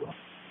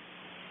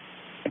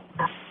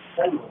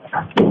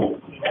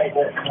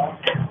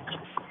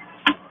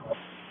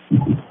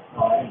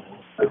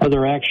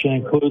 Other action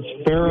includes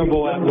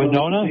Faribault at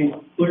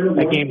Winona.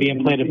 That game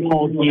being played at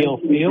Paul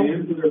Giel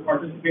Field.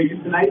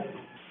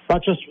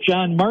 Rochester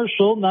John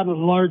Marshall, not a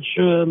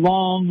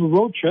long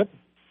road trip.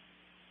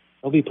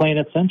 They'll be playing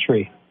at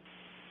Century.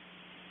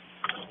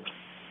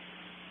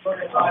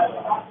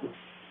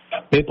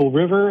 Maple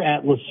River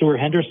at LeSueur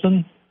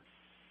Henderson.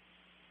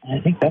 I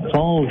think that's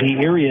all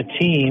the area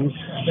teams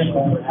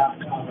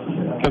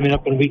coming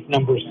up in week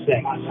number 6.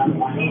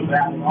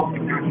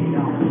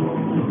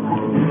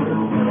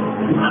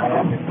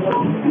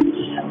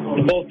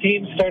 Both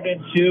teams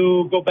starting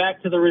to go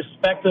back to the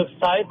respective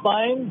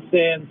sidelines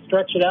and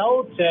stretch it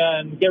out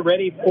and get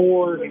ready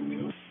for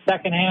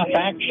second half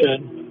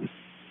action.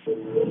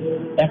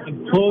 That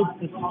concludes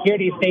the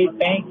Security State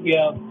Bank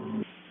of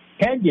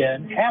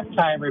Kenyon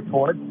halftime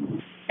report.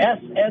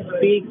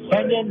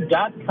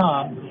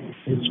 ssbkenyon.com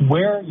is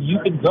where you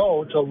can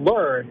go to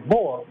learn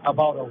more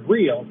about a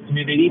real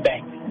community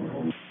bank.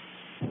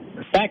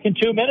 Back in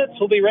 2 minutes,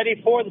 we'll be ready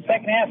for the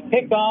second half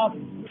kickoff.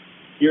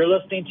 You're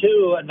listening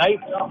to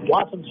Knights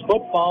Blossoms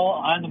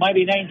football on the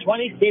Mighty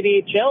 920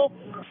 KDHL,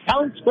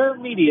 Town Square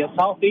Media,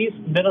 Southeast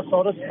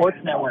Minnesota Sports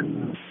Network.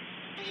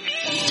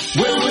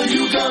 Where will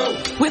you go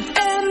with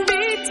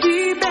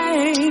NBT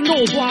Bank?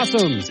 Gold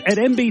blossoms. At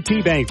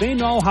MBT Bank, they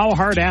know how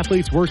hard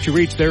athletes work to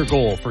reach their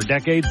goal. For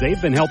decades,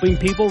 they've been helping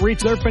people reach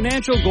their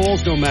financial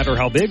goals, no matter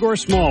how big or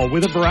small,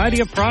 with a variety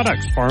of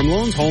products. Farm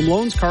loans, home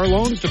loans, car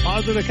loans,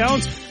 deposit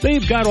accounts.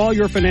 They've got all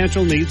your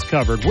financial needs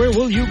covered. Where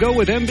will you go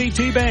with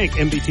MBT Bank?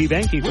 MBT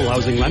Bank, equal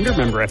housing lender,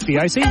 member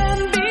FDIC.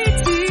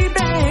 MBT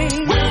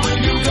Bank. Where will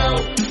you go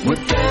with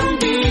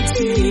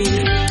MBT?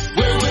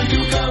 Where will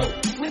you go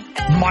with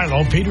MBT?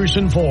 Milo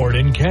Peterson Ford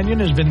in Kenyon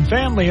has been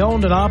family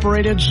owned and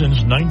operated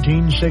since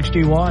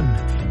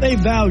 1961. They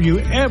value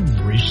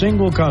every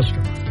single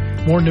customer.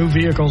 More new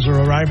vehicles are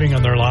arriving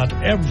on their lot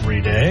every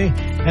day.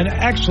 An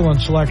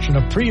excellent selection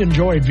of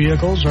pre-enjoyed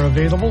vehicles are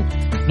available.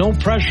 No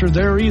pressure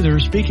there either.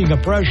 Speaking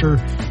of pressure,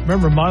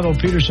 remember Milo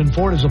Peterson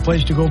Ford is a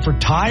place to go for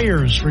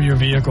tires for your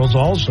vehicles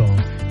also.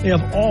 They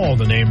have all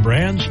the name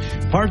brands.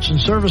 Parts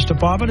and service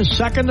department is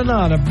second to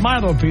none at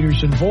Milo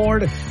Peterson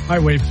Ford,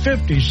 Highway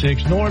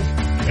 56 North,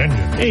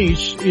 Kenyon.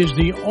 Ace is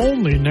the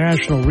only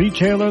national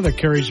retailer that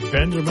carries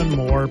Benjamin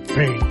Moore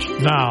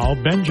paint. Now,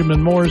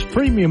 Benjamin Moore's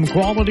premium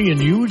quality and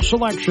huge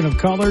selection of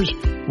colors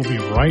will be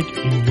right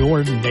in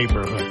your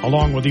neighborhood.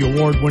 Along with the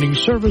award-winning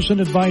service and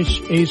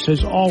advice Ace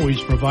has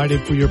always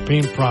provided for your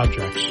paint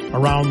projects.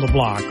 Around the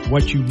block,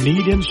 what you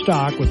need in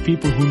stock with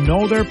people who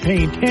know their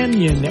paint.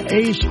 Kenyon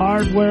Ace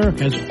Hardware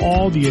has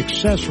all the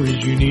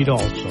accessories you need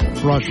also.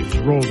 Brushes,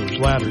 rollers,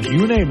 ladders,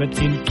 you name it.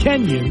 In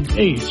Kenyon,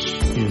 Ace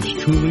is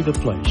truly the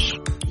place.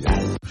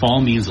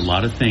 Fall means a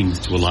lot of things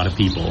to a lot of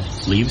people.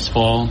 Leaves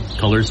fall,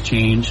 colors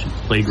change,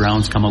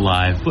 playgrounds come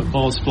alive,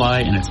 footballs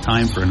fly, and it's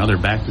time for another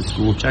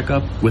back-to-school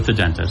checkup with the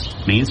dentist.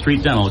 Main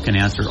Street Dental can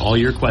answer all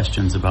your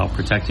questions about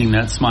protecting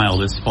that smile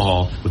this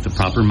fall with the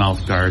proper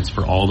mouth guards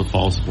for all the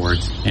fall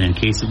sports. And in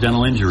case of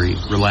dental injury,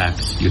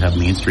 relax. You have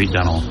Main Street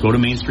Dental. Go to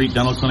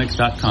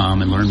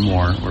MainStreetDentalClinics.com and learn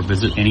more, or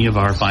visit any of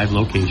our 5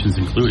 locations,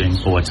 including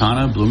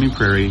Owatonna, Blooming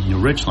Prairie, New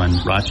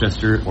Richland,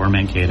 Rochester, or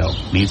Mankato.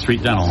 Main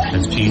Street Dental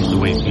has changed the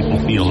way people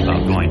feel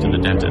about going to the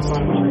dentist.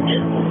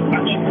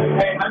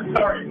 Hey, I'm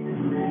sorry.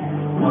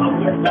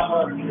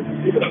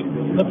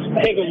 Let's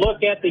take a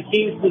look at the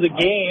keys to the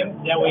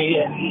game that we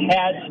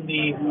had in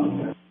the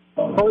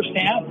first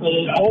half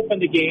that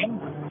opened the game.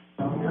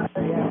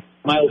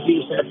 Miles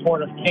Houston,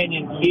 Ford of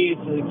Kenyon, keys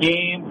to the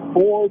game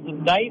for the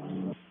Knights.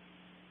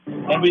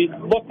 And we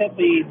looked at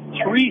the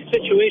 3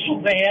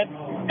 situations they had.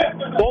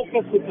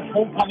 Focus with the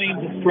homecoming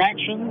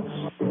distractions.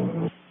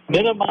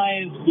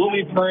 Minimize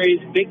Blooming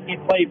Prairie's big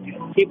play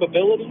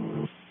capability.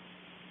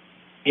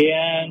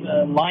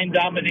 And line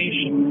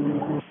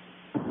domination.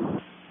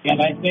 And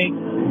I think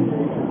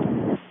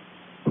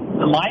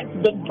the lines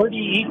have been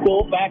pretty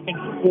equal back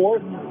and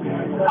forth.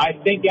 I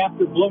think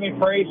after Blooming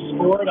Prairie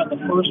scored on the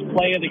first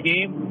play of the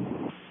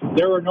game,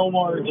 there were no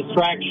more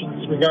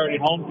distractions regarding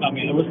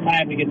homecoming. It was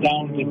time to get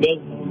down to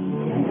business.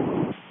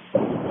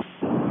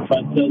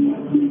 But the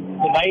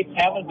Knights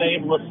haven't been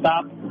able to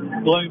stop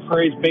Blooming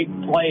Prairie's big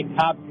play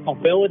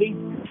capability.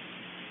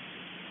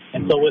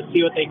 And so we'll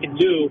see what they can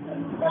do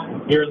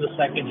here in the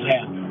second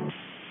half.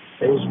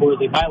 Those were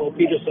the Milo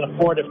Peterson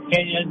Ford of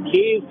Kenyon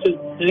keys to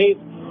today's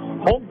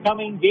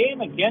homecoming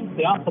game against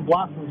the Awesome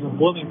Blossoms of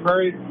Blooming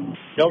Prairie.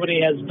 Nobody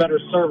has better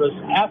service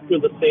after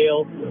the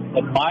sale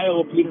than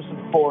Milo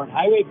Peterson Ford,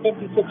 Highway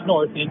 56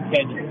 North in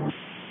Kenyon.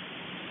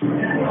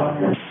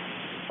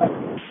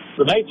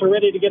 The Knights are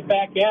ready to get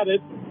back at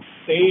it.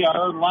 They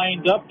are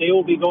lined up. They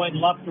will be going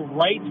left to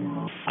right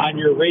on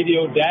your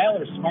radio dial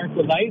or smart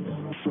device.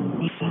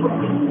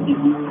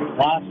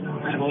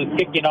 Blossoms will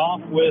kick it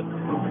off with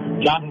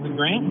Jonathan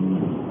Grant.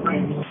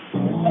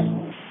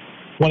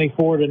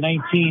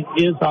 24-19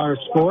 is our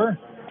score.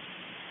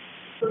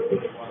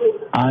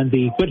 On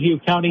the Goodhue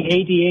County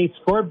ADA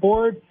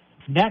scoreboard,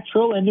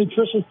 natural and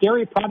nutritious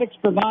dairy products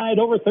provide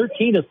over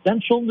 13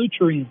 essential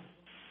nutrients.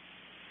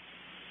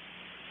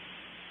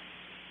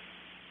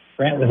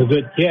 Grant with a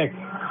good kick.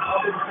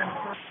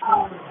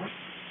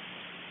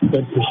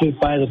 Good pursuit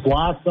by the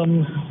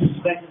Blossoms.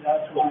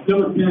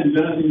 Number 10,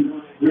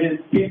 Jonathan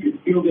Grant's kick is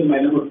fielded by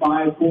number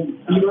 5, Colton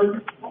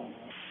Seaver.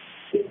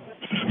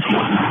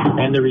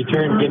 And the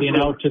return getting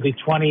out to the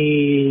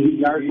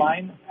 20-yard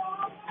line.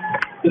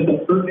 This is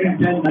the first and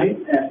 10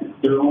 Knights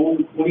at their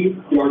own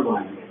 20-yard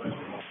line.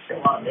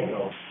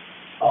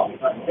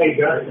 Hey,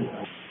 Jonathan.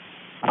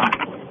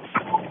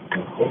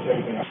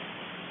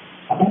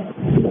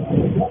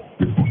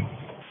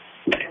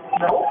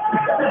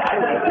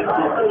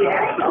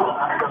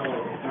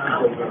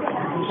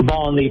 The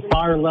ball on the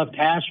far left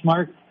hash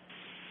mark.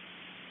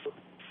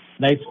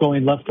 Knights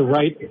going left to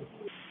right.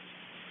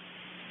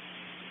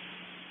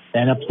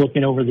 Stand-up's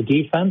looking over the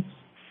defense.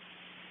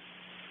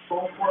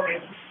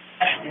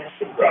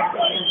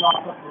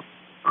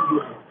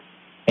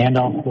 And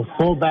off the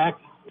fullback.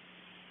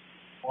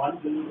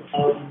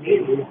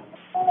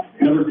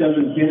 Number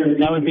 7,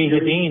 that would be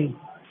Hadeen.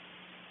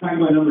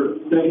 Number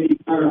 70,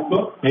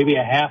 Cook. Maybe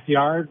a half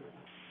yard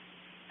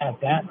at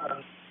that.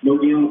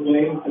 Nobody on the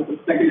play. That's the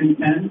second and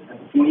 10 at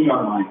the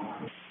 20-yard line.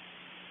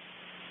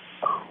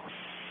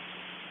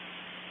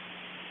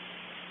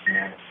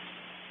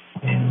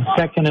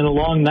 Second and a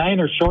long 9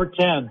 or short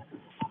 10.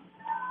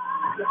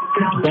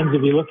 Depends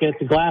if you look at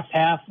the glass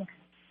half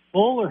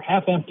full or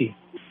half empty.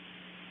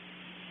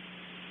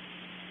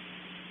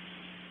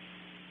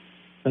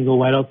 Single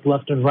wide out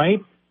left and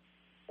right.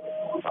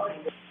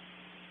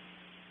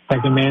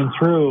 Second man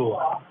through.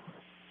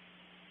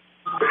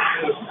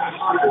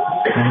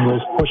 And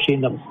goes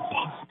pushing the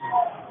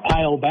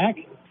pile back.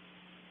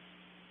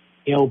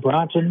 Gail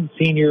Broughton,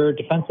 senior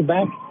defensive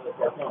back.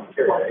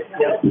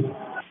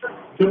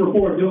 Number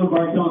 4, Dylan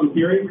Bartell on the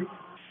carry.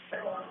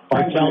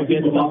 Bartell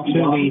gets up to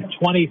the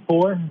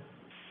 24.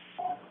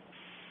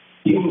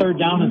 Third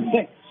down and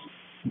 6.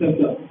 That's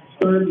a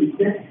third and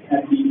 6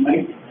 at the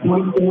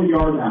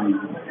 24-yard line.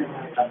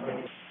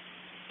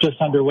 Just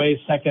underway,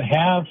 second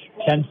half,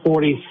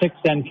 10:46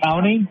 and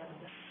counting.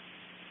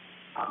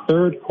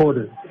 Third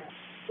quarter.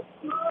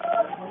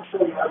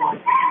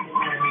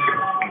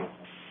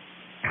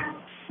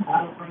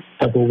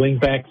 Double wing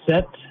back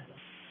set.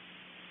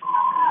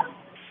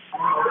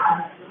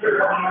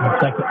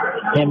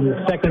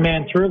 Second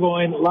man through,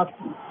 going left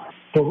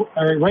to,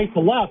 or right to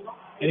left,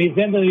 and he's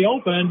into the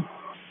open.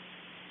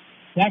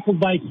 Tackled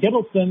by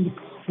Kittleson,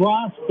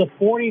 crossed the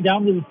 40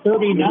 down to the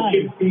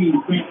 39.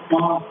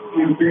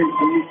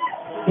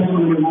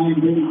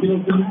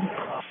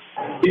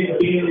 Big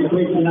game is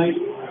great tonight.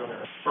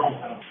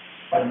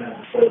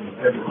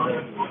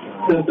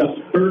 That's the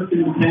first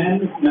and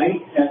 10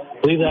 night at,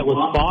 I believe that was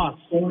Foss.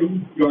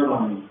 40-yard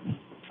line.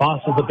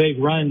 Foss is a big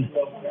run.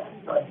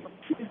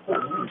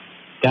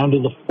 Down to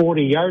the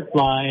 40-yard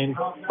line.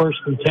 First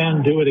and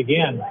 10, do it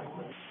again.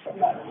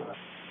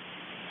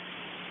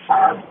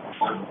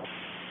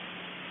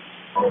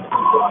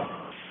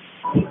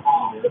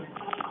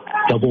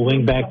 Double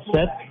wing back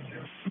set.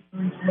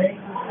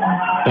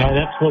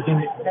 That's looking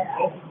to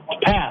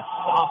pass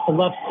off the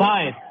left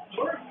side.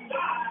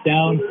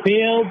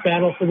 Downfield,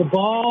 battle for the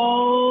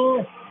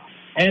ball.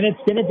 And it's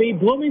going to be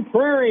Blooming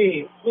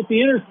Prairie with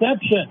the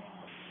interception.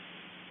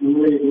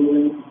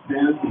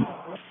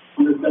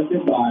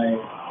 Intercepted by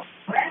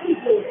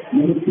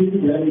number 2,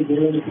 Bradley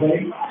Boyd to play.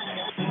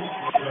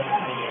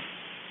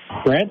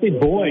 Bradley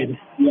Boyd.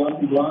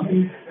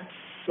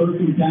 First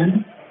and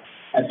 10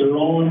 at their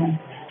own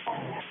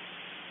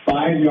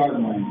 5-yard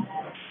line.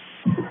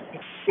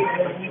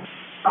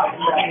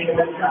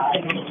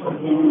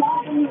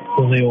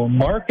 So they will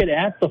mark it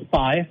at the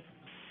 5.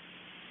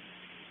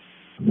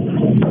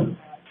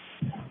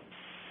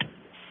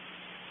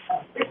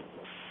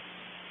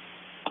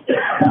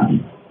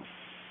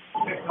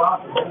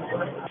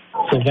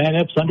 So Van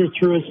Epps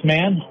underthrew his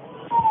man.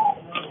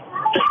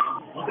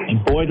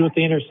 And Boyd with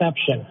the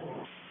interception.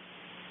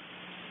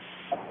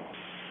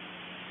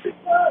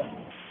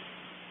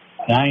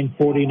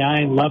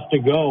 9:49 left to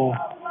go.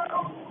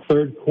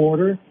 Third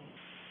quarter.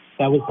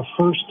 That was the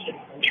first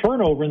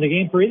turnover in the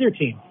game for either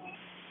team.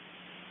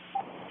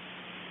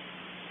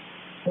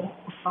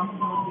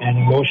 And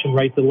in motion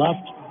right to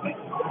left.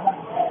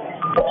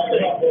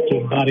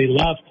 To body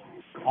left.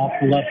 Off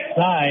the left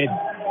side.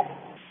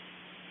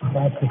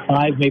 That's the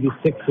 5, maybe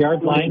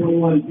 6-yard line.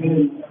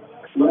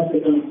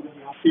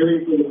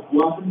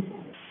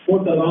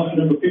 Fourth and option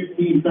number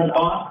 15, front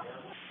off.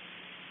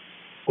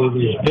 It was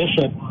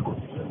Bishop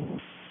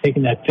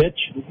taking that pitch.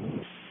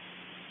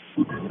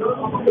 Second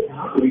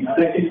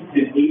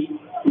and 8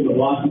 to the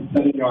Blossom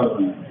 7-yard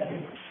line.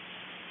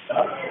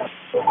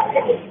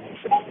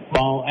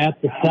 Ball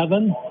at the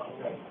 7.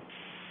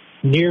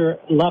 Near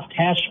left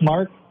hash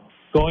mark,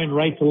 going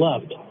right to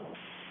left.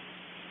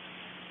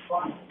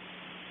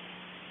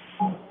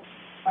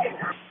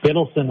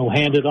 Middleton will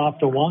hand it off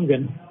to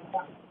Wangan.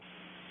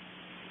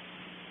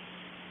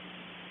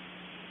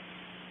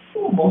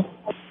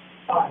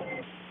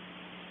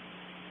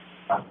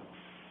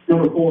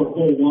 Number 4,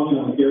 Cole Wangan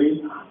on the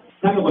carry.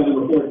 Tackled by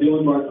number 4,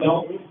 Dylan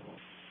Bartell.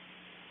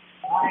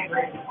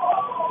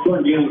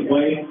 Short game of the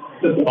play.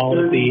 That's a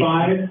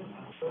 35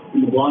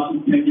 in the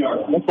Blossom 10-yard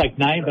line. Looks like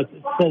 9, but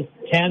it says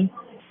 10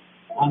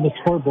 on the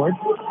scoreboard.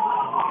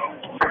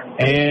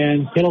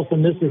 And Kittleson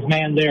misses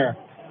man there.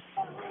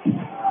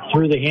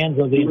 Through the hands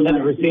of the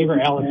intended receiver,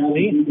 Alex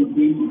Lee. And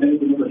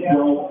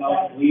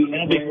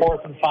it'll be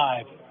 4th and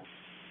 5.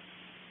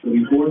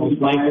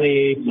 Most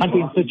likely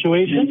punting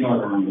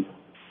situation.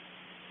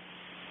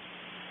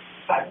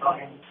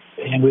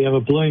 And we have a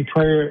Blooming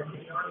Prairie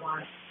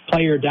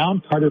player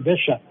down, Carter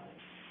Bishop.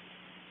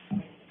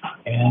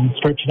 And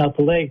stretching out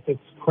the legs, it's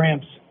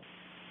cramps.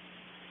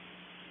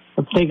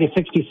 Let's take a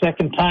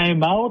 60-second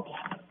timeout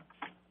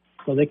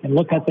so they can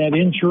look at that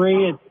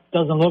injury. It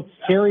doesn't look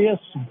serious,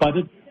 but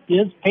it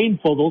is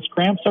painful. Those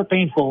cramps are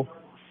painful.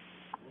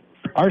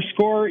 Our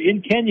score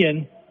in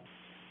Kenyon,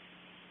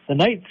 the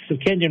Knights of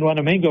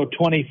Kenyon-Wanamingo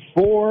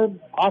 24,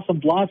 Awesome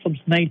Blossoms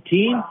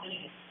 19.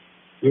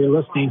 You're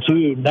listening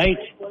to Knight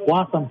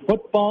Blossom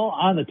Football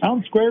on the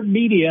Town Square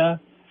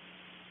Media,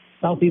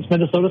 Southeast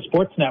Minnesota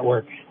Sports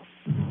Network.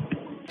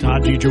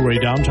 Taji Jewelry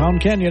downtown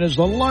Kenyon is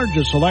the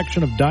largest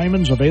selection of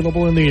diamonds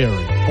available in the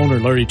area.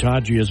 Owner Larry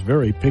Taji is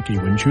very picky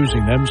when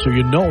choosing them, so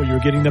you know you're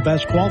getting the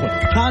best quality.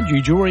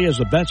 Taji Jewelry has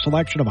the best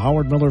selection of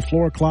Howard Miller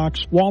floor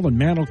clocks, wall and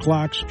mantel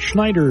clocks,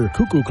 Schneider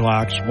cuckoo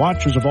clocks,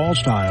 watches of all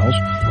styles.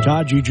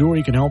 Taji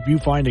Jewelry can help you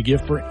find a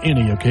gift for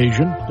any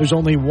occasion. There's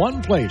only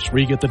one place where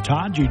you get the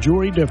Taji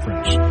Jewelry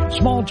difference.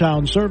 Small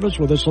town service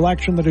with a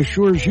selection that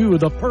assures you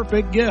the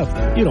perfect gift.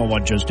 You don't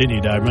want just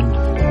any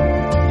diamond.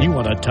 You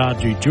want a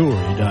Taji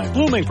Jewelry diamond.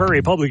 Blooming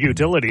Prairie Public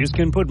Utilities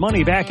can put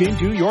money back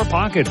into your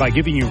pocket by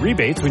giving you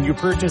rebates when you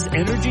purchase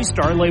Energy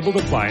Star labeled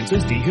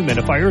appliances,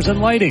 dehumidifiers, and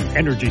lighting.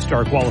 Energy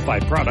Star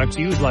qualified products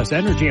use less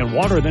energy and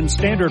water than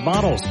standard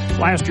models.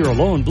 Last year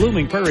alone,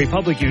 Blooming Prairie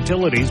Public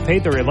Utilities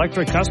paid their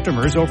electric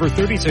customers over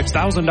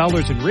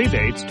 $36,000 in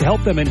rebates to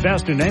help them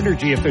invest in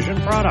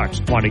energy-efficient products.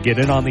 Want to get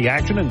in on the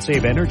action and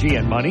save energy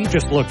and money?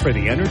 Just look for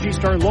the Energy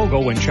Star logo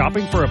when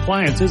shopping for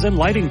appliances and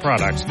lighting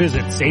products.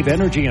 Visit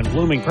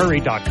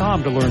SaveEnergyandBloomingPrairie.com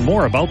to learn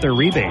more about their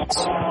rebates.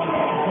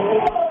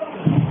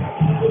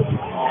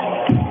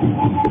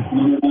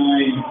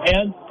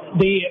 And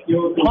the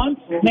punt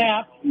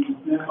snap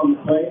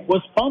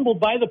was fumbled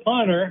by the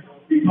punter.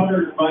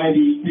 Recovered by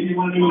the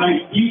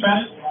Kenyon-Wanamingo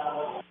defense.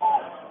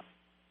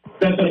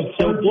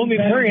 So Blooming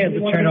Prairie has a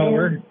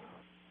turnover.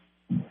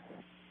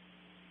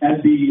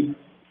 At the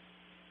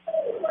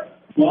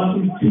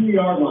Blossom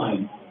 2-yard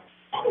line.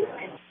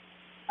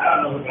 I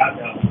don't know what got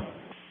that.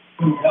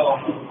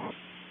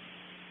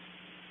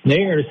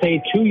 They are to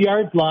say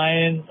 2-yard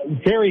line,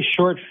 very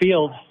short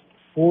field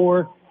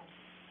for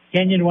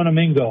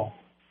Kenyon-Wanamingo.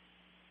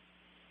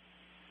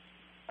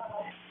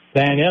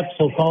 Van Epps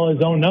will call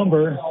his own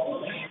number.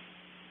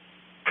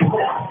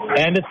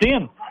 And it's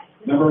in.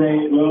 Number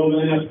 8, Will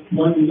Van Epps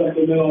lunges up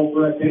the middle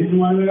for a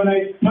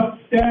Kenyon-Wanamingo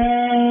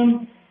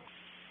touchdown.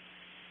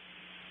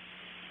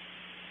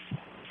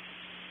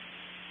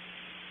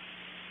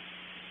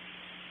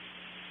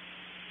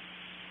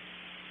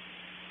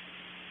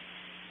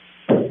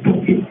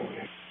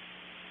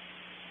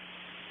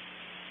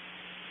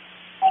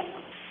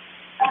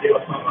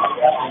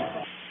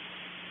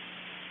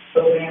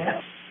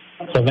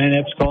 So Van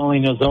Epps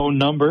calling his own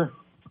number.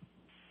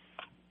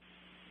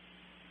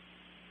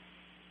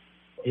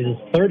 It is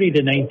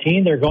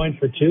 30-19. They're going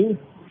for 2.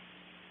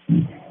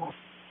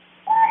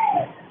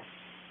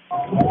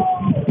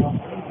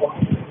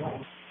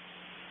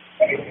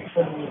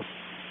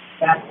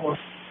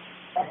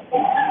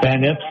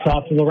 Van Epps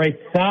off to the right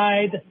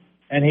side,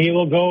 and he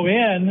will go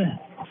in.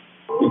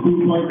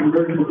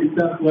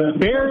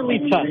 Barely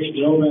touched.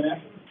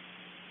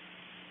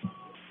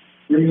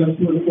 Brings us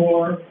to the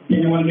 4.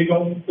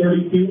 Kenyon-Wanamingo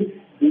 32,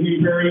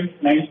 Blooming Prairie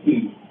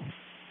 19.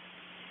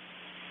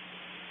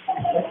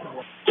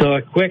 So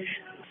a quick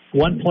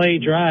one-play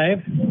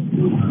drive.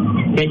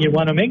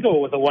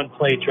 Kenyon-Wanamingo with a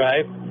one-play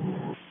drive.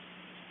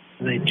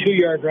 And a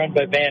 2-yard run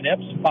by Van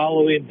Epps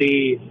following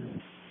the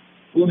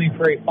Blooming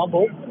Prairie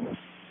fumble.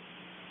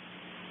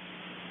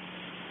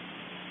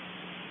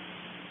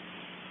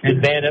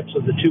 And Van Epps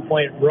with a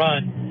 2-point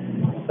run.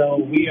 So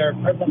we are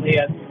presently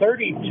at 32-19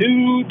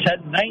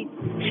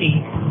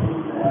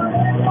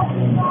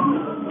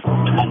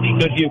 on the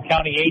Goodhue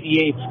County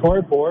 88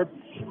 scoreboard.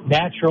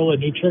 Natural and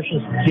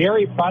nutritious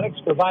dairy products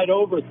provide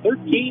over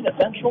 13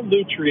 essential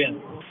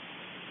nutrients.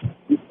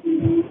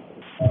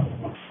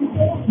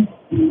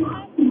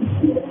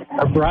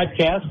 Our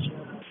broadcast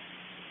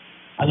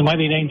on the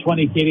Mighty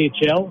 920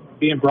 KDHL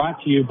being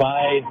brought to you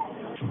by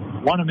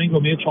Wanamingo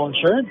Mutual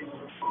Insurance,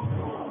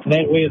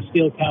 Nightway of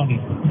Steele County,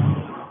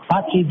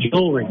 Taji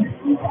Jewelry,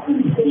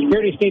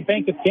 Security State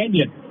Bank of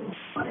Kenyon,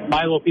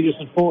 Milo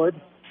Peterson Ford,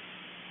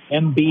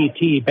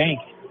 MBT Bank,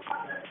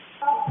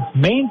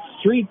 Main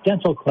Street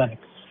Dental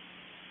Clinics,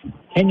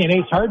 Kenyon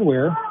Ace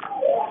Hardware,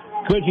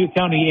 Goodhue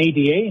County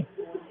ADA,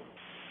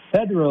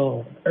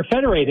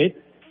 Federated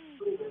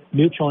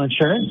Mutual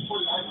Insurance,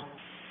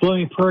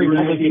 Blooming Prairie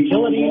Public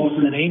Utilities,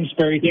 and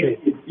Amesbury Tree.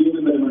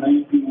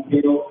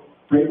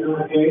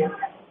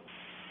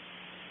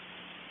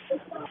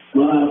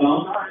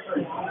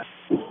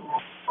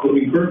 Will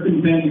be first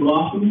and 10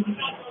 Blossom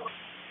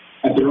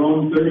at their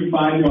own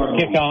 35-yard line.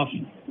 Kickoff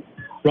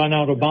run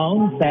out of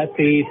bounds at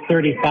the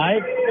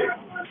 35.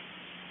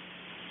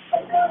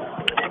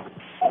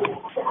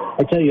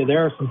 I tell you,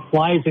 there are some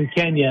flies in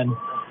Kenyon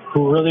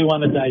who really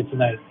want to die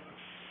tonight.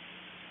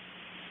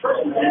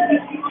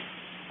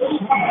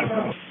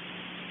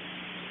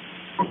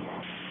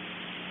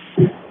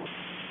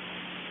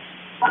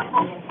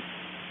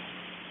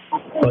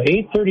 So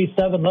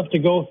 8:37 left to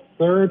go,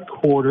 third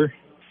quarter.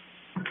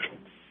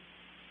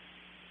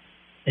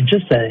 And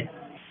just a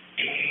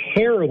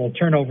terrible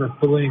turnover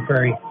for Blooming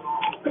Prairie.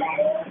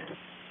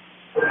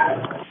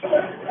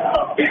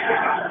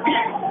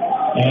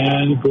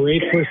 And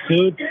great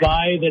pursuit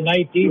by the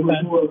Knight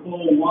defense.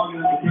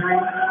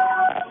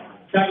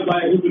 Tackled by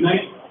a group of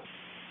Knight.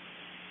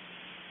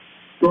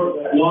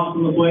 Short loss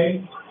on the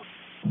play.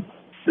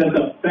 Sets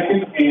up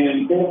second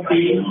and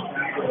 14.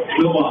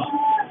 Still off.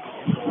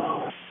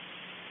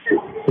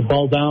 The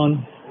ball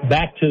down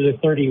back to the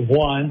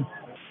 31.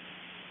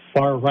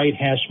 Far right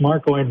hash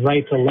mark going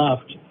right to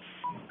left.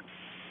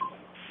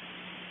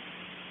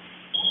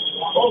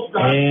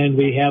 And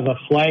we have a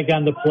flag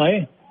on the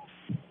play.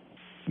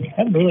 We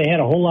haven't really had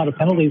a whole lot of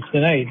penalties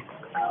tonight.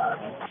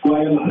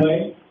 Flag on the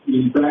play. The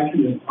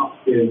infraction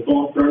is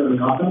false start on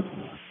offense.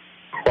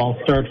 False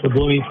start for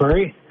Blooming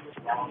Prairie.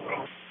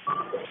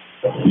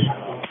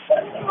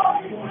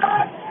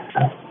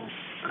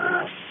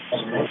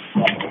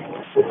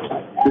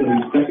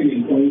 Second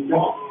and 26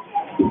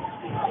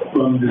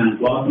 from the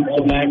Blossom.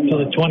 So back to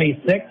the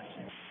 26.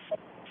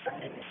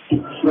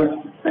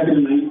 Second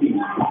and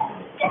 19.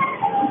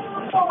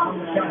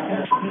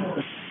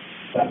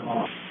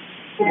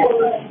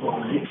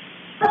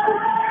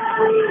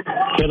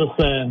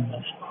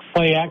 Kittleson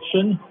play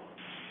action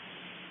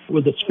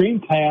with the screen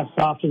pass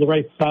off to the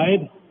right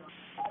side.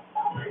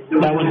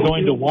 That one's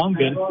going to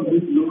Wangan.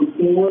 This is number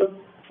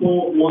 4,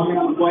 Wangan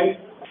on the play.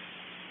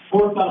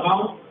 4 out of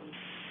bounds.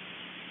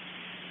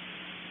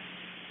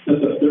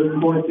 That's a third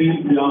and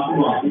 14 for the Austin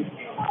Blossom.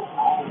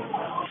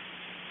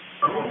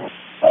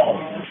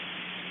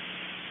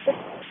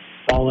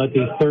 Ball at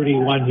the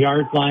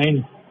 31-yard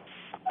line.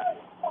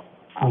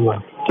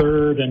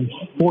 3rd and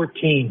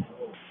 14.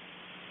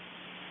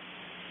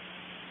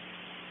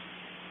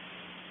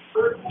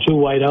 2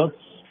 wideouts,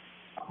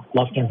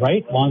 left and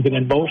right. Wangan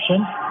in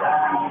motion,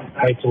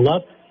 right to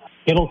left.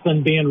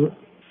 Kittleson being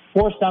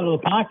forced out of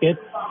the pocket,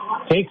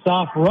 takes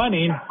off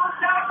running.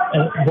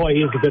 And boy,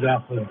 he's a good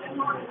athlete.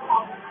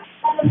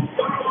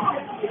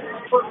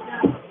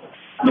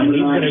 And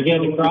he's going to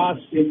get across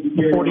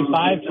the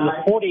 45 to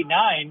the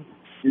 49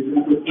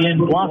 in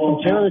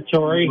Blossom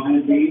territory.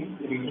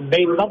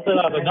 Made something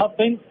out of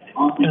nothing,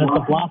 and it's a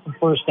Blossom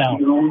first down.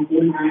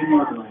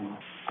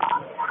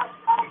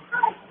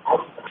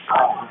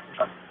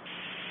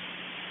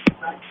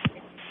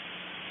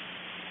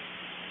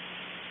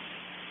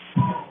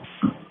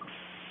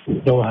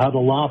 So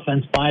huddle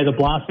offense by the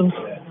Blossoms.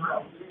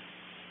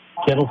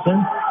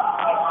 Kittleson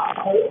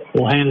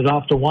will hand it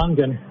off to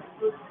Wangan.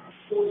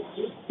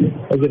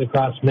 They'll get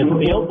across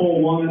midfield.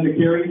 One in the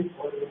carry.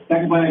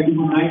 Second by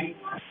Google Knight.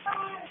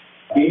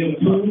 Gain of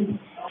 2.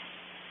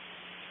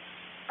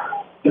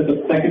 That's a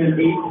second and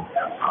 8.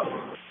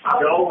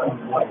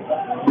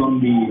 From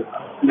the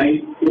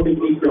Knight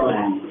 48-yard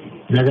line.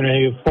 They're going to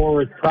do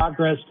forward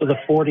progress to the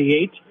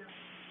 48.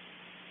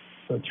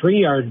 So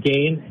 3-yard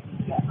gain.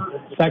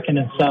 Second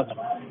and 7.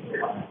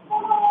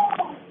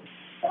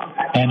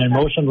 And in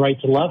motion right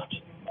to left.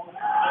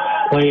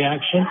 Play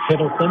action.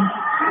 Kittleson.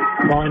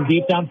 Going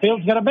deep downfield.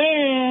 He's got a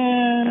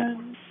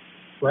man.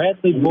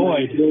 Bradley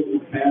Boyd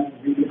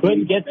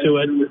couldn't get to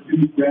it.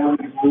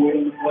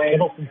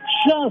 Kittleson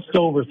just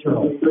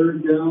overthrew.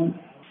 Third down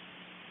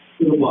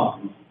to the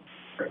Blossoms.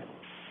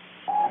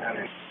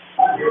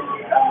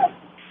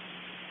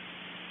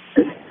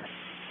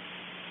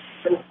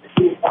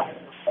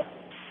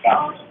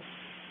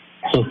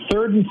 So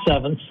 3rd and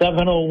 7,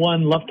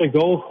 7:01 left to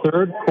go,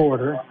 third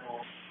quarter.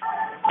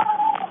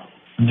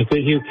 On the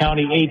Goodhue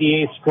County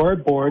ADA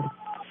scoreboard,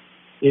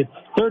 it's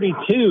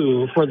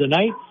 32 for the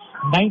Knights,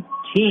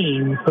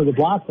 19 for the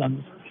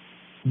Blossoms.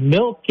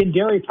 Milk and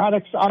dairy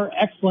products are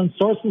excellent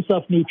sources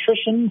of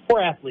nutrition for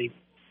athletes.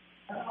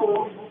 2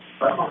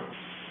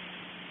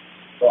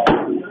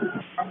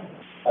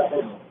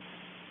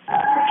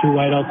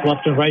 wideouts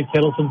left and right.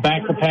 Kittleson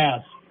back to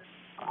pass.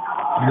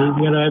 He's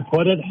going to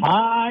put it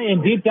high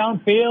and deep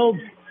downfield.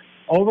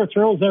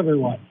 Overthrows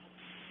everyone.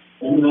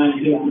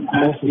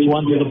 Closest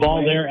one to the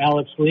ball there,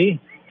 Alex Lee.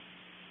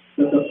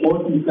 The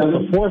 4th and 7.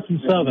 The 4th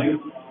and 7.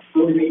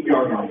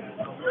 48-yard line.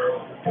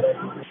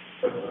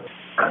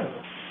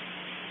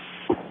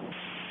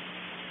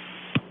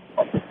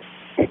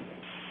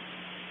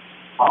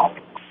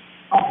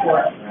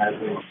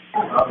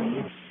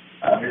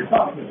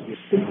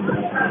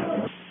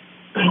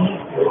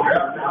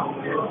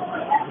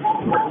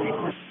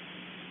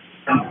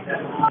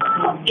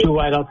 Two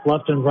wideouts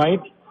left and right.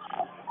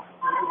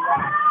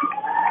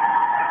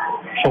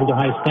 Shoulder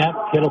high snap.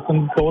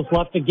 Kittleson goes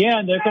left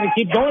again. They're going to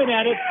keep going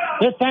at it.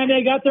 This time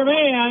they got their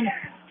man.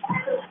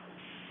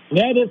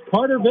 That is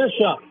Carter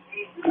Bishop.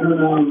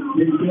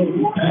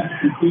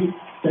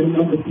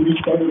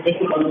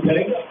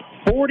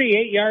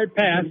 48-yard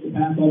pass.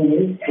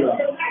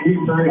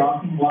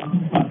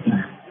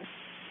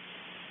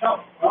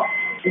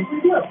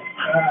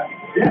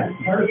 Yeah,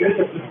 Carter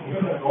Bishop is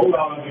going to roll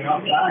out on the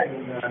outside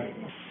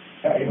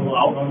and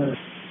out on the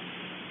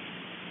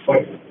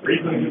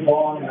reasonably good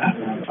ball on that.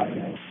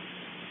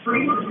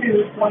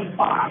 3-2-25.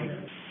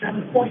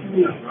 7-point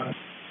lead.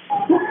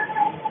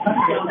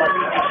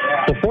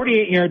 The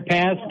 48-yard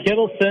pass,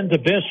 Kittleson to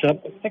Bishop.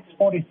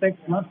 6:46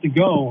 left to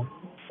go.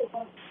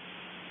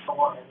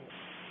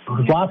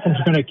 The Blossoms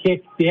are going to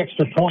kick the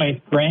extra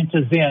point. Grant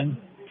is in.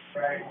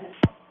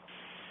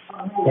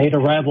 Late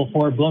arrival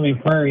for Blooming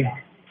Prairie.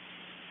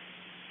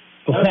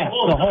 The snap,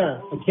 the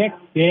hole, the kick,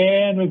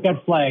 and we've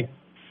got flag.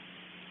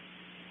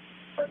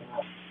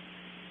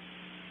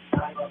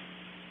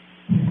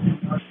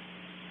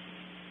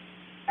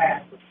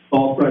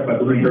 Ball strike by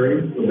Blooming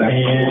Prairie.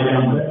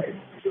 And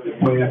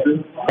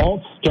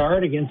False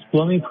start against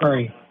Blooming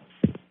Prairie.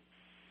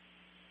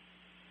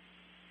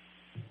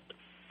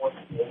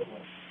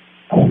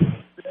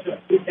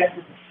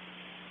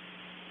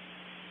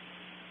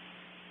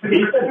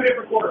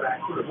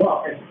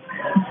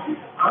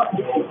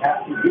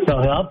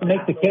 So he'll have to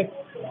make the kick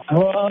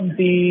from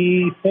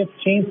the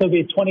 15th. It'll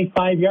be a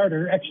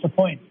 25-yarder, extra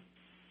point.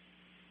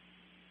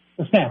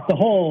 The snap, the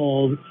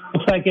hold.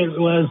 Looks like it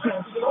was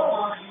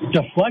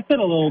deflected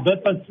a little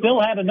bit, but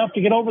still had enough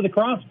to get over the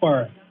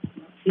crossbar.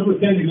 Number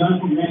 10,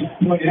 Johnson,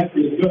 point after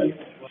is good.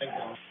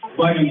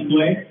 Fighting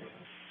play.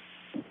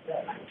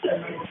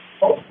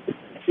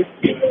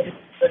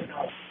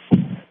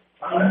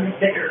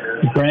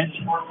 Brent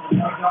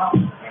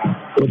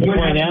with the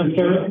point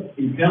after.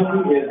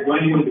 Penalty is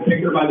running into the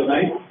kicker by the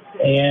Knights.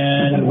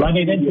 And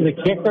running into the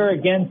kicker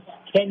against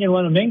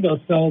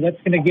Kenyon-Wanamingo, so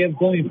that's going to give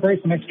Blooming Prairie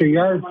some extra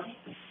yards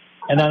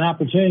and an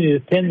opportunity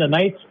to pin the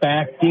Knights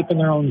back deep in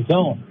their own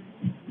zone.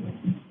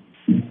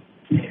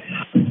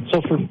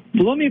 So for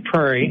Blooming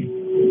Prairie,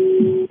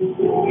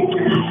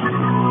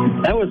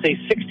 that was a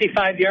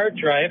 65-yard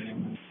drive.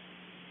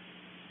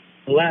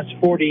 The last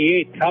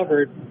 48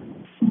 covered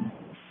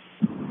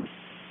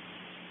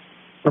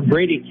from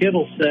Brady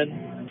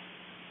Kittleson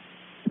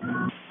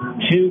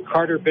to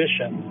Carter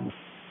Bishop.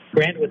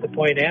 Grant with the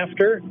point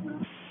after,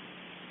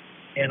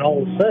 and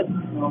all of a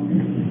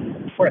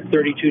sudden, we're at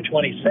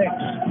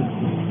 32-26.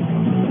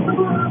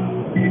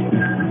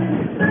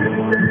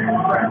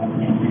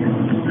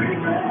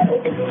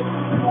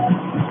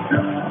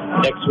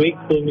 Next week,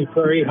 Blooming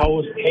Prairie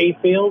hosts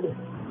Hayfield.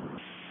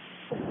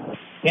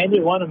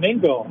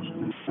 Kenyon-Wanamingo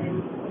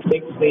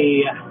takes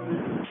the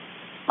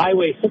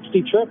Highway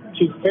 60 trip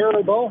to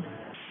Faribault.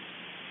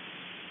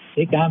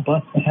 Take on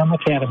Bethlehem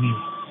Academy.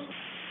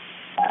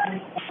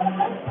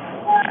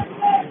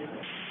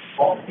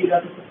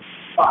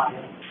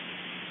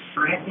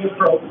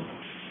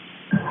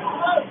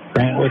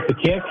 Grant with the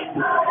kick.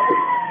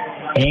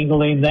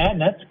 Angling that,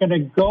 and that's going to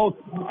go.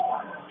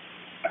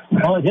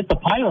 Well, it hit the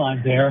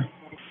pylon there,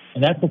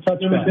 and that's a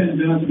touchdown.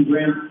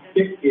 Grant's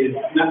kick is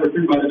not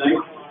returned by the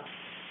Knights.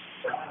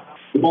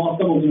 The ball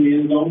stumbles in the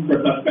end zone for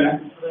a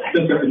touchback.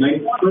 Just got the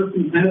Knights first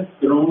and 10,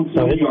 their own.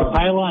 So it's the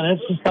pylon.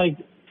 It's just like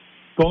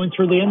going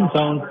through the end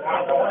zone.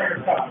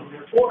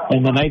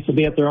 And the Knights will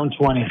be at their own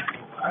 20.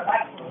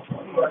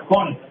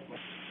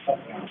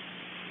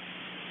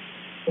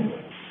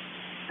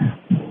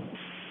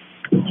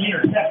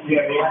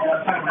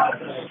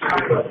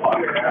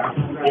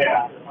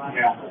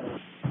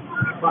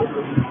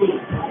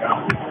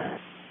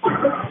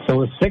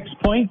 So a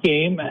 6-point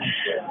game.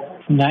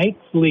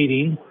 Knights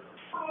leading.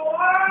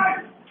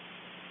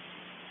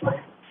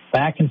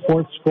 Back and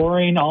forth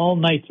scoring all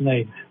night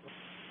tonight.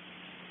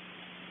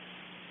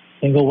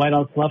 Single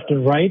wideouts left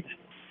and right.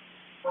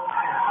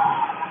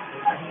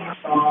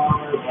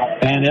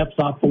 Van Epps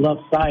off the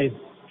left side.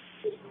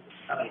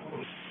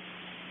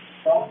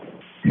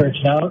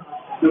 Searching out.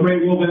 Number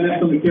 8 will Van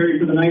Epps on the carry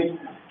for the Knights.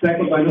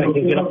 Second by number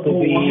 4. Get up to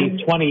the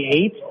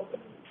 28.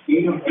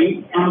 Gain of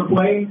 8 on the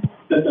play.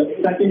 That's a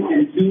 2nd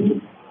and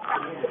 2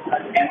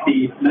 at the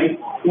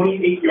Knights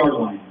 28-yard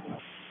line.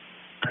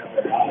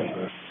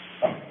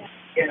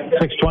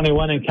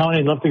 6:21 and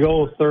counting left to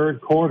go,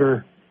 third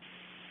quarter.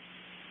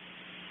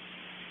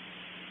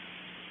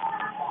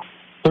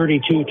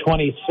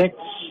 32-26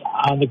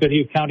 on the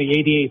Goodhue County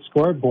 88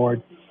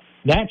 scoreboard.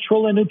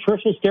 Natural and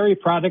nutritious dairy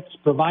products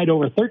provide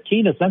over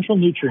 13 essential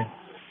nutrients.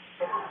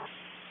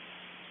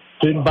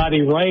 Student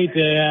body right,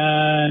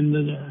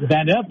 and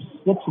Van Epps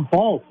slips and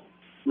falls.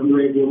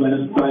 Number 8 will Van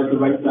Epps tries the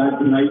right side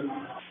tonight.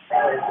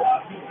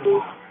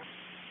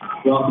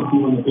 Welcome to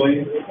on the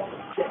play.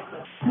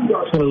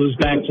 So it moves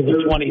back to the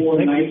 26.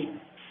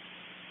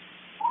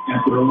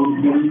 At their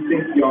own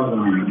 26-yard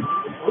line.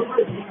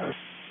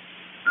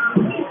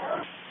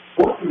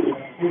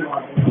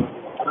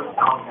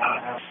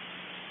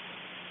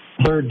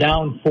 Third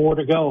down, 4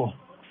 to go.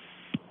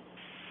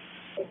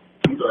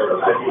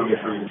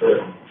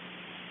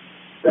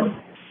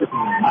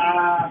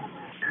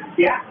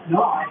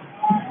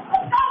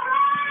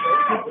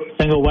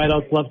 Single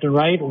wideouts left and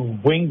right,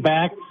 wing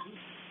backs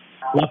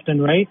left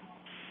and right.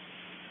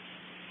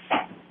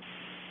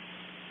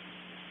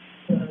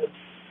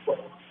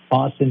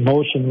 Boston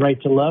motion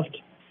right to left.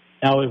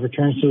 Now it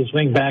returns to his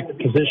wing back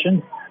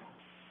position.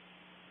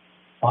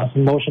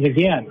 Boston motion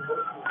again.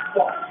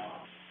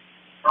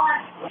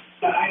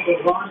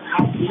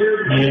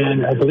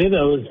 And I believe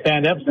that was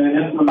Van Epps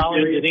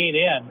following Deneen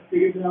in.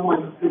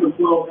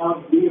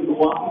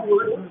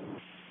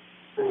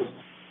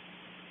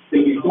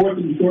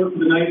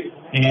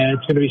 And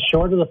it's going to be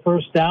short of the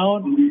first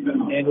down,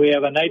 and we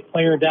have a Knight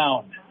player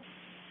down.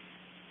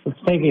 Let's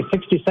take a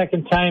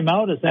 60-second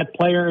timeout as that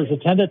player is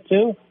attended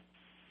to.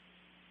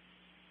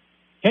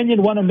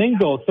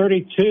 Kenyon-Wanamingo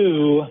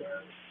 32,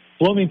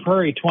 Blooming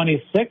Prairie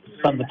 26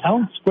 on the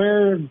Town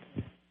Square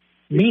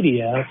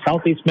Media,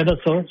 Southeast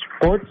Minnesota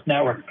Sports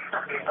Network.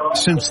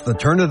 Since the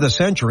turn of the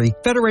century,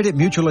 Federated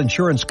Mutual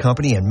Insurance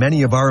Company and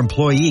many of our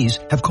employees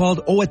have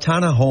called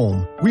Owatonna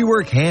home. We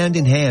work hand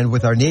in hand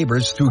with our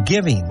neighbors through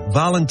giving,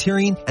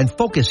 volunteering, and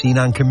focusing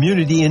on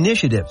community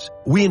initiatives.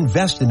 We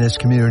invest in this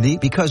community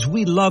because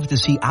we love to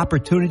see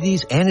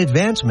opportunities and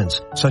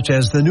advancements, such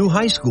as the new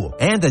high school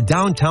and the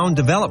downtown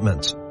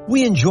developments.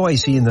 We enjoy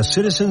seeing the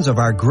citizens of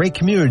our great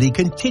community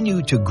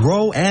continue to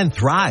grow and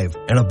thrive.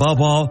 And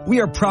above all, we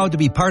are proud to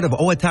be part of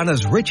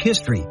Owatonna's rich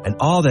history and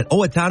all that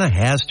Owatonna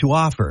has to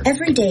offer.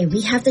 Every day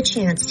we have the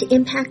chance to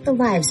impact the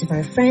lives of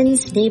our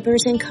friends,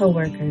 neighbors, and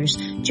coworkers.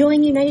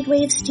 Join United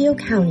Way of Steele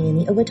County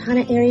and the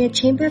Owatonna Area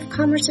Chamber of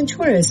Commerce and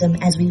Tourism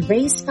as we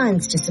raise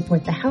funds to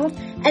support the health,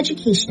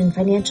 education, and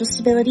financial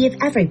stability of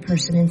every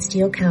person in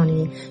Steele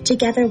County.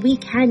 Together we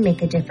can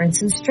make a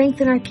difference and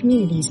strengthen our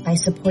communities by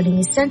supporting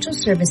essential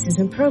services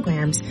and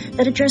programs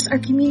that address our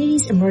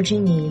community's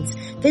emerging needs.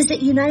 Visit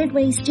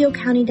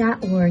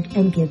UnitedWaySteeleCounty.org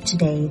and give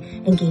today.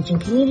 Engaging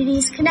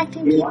communities,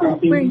 connecting people,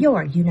 we're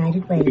your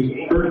United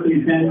Way. First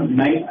and 10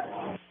 Knights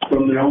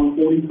from their own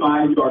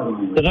 45-yard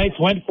line. The Knights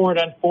went for it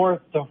on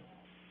fourth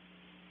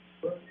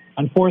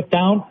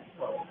down,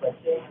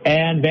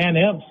 and Van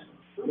Epps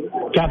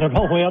got it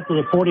all the way up to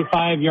the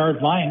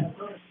 45-yard line.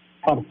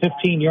 About a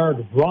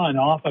 15-yard run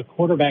off a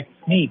quarterback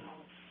sneak.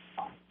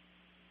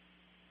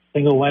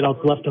 Single wide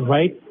out left and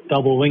right.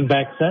 Double wing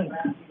back set.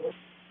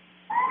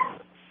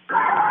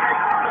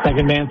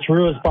 Second man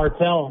through is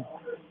Bartell.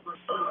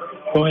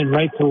 Going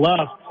right to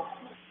left.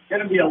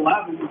 Going to be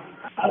 11.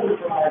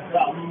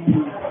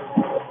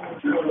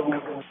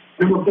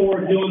 Number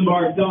 4, Dylan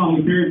Bartell,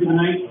 the period for the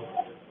night.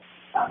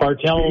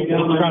 Bartell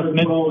across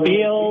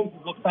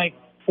midfield. Looks like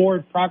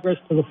forward progress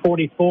to the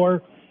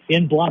 44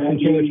 in Blossom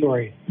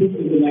territory.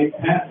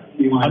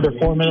 Under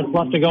 4 minutes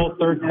left to go,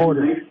 third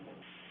quarter.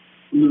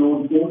 For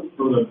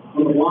the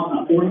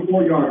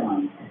 44-yard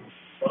line.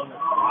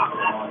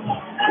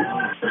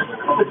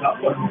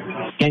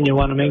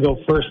 Kenyon-Wanamingo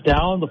first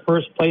down. The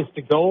first place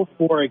to go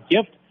for a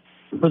gift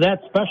for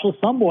that special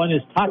someone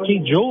is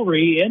Tachi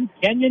Jewelry in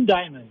Kenyon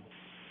Diamond.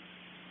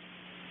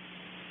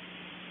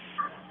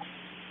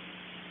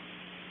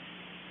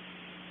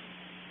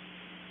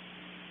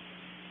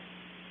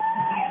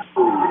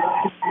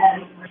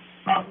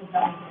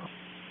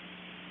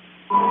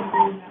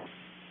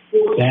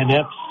 Van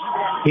Epps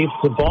keeps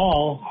the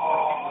ball.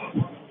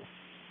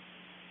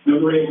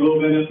 Number 8, Will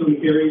Van Epps on the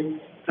carry.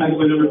 Tackled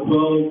by number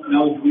 12,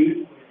 Alex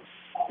Weed.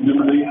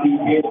 Number 19,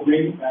 Caleb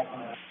Brady.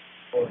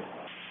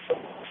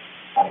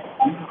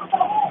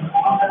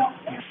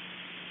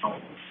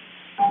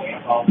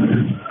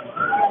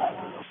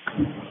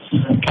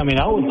 Coming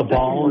out with the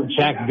ball,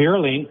 Jack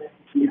Beerling.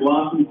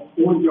 Blossom,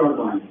 40-yard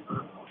line.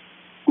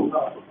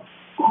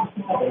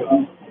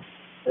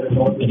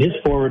 And his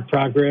forward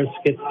progress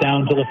gets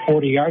down to the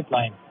 40-yard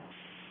line.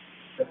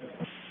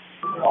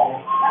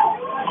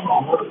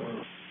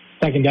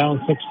 Second down,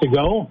 6 to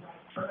go.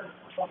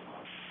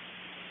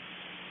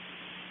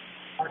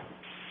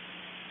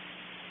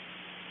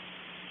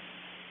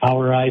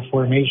 Power I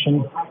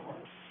formation.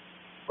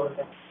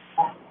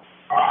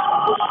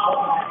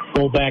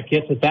 Fullback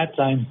gets at that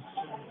time.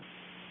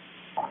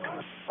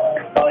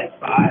 Probably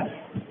 5.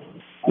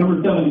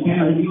 Number 7,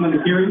 Tanner Hadeen on the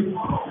carry.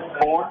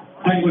 4.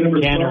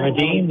 Tanner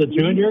Hadeen, the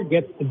junior,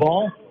 gets the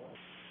ball.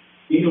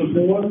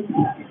 8-4.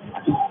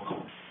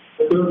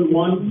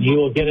 31. He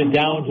will get it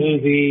down to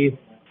the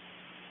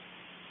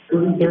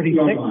 36.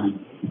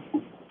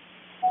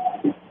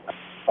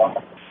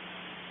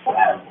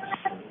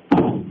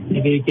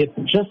 Maybe he gets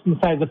just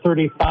inside the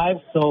 35,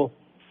 so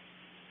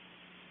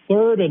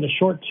third and a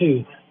short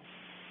 2.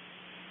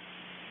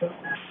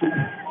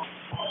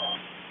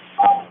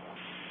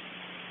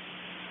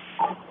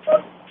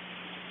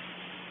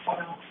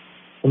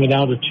 Coming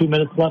down to 2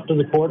 minutes left in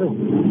the quarter.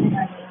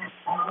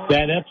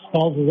 Van Epps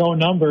calls his own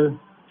number.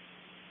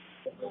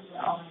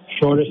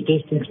 Shortest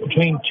distance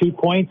between 2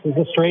 points is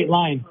a straight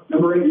line.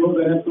 Number 8, Will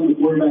Van Epps on the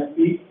quarterback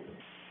seat.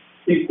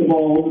 Takes the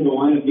ball over the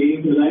line of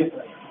game tonight.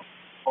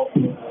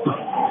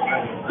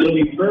 It'll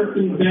be first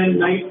and 10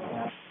 Knights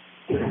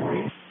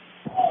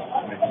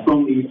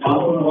from the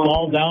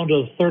ball down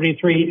to the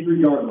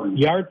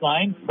 33-yard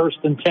line. First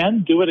and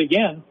 10. Do it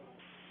again.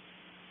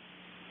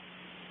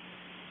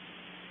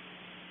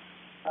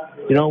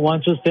 You don't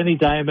want just any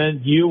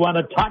diamond. You want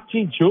a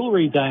Tachi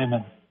Jewelry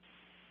diamond.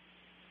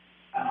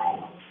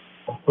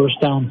 First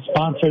down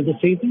sponsor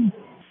this evening.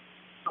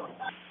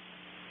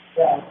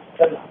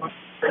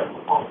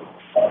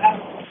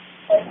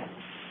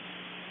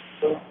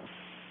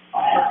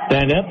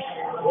 Van Epps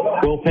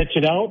will pitch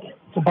it out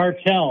to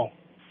Bartell.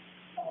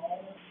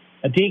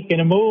 A deke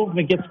and a move.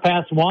 It gets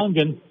past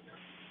Wangan,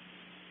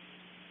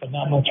 but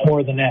not much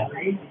more than that.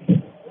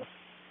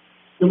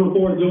 Number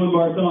 4, Dylan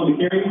Bartell on the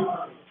carry.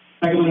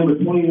 Tackle number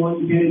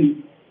 21,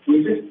 Kenny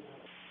Lucas.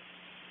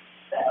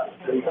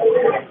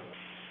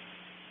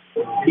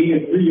 He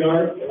is 3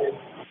 yards.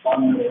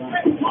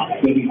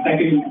 It'll be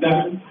second and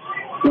 7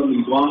 from the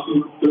Blossom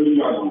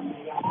 30-yard line.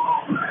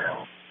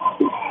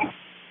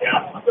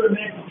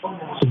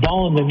 The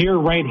ball in the near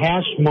right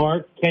hash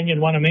mark.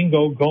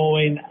 Kenyon-Wanamingo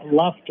going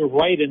left to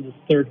right in the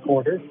third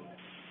quarter.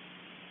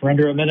 We're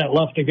under a minute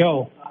left to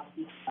go.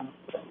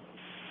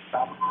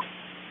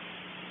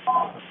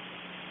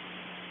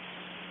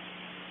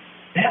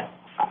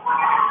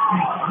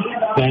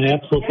 Van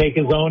Epps will take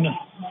his own.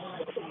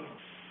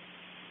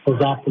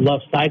 Goes off the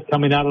left side,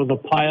 coming out of the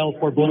pile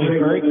for Blooming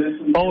Prairie.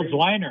 Bo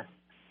Zweiner,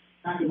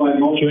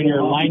 junior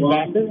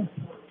linebacker.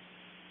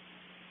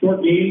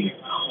 Short game.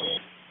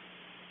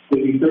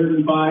 Will be 3rd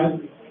and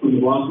 5 from the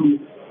Blossom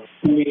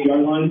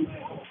 28-yard line.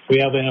 We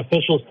have an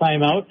official's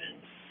timeout.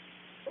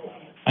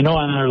 I know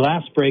on our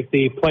last break,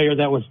 the player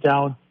that was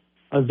down,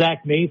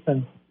 Zach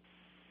Mason,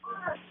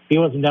 he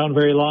wasn't down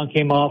very long,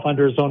 came off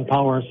under his own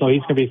power, so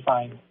he's going to be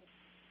fine.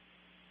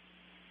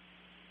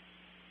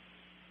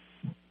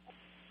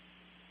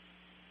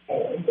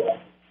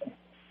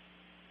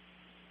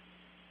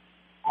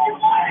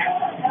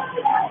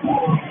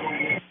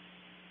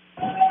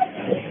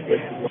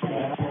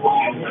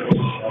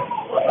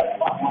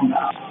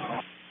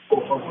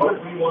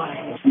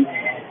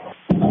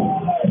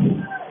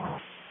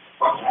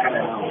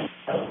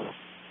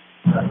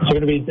 So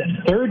going to be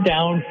 3rd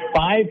down,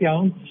 5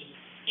 yards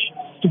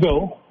to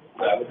go.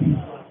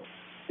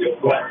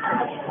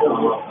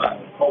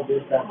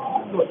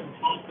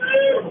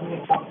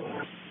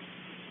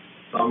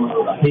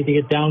 Need to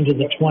get down to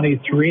the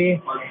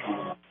 23.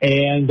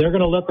 And they're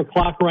going to let the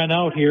clock run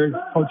out here.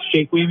 Coach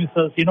Jake Williams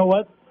says, you know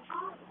what?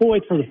 We'll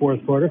wait for the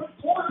 4th quarter.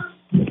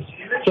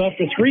 So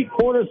after 3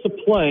 quarters of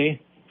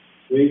play,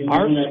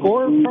 our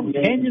score from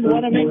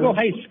Kenyon-Wanamingo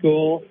High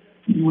School,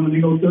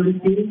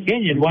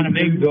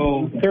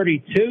 Kenyon-Wanamingo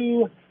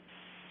 32,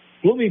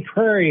 Blooming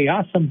Prairie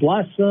Awesome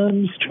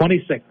Blossoms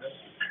 26.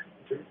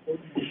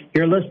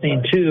 You're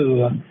listening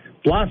to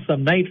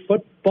Blossom Night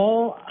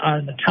Football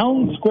on the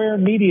Town Square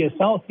Media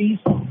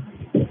Southeast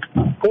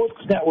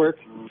Sports Network.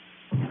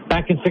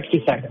 Back in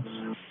 60 seconds.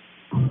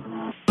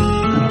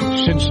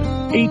 Since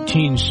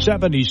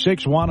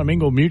 1876,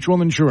 Wanamingo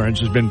Mutual Insurance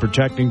has been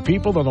protecting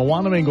people in the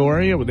Wanamingo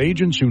area with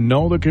agents who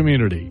know the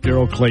community.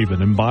 Daryl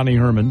Clavin and Bonnie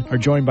Herman are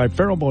joined by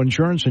Faribault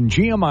Insurance and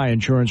GMI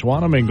Insurance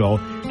Wanamingo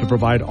to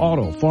provide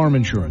auto, farm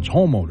insurance,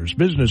 homeowners,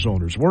 business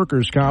owners,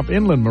 workers' comp,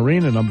 inland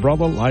marine, and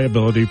umbrella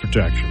liability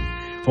protection.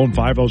 Phone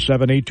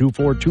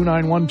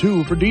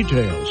 507-824-2912 for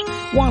details.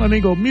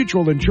 Wanamingo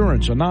Mutual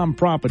Insurance, a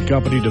non-profit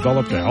company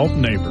developed to help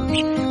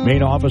neighbors.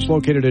 Main office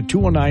located at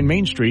 209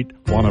 Main Street,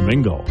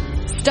 Wanamingo.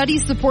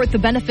 Studies support the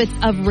benefits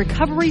of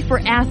recovery for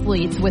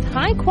athletes with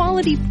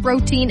high-quality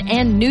protein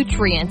and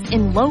nutrients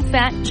in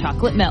low-fat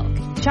chocolate milk.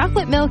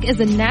 Chocolate milk is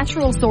a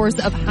natural source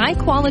of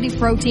high-quality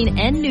protein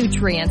and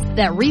nutrients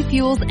that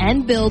refuels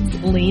and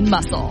builds lean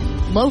muscle.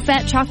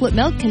 Low-fat chocolate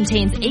milk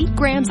contains 8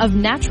 grams of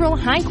natural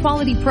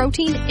high-quality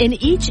protein in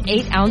each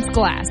 8-ounce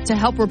glass to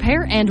help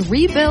repair and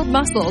rebuild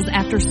muscles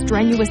after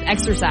strenuous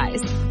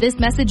exercise. This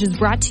message is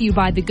brought to you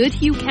by the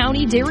Goodhue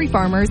County Dairy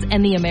Farmers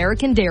and the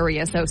American Dairy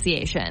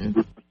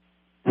Association.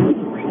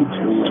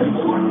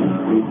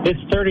 It's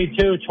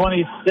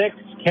 32-26,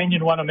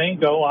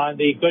 Kenyon-Wanamingo on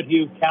the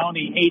Goodhue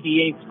County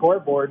 88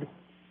 scoreboard.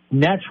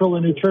 Natural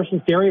and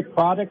nutritious dairy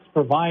products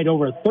provide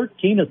over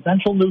 13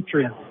 essential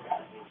nutrients.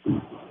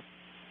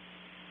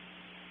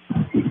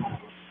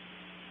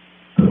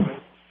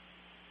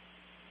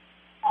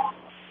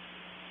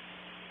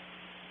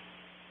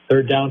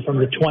 Third down from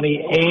the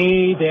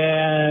 28,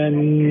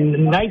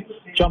 and Knights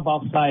jump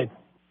offside.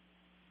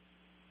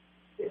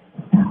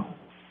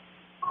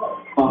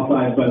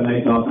 Offside by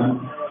Knights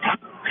offense.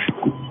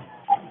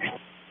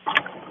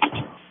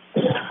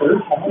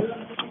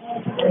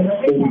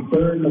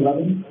 Third and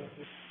 11.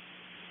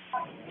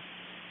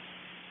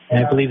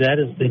 And I believe that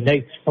is the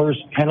Knights' first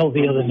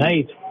penalty of the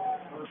night.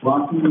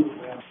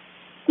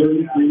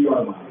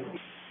 33-yard line.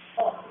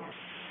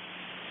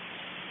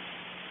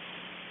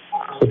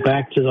 So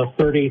back to the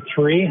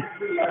 33.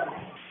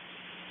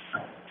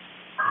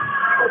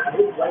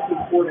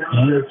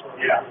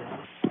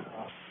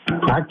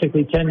 And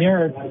practically 10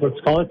 yards. Let's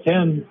call it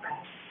 10.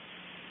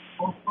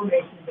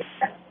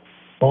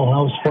 Full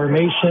house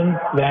formation.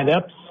 Van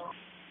Epps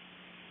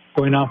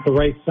going off the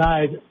right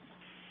side.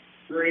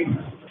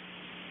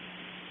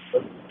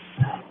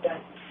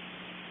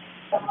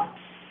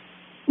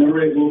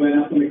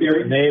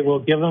 They will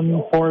give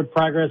him forward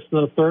progress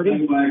to the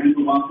 30.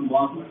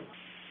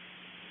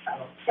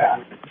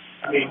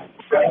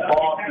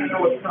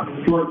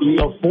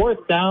 So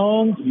 4th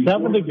down,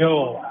 7 to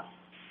go.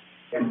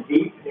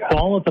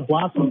 Ball at the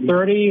Blossom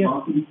 30,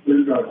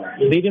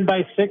 leading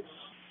by 6.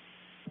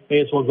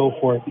 Hayes will go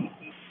for it.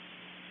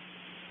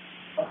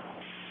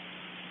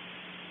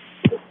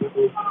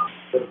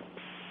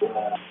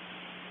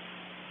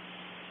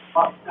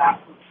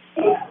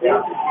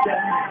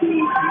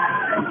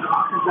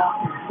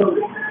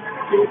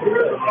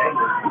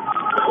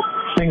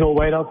 Single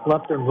wide outs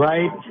left and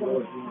right.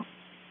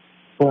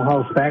 Full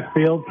house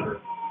backfield.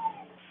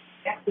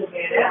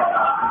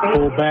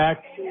 Pull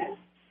back.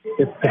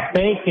 It's the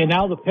fake, and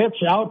now the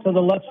pitch out to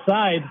the left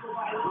side.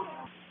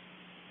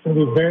 It's going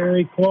to be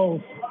very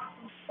close.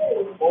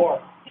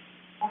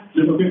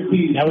 Number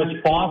 15. That was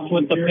Foss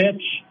with the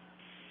pitch.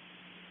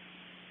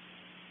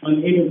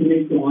 Unable to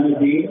make the line of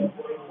game.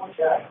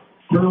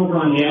 Turnover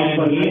on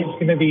and he's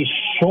going to be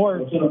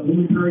short.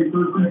 Blooming Prairie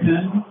first and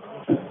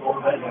 10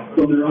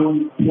 from their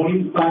own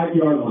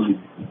 25-yard line.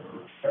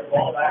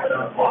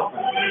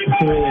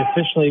 To really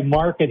officially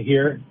mark it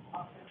here.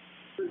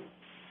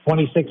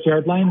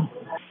 26-yard line.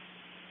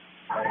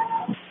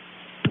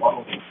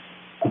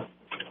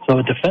 So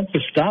a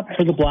defensive stop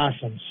for the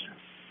Blossoms.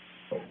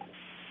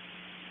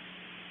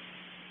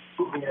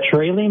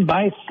 Trailing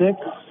by 6.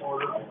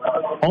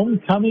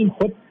 Homecoming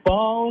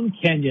football in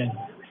Kenyon.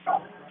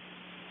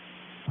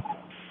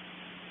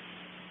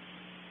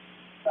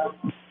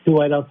 Two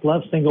wideouts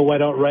left, single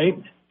wideout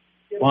right.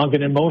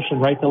 Longan in motion,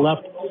 right to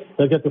left.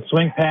 They'll get the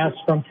swing pass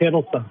from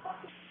Kittleson.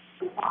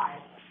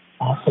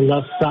 Off the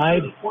left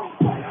side.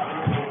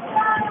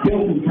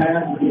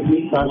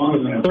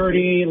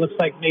 30, looks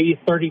like maybe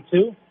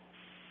 32.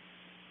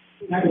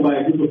 Tackled by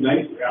a group of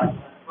Knights.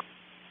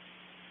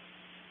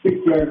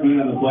 6-yard line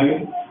on the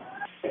play.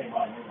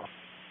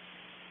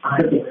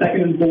 At the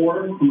 2nd and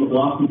 4 from the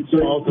Blossom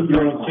circle. Ball's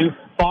thrown too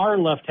far,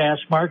 left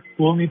hash mark.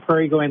 Blooming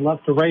Prairie going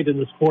left to right in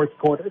this fourth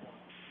quarter.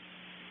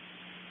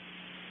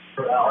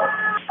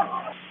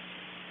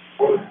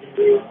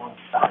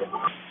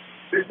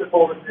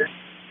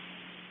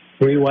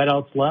 Three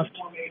wideouts left.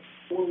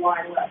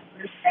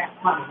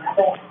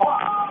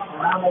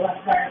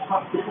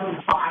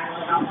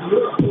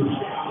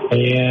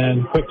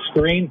 And quick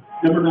screen.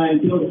 Number 9,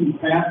 Kittleson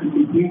pass is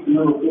complete to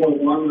number 4,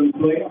 long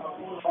play.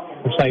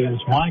 Looks like it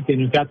was Wankin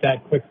who got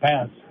that quick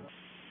pass.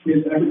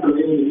 His efforts are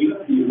able to meet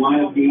the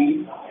line of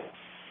game.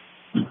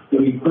 So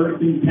the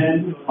 1st and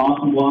 10,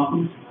 Awesome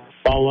Blossoms.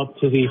 Ball up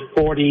to the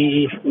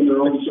 40. From their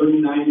own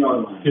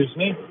 39-yard line. Excuse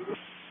me?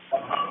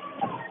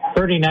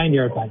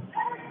 39-yard line.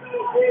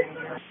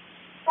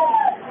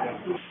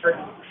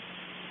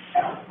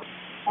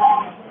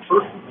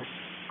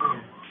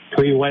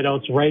 Three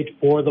wideouts right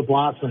for the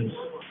Blossoms.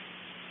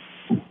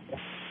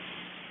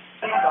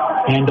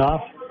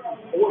 Handoff.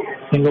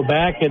 Single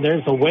back, and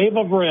there's a wave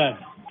of red.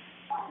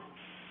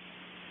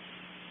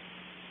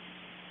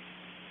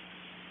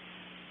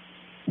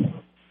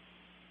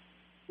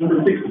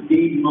 Number 6,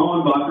 Dave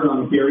Mullenbacher on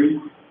the carry.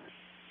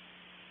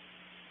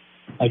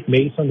 Like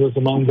Mason was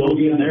among those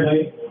in there.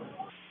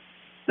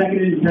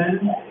 2nd and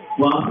 10,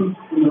 Blossoms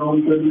from their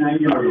own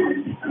 39-yard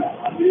line.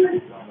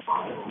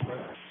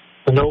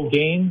 No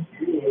gain.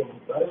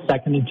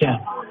 2nd and 10.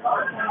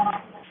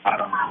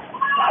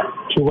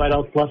 Two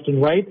wideouts left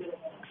and right.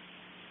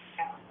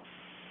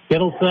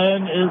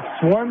 Kittleson is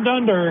swarmed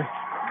under.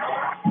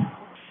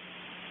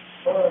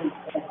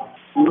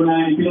 Number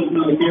 9, Kittleson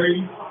on the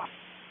carry.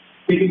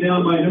 Taken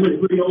down by number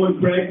 3, Owen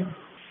Craig.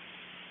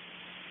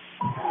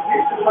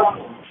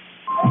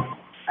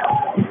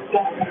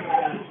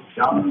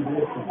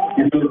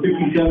 And number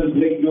 57,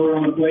 Blake Miller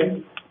on the play.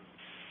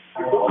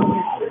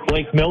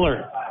 Blake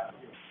Miller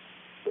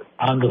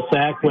on the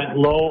sack, went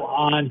low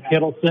on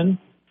Kittleson.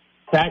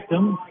 Sacked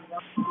him.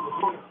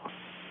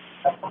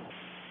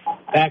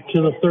 Back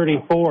to the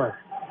 34.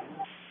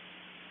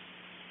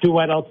 Two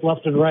wideouts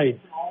left and right.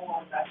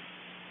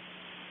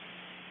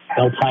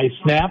 Belt high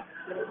snap.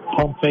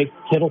 Pump fake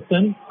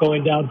Kittleson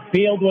going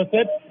downfield with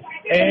it.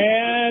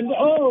 And,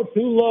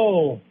 too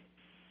low.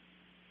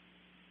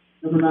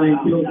 Number 9,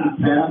 Kittleson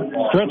pass.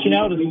 Stretching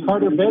out is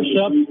Carter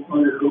Bishop.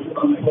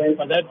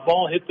 But that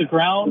ball hit the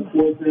ground.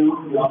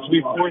 It's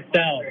be fourth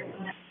down.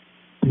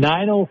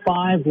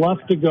 9:05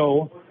 left to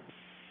go.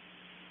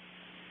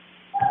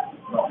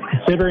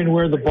 Considering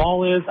where the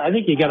ball is, I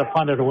think you got to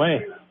punt it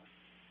away.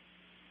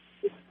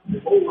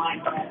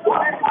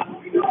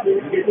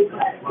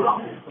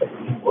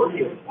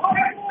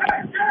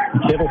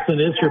 Kittleson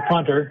is your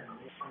punter.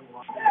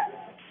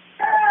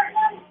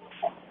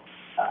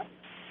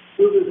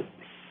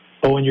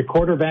 But when your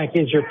quarterback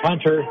is your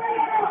punter,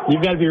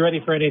 you've got to be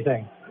ready for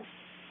anything.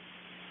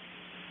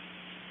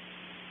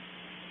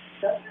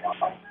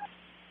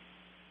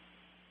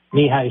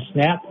 Knee-high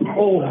snap. And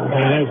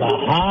there's a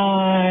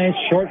high,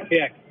 short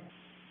kick.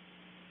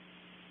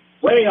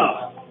 Way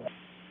up.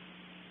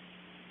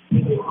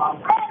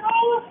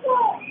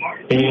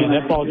 And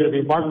that ball going to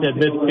be marked at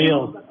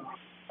midfield.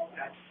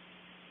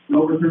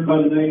 No return by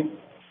the Knights.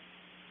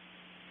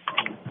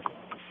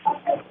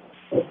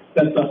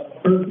 That's a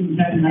 1st and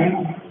 10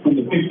 Knights from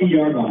the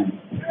 50-yard line.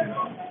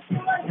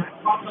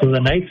 So the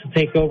Knights will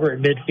take over at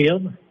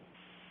midfield.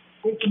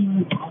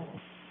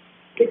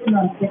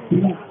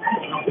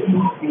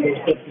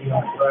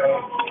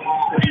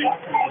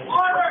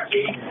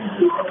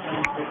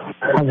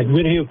 On the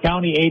Goodhue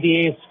County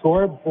ADA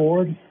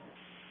scoreboard,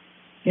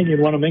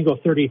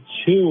 Kenyon-Wanamingo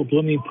 32,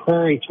 Blooming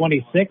Prairie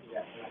 26.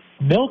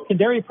 Milk and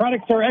dairy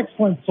products are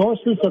excellent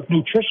sources of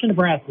nutrition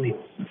for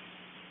athletes.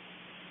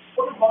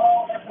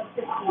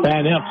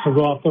 Van Epps will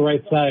go off the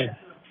right side.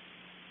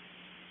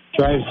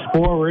 Drives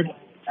forward.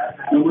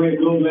 Number 8,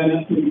 Will Van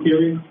Epps to the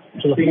carry.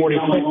 To the 46.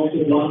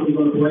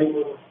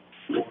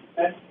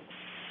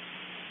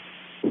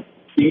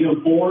 Gain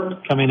of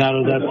 4. Coming out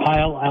of that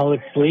pile,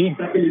 Alex Lee.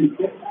 2nd and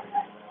 6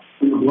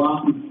 from the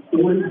Blossom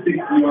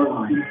 46-yard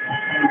line.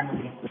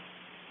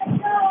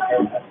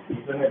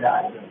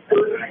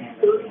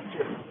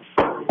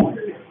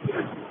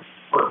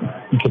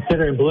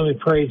 Considering Blooming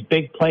Prairie's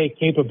big play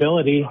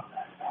capability,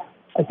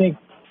 I think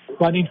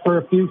running for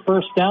a few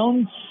first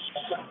downs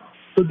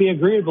would be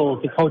agreeable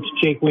to Coach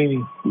Jake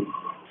Weemy.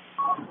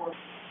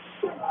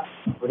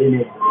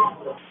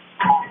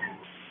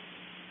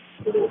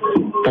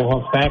 Full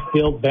house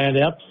backfield, Van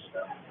Epps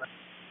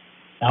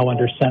now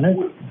under center.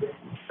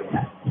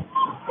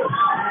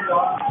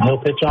 He'll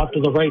pitch off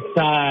to the right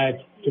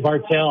side to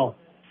Bartell.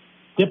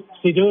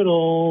 Dipsy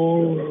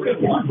Doodle.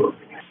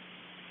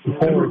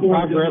 Forward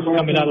progress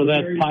coming out of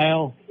that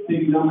pile.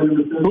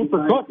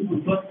 Cooper Cook,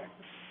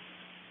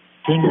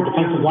 junior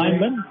defensive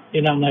lineman,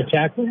 in on that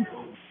tackle.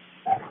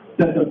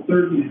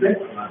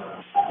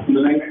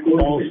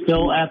 Ball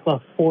still at the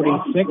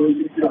 46.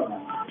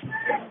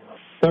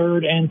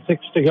 3rd and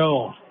 6 to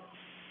go.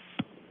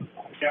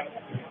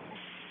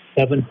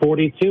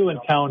 7:42 and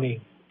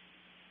counting.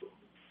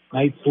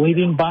 Knights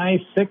leading by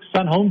 6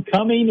 on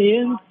homecoming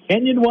in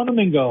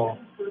Kenyon-Wanamingo.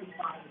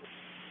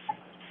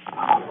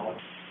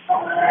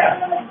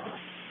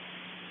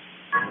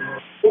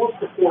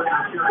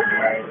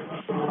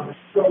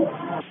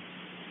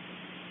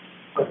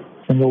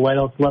 Single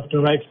whiteouts left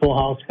and right, full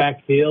house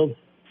backfield.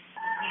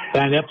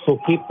 Van Epps will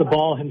keep the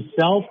ball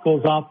himself,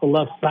 goes off the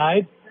left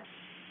side,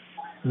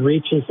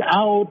 reaches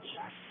out.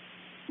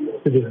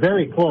 It is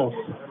very close.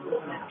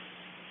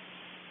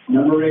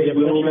 Number 8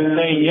 will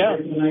say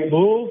yes.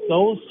 Move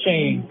those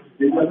chains.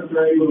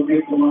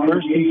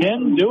 First and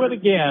 10, do it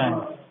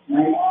again.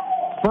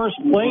 First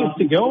place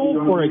to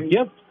go for a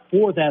gift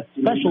for that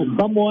special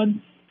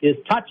someone is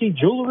Tachi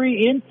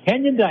Jewelry in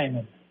Kenyon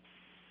Diamond.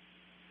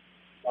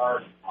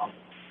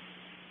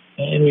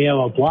 And we have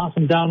a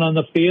Blossom down on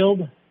the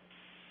field.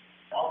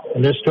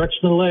 And they're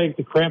stretching the leg.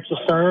 The cramps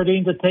are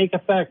starting to take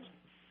effect.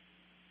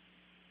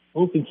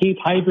 Hope and keep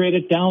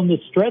hydrated down the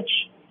stretch.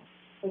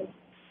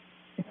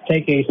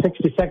 Take a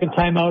 60-second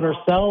timeout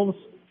ourselves.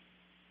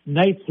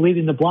 Knights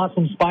leading the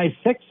Blossoms by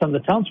 6 on the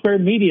Town Square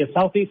Media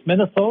Southeast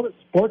Minnesota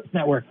Sports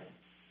Network.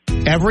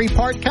 Every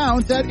part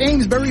counts at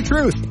Amesbury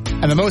Truth.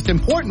 And the most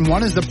important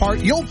one is the part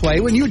you'll play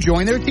when you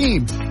join their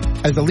team.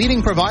 As the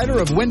leading provider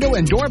of window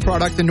and door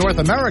products in North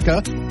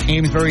America,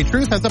 Amesbury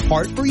Truth has a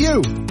part for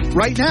you.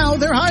 Right now,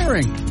 they're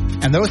hiring.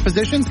 And those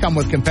positions come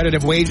with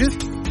competitive wages,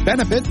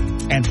 benefits,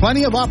 and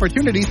plenty of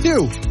opportunities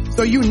too.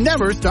 So you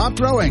never stop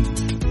growing.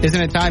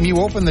 Isn't it time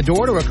you open the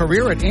door to a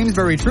career at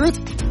Amesbury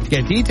Truth?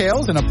 Get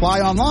details and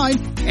apply online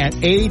at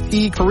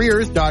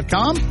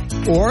atcareers.com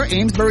or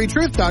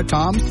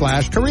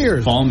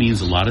amesburytruth.com/careers. Fall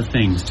means a lot of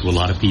things to a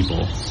lot of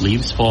people.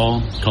 Leaves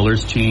fall,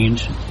 colors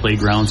change,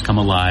 playgrounds come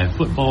alive,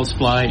 footballs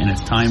fly, and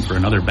it's time for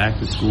another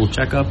back-to-school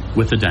checkup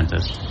with the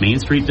dentist. Main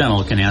Street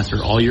Dental can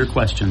answer all your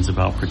questions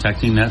about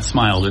protecting that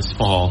smile this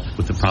fall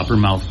with the proper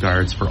mouth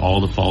guards for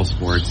all the fall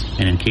sports.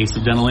 And in case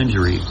of dental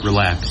injury,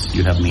 relax.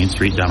 You have Main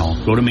Street Dental.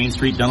 Go to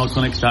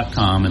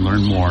mainstreetdentalclinics.com and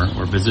learn more,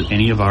 or visit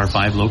any of our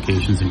 5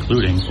 locations,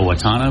 including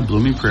Owatonna,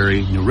 Blooming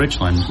Prairie, New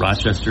Richland,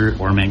 Rochester,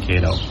 or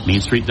Mankato. Main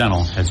Street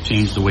Dental has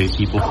changed the way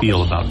people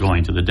feel about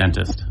going to the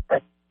dentist.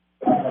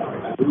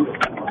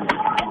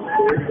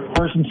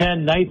 First and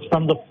 10, Knights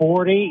from the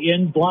 40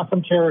 in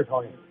Blossom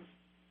territory.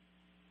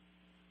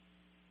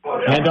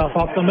 Handoff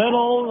up the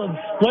middle and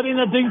splitting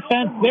the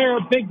defense there.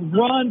 Big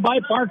run by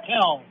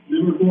Bartell.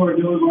 Number 4,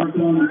 Dylan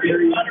Bartell on the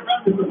carry.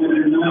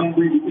 Number 9,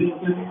 Brady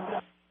Simpson.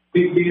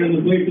 Big gain on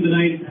the play for the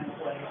Knights.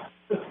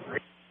 It's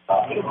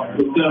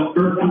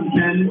first and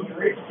 10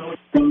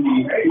 from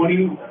the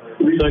 20.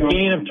 So a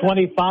gain of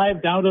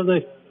 25 down to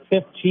the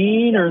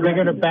 15, or are they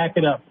going to back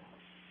it up?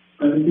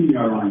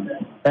 17-yard line.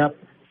 Yep.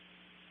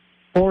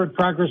 Forward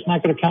progress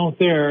not going to count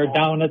there.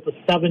 Down at the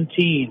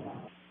 17.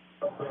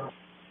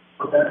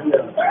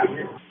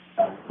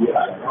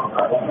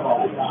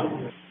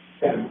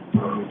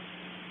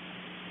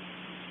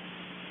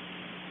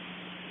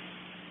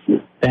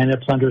 Van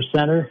Epps under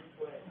center.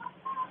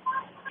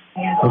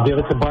 We'll give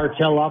it to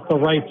Bartell off the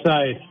right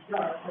side.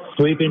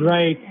 Sweeping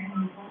right.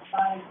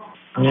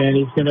 And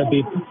he's going to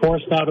be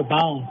forced out of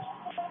bounds.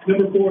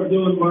 Number 4,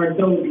 Dylan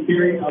Bartell with the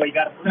carry.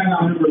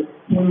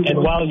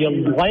 And while you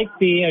like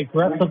the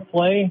aggressive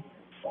play,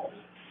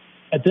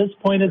 at this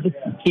point of the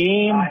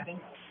game,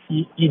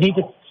 you need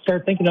to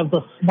start thinking of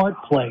the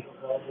smart play.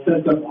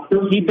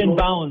 Keep in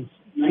bounds.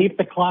 Keep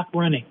the clock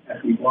running.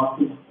 At the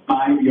Blossom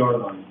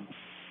 5-yard line.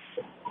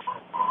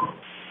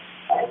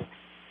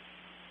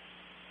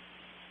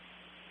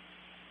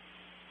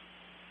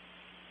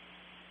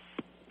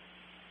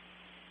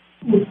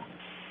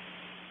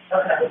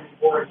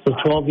 So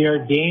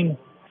 12-yard gain.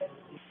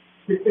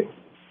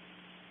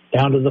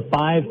 Down to the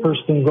 5,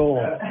 first and goal.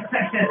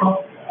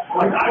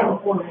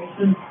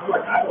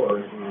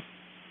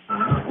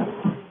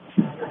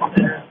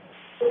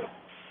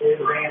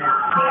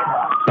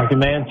 Second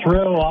man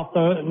through off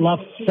the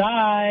left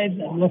side.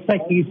 Looks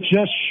like he's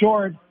just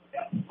short.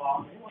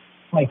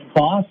 Like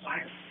Foss.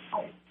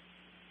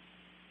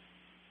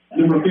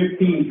 Number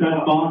 15,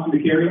 Trent Foss with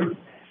the carry.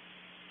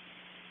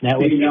 That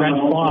was Trent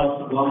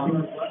Foss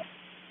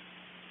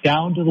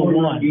down to the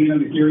 1.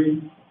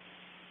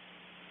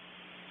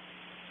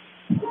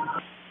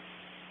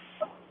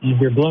 If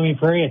you're Blooming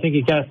Prairie, I think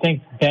you got to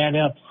think Van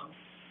Epps.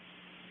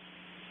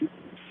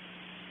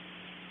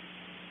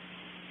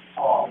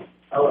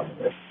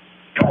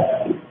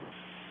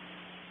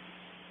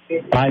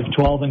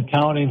 .5:12 and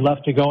counting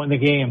left to go in the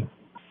game.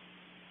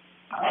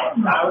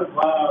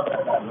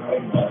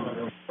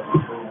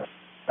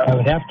 I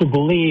would have to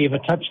believe a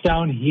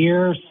touchdown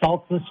here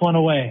salts this one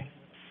away.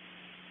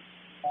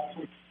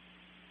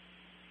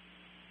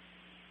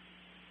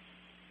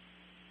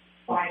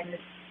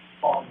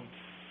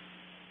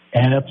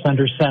 And Epps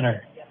under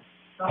center.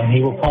 And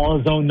he will call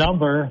his own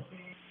number.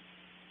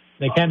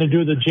 They kind of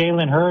do the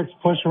Jalen Hurts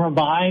push from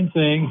behind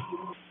thing.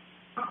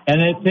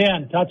 And it's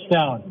in.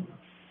 Touchdown.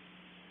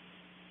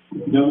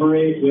 Number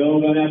 8,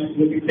 Will Van Epps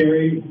with the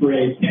carry for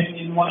a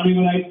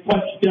Kenyon-Wanamingo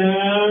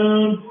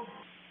touchdown.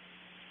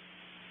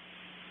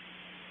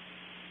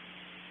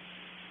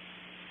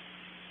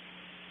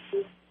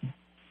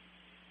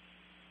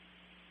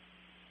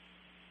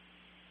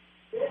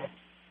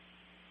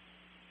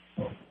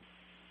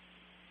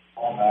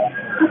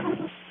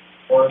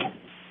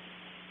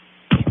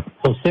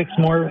 So 6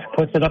 more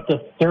puts it up to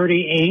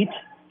 38.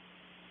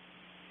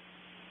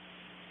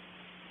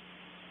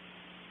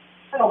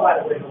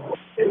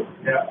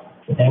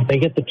 And if they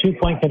get the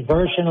 2-point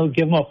conversion, it'll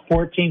give them a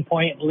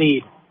 14-point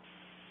lead.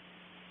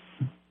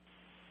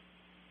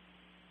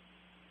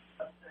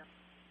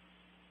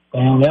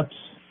 And Epps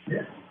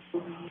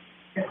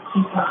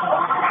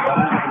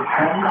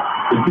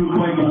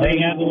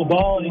laying out of the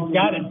ball, and he's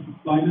got it.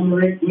 By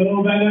number 8,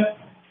 Will Van Epps.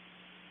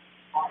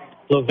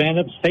 So Van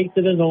Epps faked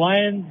it in the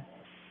line,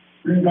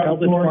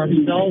 held it for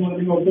himself.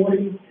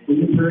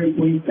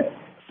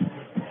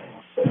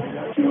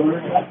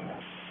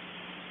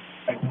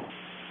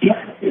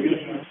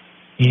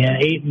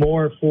 And 8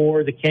 more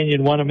for the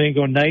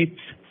Kenyon-Wanamingo Knights.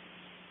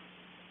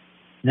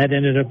 And that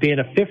ended up being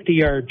a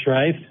 50-yard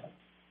drive.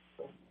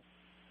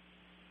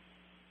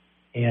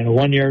 And a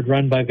 1-yard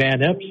run by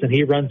Van Epps, and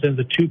he runs in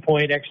the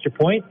 2-point extra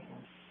point.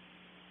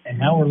 And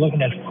now we're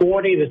looking at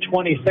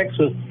 40-26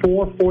 with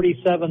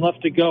 4:47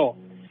 left to go.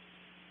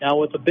 Now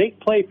with the big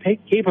play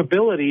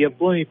capability of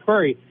Blooming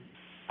Prairie,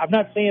 I'm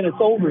not saying it's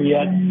over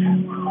yet.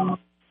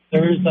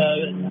 There's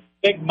a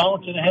big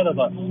mountain ahead of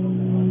us.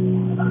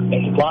 And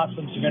the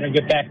Blossoms are going to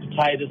get back to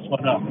tie this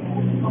one up.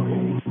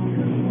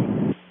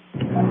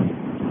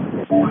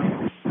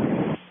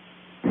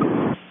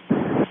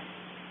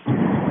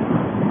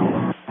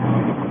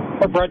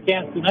 Our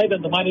broadcast tonight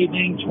on the Mighty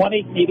Dang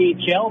 20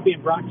 KDHL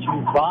being brought to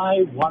you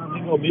by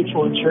Wanamingo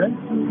Mutual Insurance,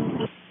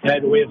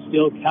 United Way of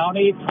Steele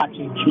County,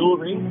 Tachi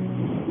Jewelry,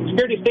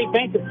 Security State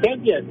Bank of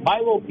Kenyon,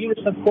 Milo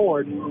Peterson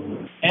Ford,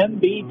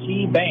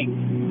 MBT Bank,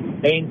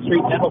 Main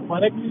Street Dental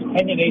Clinics,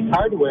 Kenyon Ace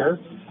Hardware,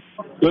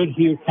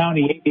 Goodhue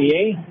County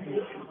ABA,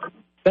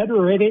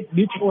 Federated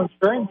Mutual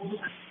Insurance,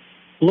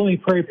 Blooming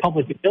Prairie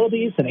Public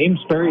Utilities, and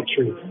Amesbury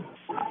Truth.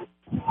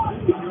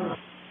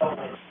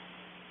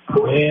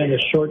 And a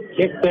short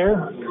kick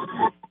there.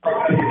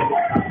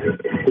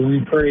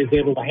 Blooming Prairie is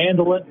able to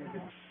handle it.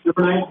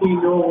 Number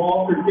 19, Noah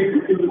Walker,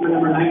 kicker to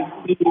number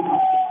 19.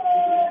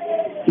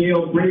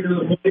 Gail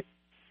Brader, the play.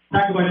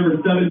 Tackled by number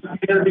 7,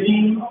 Tanner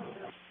Bean.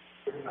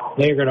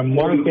 They're going to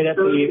mark it at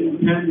the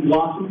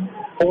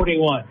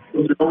 41.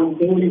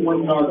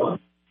 41-yard line.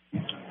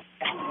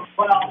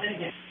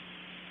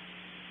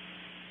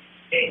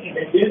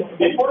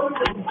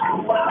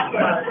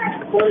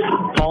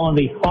 On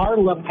the far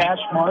left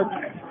hash mark,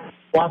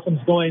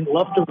 Blossom's going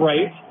left to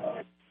right.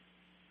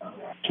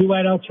 2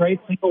 wideouts right,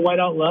 single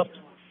wideout left.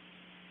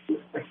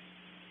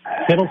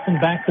 Hiddleston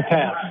back to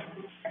pass.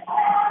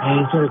 And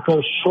he's going to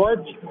go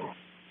short.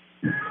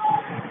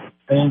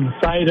 And the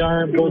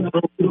sidearm goes a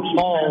little too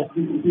tall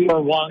for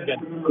Wangan.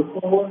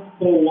 4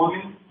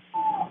 Wangan.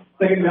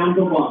 Second down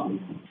to Wangan.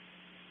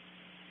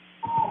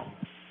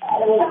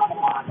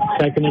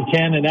 2nd and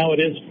 10, and now it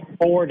is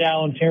 4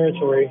 down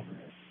territory.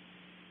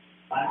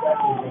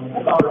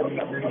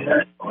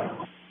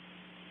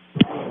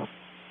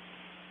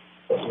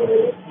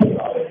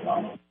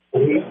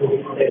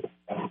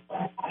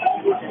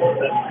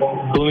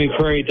 Blooming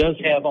Prairie does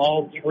have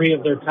all 3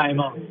 of their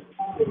timeouts.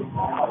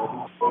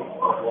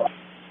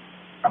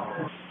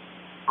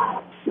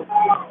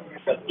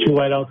 Two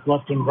wideouts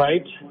left and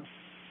right.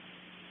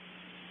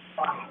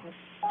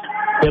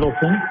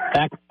 Middleton,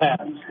 back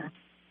pass.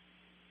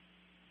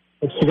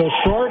 Looks to go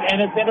short,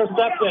 and it's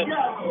intercepted.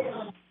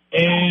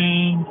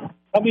 And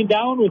coming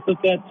down with it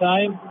that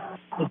time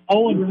is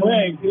Owen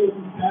Craig.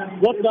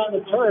 Looked on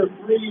the turf.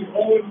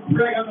 Owen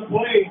Craig on the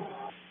play.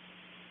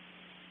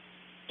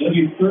 It'll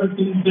be 1st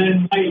and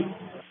 10 Knights.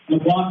 The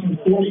Blossom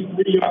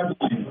 43-yard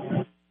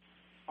line.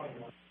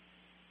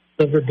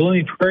 So for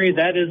Blooming Prairie,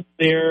 that is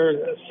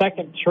their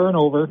 2nd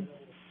turnover.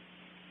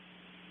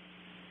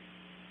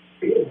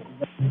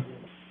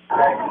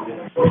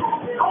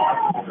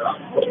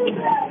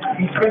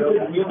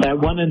 That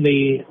one in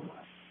the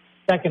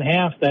second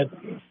half that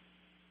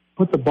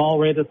put the ball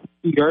right at the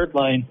 2-yard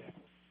line.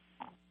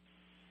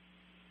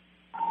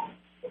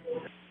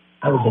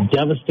 That was a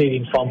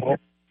devastating fumble.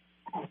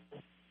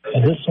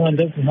 And this one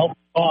doesn't help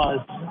the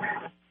cause.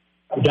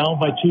 We're down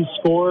by 2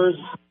 scores.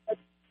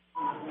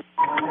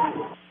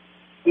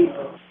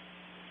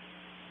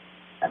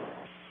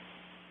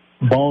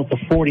 Ball at the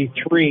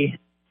 43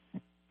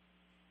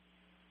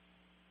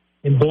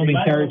 in Blooming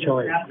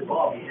territory.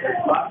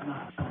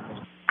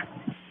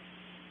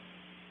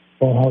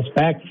 Full-house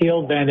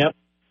backfield. Van Epp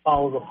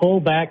follows the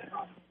fullback.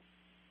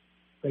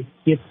 It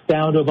gets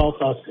down to about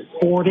the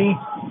 40.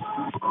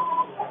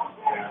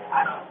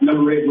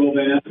 Number 8, Will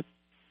Van Epp.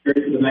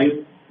 Carries to the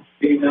ninth.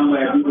 Taken down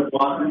by a group of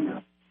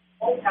Blossom.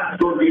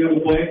 Short beat on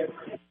the play.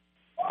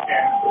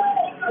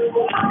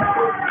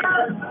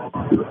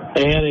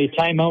 And a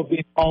timeout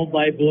being called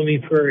by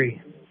Blooming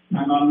Prairie.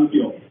 Timeout on the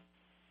field.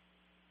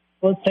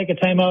 Let's take a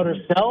timeout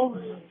ourselves.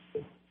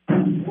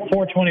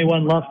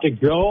 4:21 left to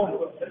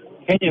go.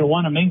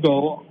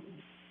 Kenyon-Wanamingo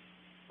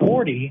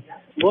 40,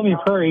 Blooming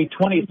Prairie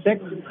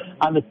 26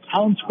 on the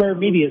Town Square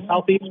Media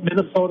Southeast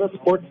Minnesota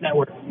Sports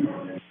Network.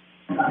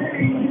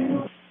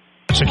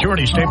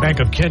 Security State Bank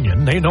of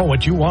Kenyon, they know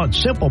what you want.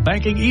 Simple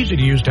banking,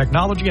 easy-to-use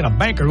technology, and a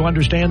banker who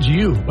understands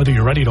you. Whether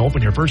you're ready to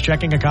open your first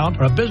checking account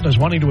or a business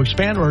wanting to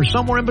expand or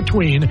somewhere in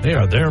between, they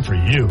are there for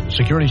you.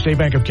 Security State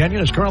Bank of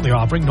Kenyon is currently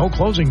offering no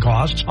closing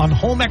costs on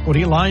home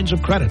equity lines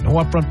of credit. No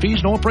upfront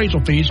fees, no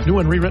appraisal fees. New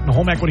and rewritten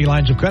home equity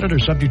lines of credit are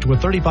subject to a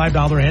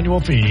 $35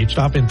 annual fee.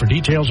 Stop in for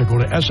details or go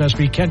to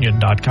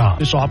ssbkenyon.com.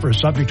 This offer is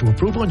subject to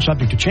approval and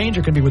subject to change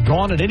or can be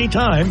withdrawn at any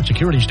time.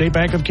 Security State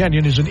Bank of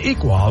Kenyon is an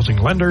equal housing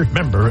lender,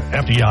 member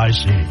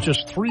FDIC.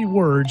 Just 3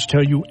 words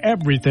tell you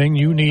everything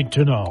you need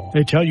to know.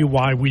 They tell you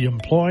why we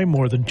employ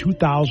more than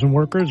 2,000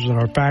 workers at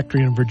our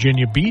factory in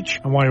Virginia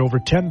Beach and why over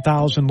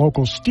 10,000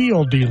 local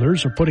steel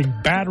dealers are putting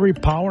battery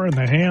power in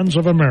the hands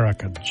of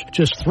Americans.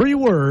 Just 3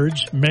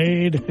 words,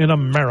 made in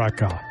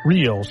America.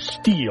 Real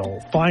steel.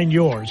 Find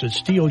yours at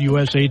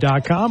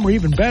steelusa.com or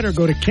even better,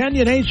 go to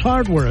Kenyon Ace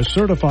Hardware, a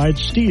certified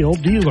steel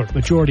dealer.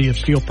 Majority of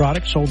steel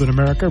products sold in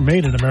America,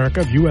 made in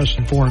America, of U.S.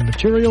 and foreign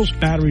materials.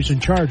 Batteries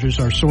and chargers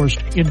are sourced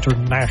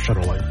internationally.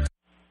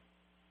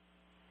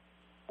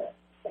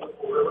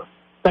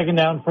 Second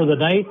down for the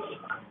Knights.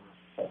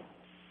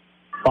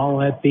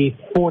 Ball at the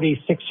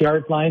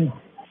 46-yard line.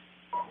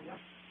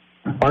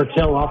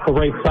 Bartell off the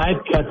right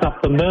side, cuts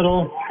up the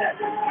middle.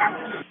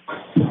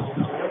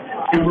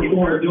 Down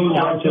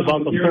to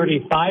about the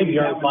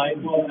 35-yard line.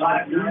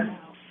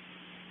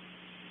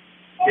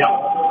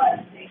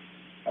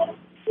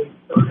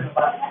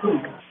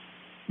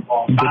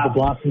 Did the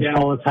Blossoms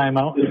call a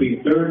timeout? It'll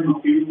be 3rd and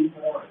 2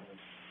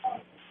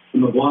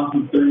 from the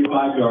Blossoms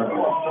 35-yard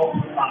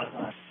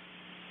line.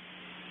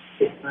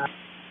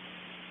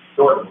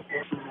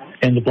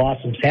 And the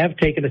Blossoms have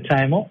taken a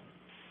timeout.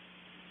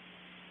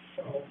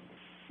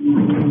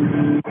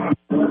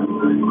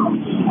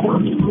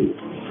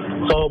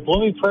 So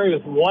Blooming Prairie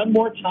with one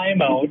more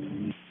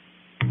timeout.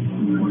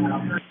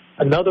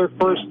 Another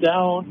first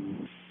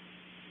down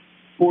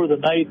for the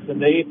Knights,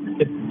 and they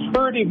can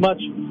pretty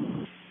much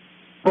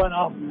run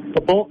off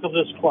the bulk of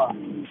this clock.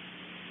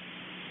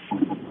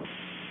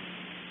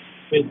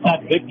 It's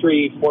not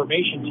victory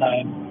formation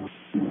time,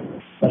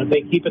 but if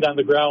they keep it on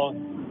the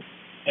ground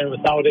and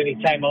without any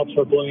timeouts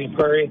for Blooming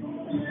Prairie,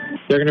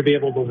 they're going to be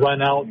able to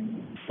run out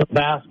the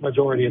vast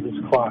majority of this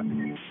clock.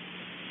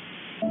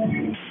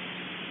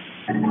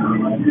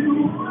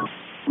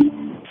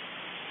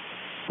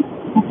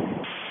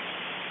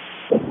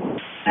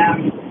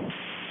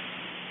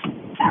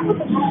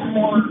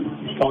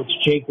 Coach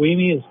Jake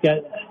Weemy has got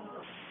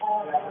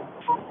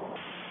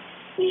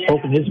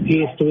opened his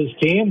piece to his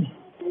team.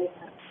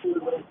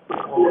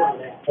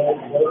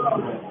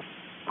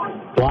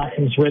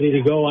 Blossom's ready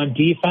to go on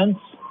defense.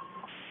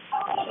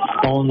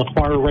 Ball on the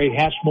far right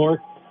hash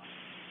mark.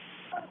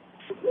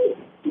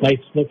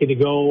 Knights looking to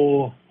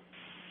go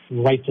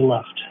right to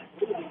left.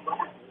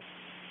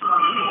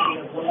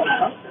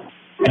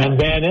 And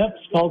Van Epp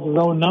calls his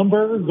own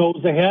number,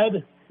 goes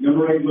ahead.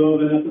 Number 8, Will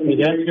Van Epp.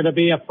 That's going to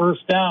be a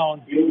first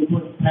down.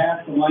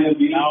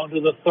 Down to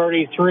the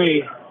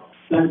 33.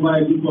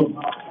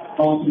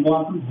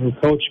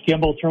 Coach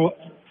Kimball throw it.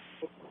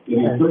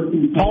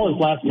 Call his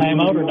last time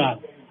out or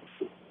not?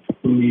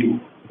 From the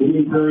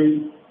Blooming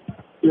Prairie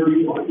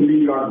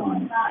 33-yard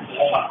line.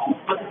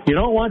 You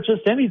don't want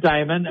just any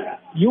diamond.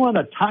 You want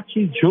a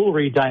Tachi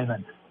Jewelry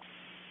diamond.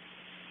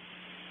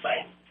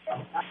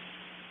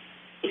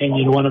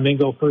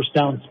 Kenyon-Wanamingo first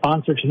down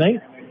sponsor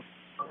tonight.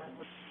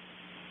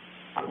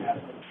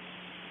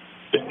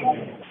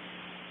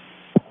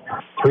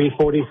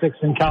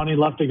 .346 in counting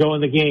left to go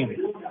in the game.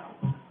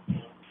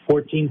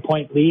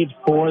 14-point lead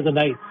for the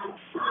Knights.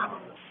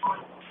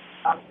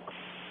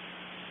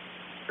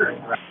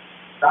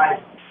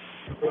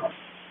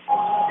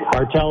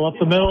 Bartell up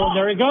the middle, and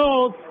there he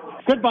goes.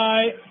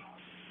 Goodbye.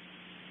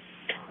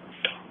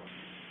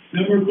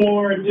 Number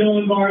 4,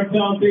 Dylan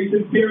Bartell takes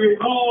his carry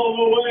all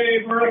the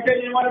way for a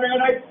Kenyon-Wanamingo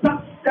Knights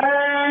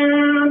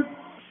touchdown.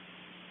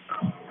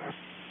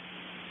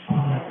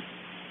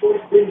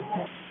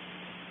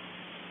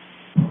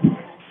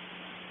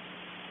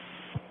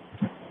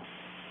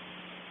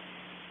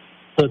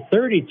 So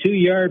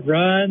 32-yard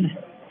run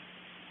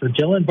for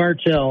Dylan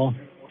Bartell.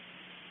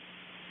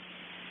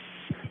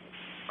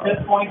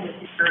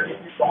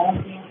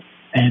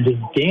 And as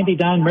Dandy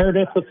Don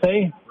Meredith would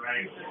say,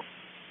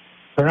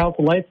 turn out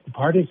the lights, the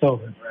party's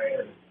over.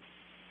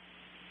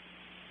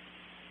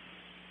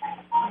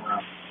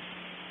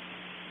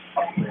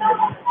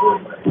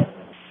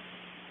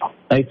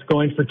 Knights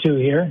going for 2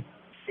 here.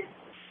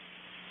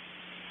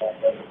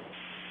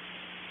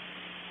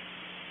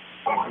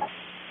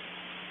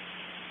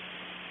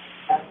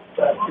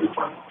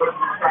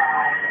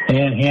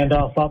 And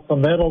handoff up the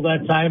middle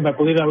that time. I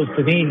believe that was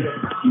Deneen.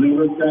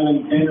 Number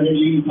 7,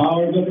 Kenyon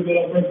Powers up the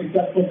middle for a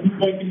successful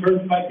 2-point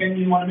conversion by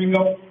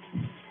Kenyon-Wanamingo.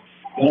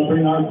 That'll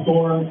bring our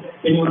score,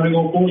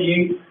 Kenyon-Wanamingo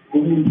 48,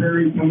 Blooming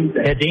Prairie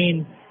 26.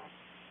 Hedin.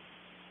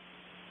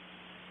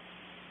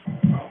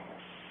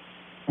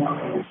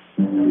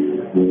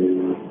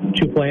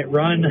 Two-point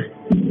run.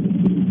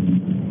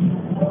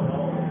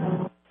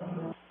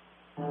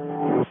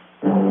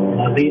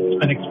 The lead's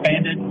been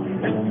expanded.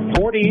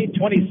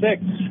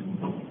 48-26.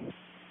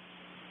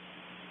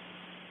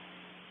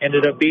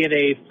 Ended up being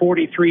a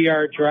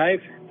 43-yard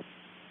drive.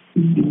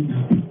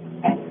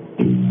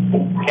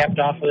 Capped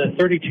off with a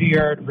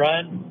 32-yard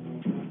run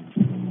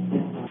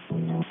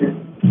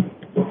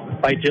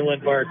by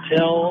Dylan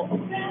Bartell.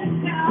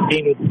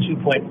 Gained with a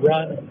 2-point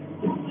run.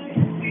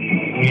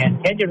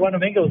 And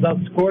Kenyon-Wanamingo has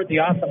outscored the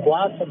Awesome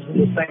Blossoms in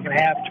the second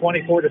half,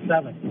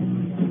 24-7.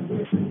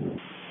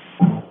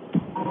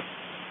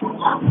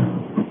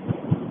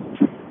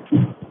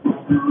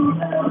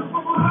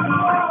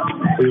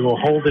 We will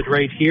hold it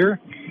right here.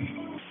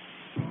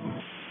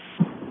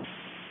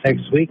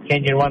 Next week,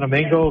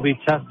 Kenyon-Wanamingo will be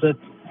tested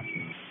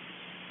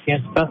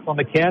against Bethlehem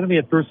Academy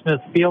at Bruce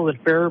Smith Field in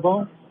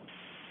Faribault.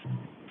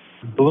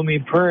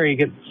 Blooming Prairie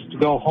gets to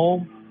go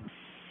home,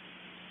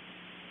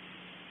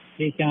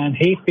 take on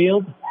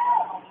Hayfield,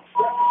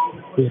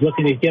 who's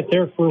looking to get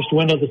their first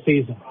win of the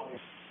season.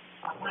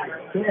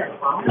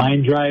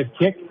 Line drive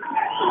kick.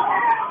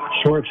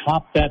 Short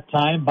hop that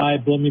time by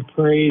Blooming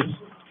Prairie's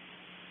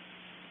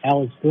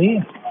Alex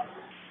Lee.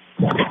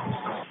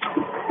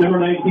 Number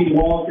 19,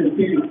 Walker,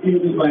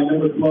 fielded by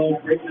number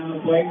 12, breaking down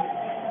the play.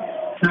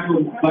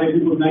 Tackled by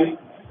Hugo Knight.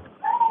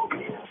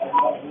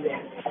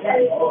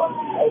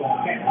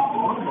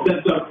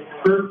 Sets up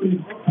first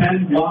and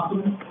 10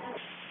 Blossom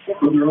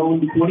from their own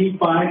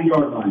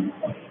 25-yard line.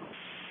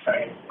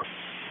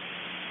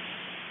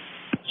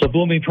 So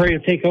Blooming Prairie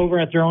to take over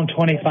at their own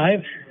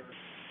 25.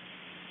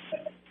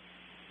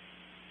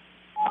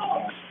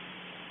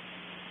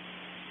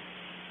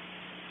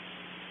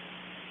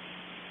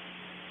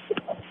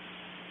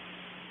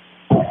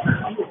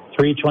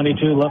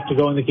 .3:22 left to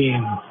go in the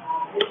game.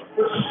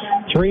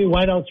 3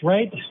 wideouts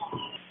right.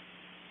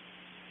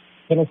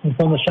 Middleton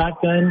from the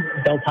shotgun.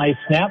 Belt high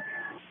snap.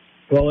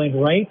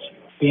 Rolling right.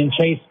 Being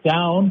chased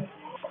down.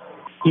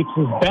 Keeps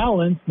his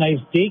balance.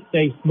 Nice deke.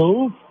 Nice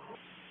move.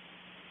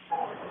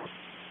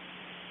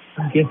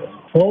 Gets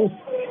close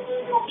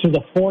to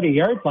the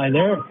 40-yard line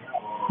there.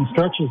 And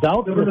stretches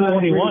out for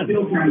 41.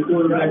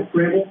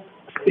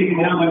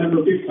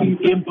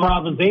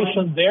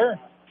 Improvisation there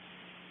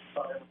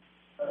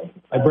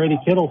by Brady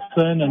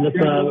Kittleson, and this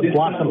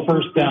Blossom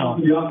first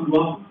down.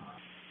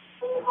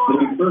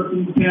 First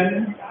and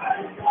 10,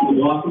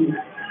 Blossom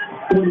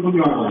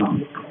 41-yard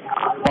line.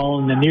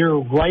 Following the near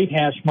right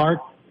hash mark.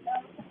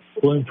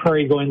 Blooming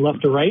Prairie going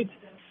left to right.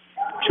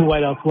 2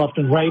 wideouts left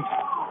and right.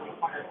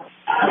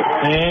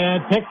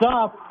 And picked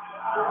up.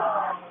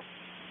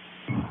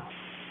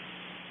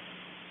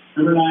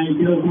 Number 9,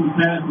 Kittleton's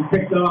pass is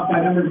picked off by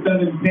number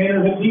 7,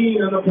 Tanner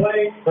Hedin on the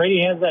play.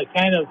 Brady has that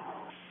kind of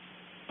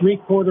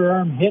 3/4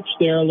 arm hitch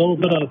there, a little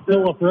bit of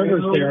Phillip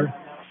Rivers there.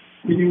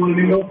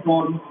 Kenyon-Wanamingo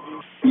from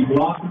the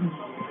Blossom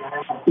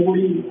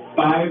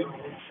 45,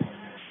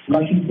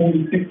 rushing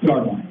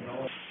 46-yard line.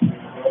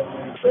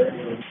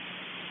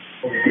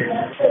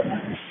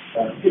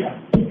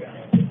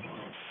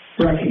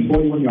 Correction,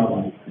 41-yard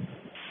line.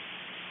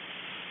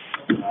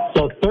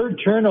 So third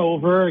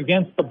turnover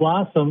against the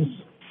Blossoms.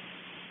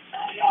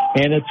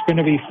 And it's going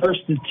to be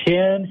first and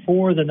 10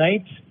 for the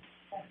Knights.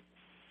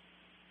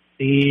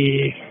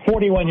 The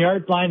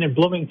 41-yard line in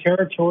Blooming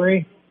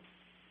territory.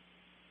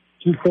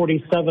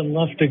 2:47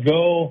 left to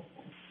go.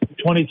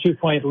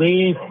 22-point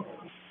lead.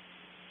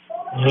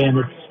 And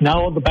it's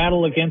now the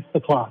battle against the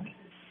clock.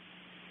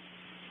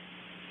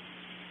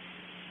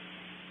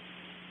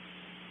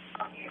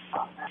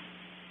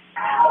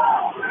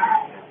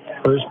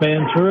 First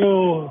man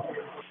through.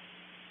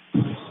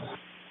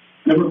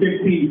 Number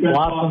 15,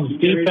 Blossom's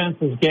defense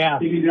is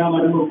gassed. Taking down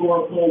by number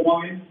 4, Cole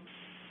Wine.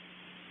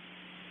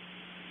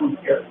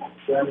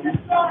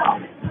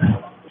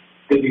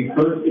 Taking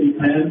first and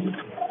 10.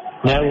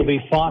 That will be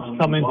Fox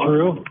coming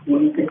through.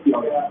 26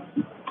 yards.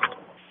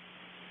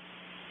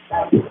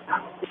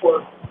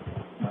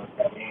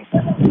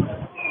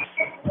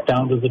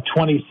 Down to the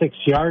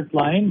 26-yard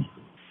line.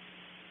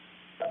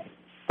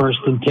 First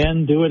and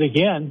 10, do it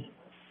again.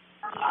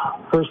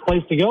 First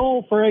place to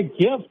go for a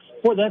gift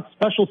for that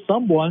special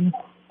someone,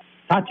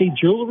 Tati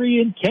Jewelry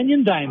and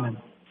Kenyon Diamond.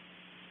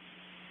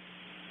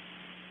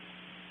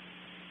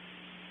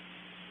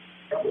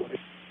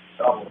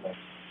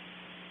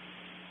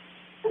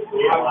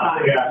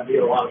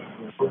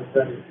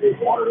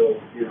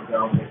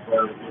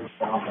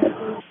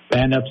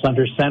 Band ups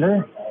under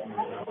center.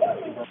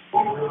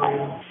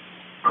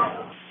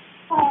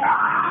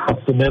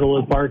 Up the middle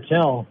is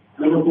Bartell.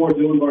 Number 4,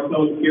 Dylan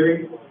Bartell,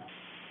 carry.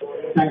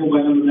 Tackled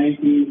by number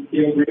 19,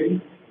 Caleb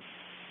Brady.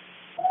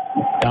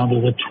 Down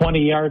to the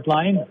 20-yard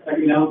line.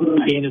 Second down for the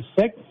night. Gain of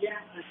 6.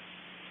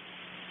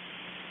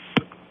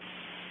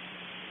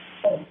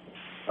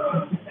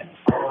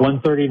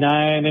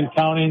 .139 and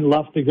counting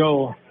left to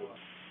go.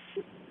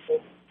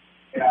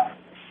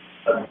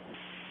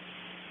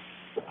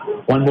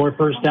 One more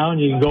first down,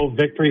 you can go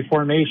victory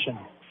formation.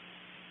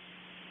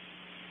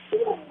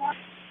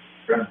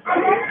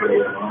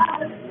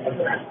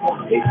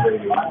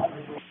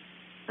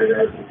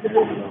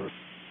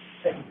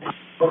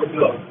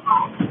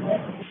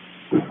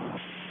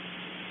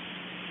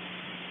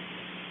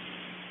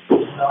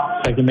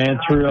 Second man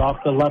through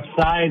off the left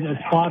side. As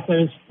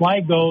his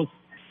flag goes.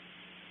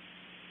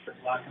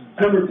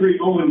 Number 3,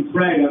 Owen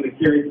Craig on the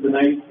carry for the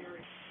night.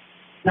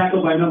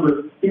 Tackled by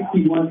number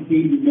 61,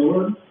 Katie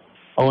Miller.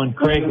 Owen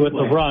Craig with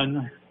the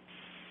run.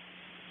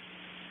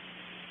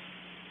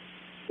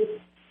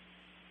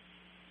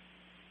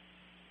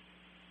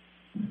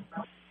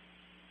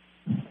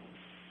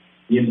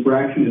 The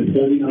infraction is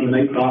holding on the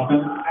night's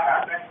offense.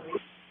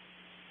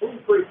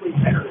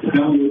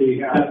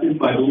 Penalty accepted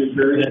by Blooming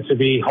Prairie. That should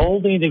be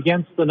holding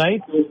against the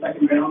Knights.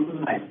 Second down for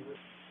the night.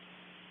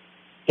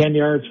 10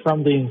 yards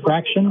from the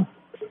infraction.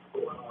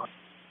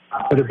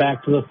 Put it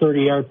back to the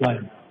 30-yard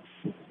line.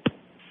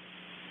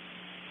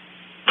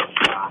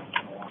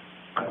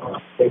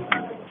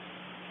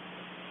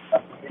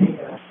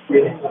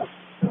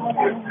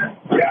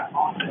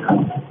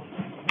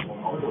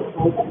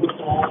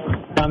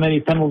 How many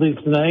penalties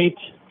tonight?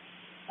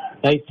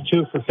 Knights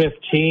 2 for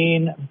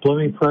 15.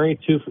 Blooming Prairie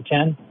 2 for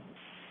 10.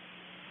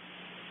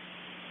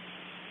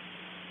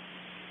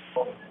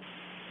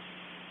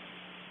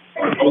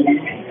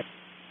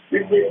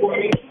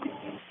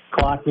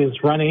 Clock is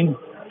running.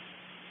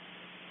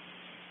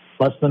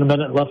 Less than a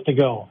minute left to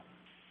go.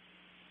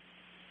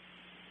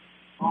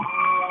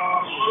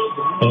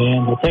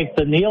 And we'll take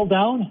the kneel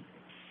down.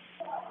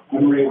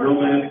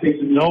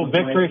 No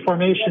victory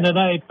formation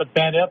tonight, but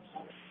band ups.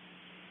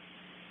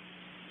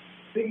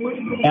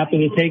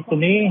 Happy to take the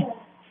knee,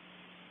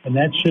 and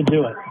that should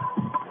do it.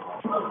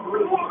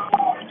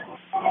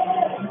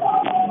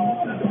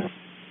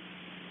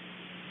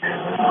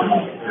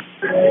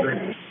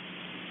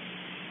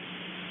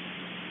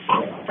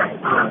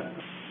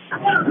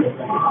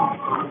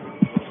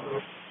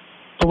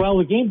 So, well,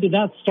 the game did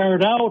not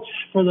start out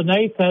for the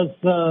Knights as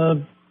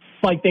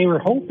like they were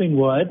hoping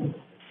would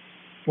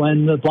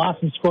when the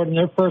Blossoms scored in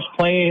their first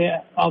play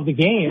of the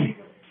game.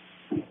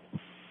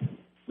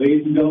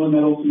 Ladies and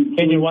gentlemen,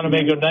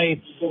 Kenyon-Wanamingo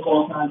Knights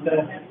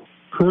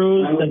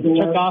cruised and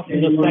took off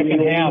in the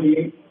second half,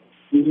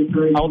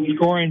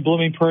 outscoring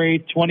Blooming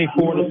Prairie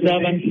 24-7,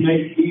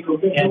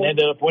 and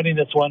ended up winning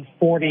this one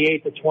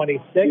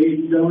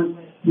 48-26.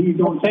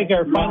 We'll take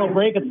our final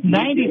break. It's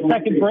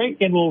 90-second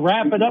break, and we'll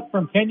wrap it up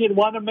from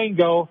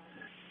Kenyon-Wanamingo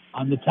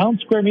on the Town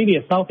Square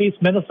Media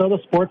Southeast Minnesota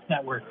Sports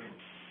Network.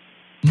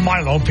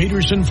 Milo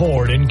Peterson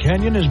Ford in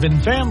Kenyon has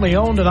been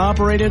family-owned and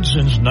operated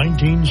since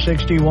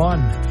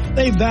 1961.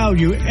 They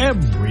value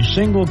every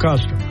single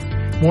customer.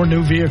 More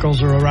new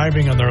vehicles are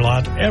arriving on their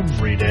lot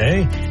every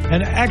day.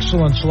 An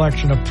excellent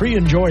selection of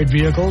pre-enjoyed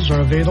vehicles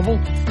are available.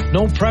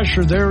 No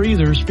pressure there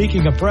either.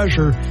 Speaking of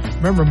pressure,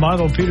 remember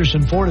Milo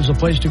Peterson Ford is a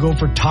place to go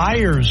for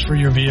tires for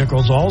your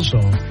vehicles also.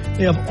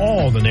 They have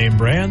all the name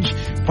brands.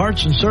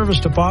 Parts and service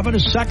department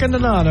is second to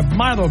none at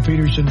Milo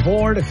Peterson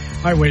Ford,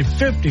 Highway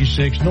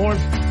 56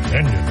 North,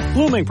 Kenyon.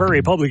 Blooming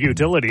Prairie Public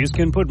Utilities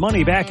can put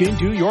money back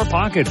into your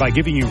pocket by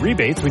giving you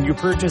rebates when you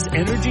purchase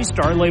Energy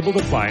Star labeled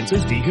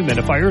appliances,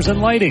 dehumidifiers, and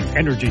lighting.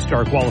 Energy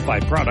Star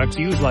qualified products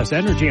use less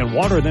energy and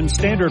water than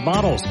standard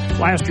models.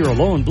 Last year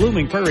alone,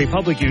 Blooming Prairie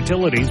Public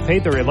Utilities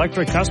paid their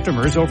electric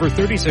customers over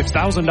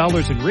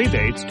 $36,000 in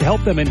rebates to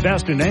help them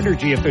invest in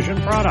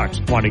energy-efficient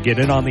products. Want to get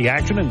in on the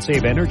action and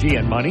save energy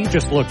and money?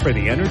 Just look for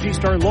the Energy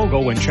Star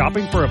logo when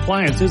shopping for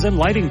appliances and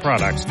lighting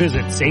products.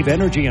 Visit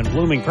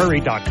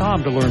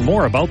SaveEnergyandBloomingPrairie.com to learn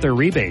more about their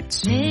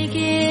rebates. Make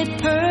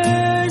it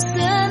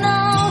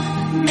personal.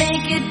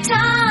 Make it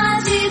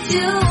Taji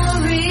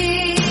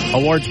Jewelry.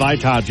 Awards by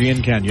Taji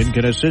and Kenyon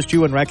can assist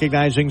you in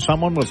recognizing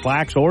someone with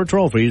plaques or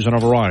trophies in a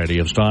variety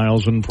of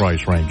styles and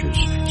price ranges.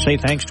 Say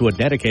thanks to a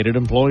dedicated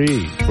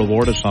employee.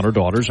 Reward a son or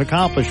daughter's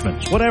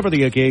accomplishments. Whatever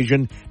the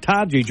occasion,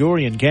 Taji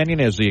Jewelry in Kenyon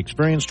has the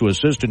experience to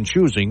assist in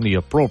choosing the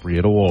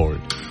appropriate award.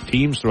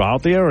 Teams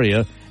throughout the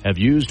area have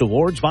used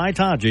Awards by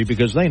Taji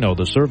because they know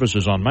the service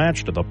is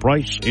unmatched and the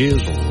price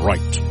is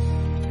right.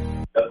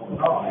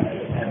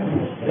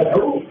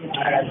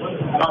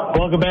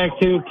 Welcome back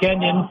to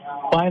Kenyon.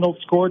 Final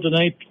score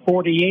tonight,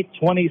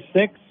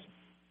 48-26.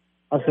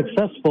 A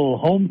successful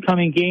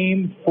homecoming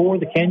game for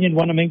the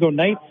Kenyon-Wanamingo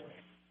Knights.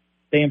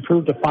 They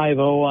improved to 5-0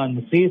 on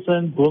the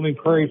season. Blooming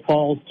Prairie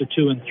falls to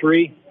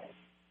 2-3.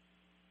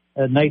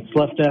 The Knights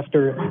led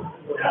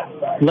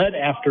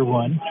after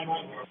one.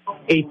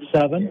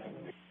 8-7,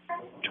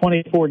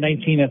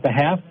 24-19 at the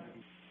half,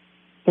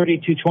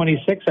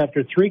 32-26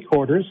 after 3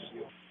 quarters,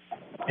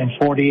 and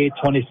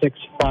 48-26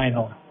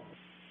 final.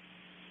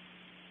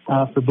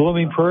 For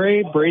Blooming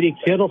Prairie, Brady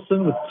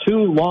Kittleson with 2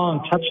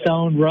 long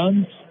touchdown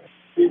runs.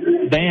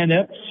 Van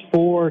Epps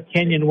for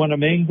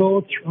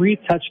Kenyon-Wanamingo, 3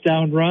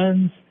 touchdown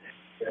runs.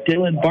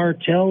 Dylan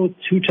Bartell with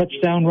 2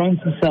 touchdown runs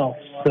himself.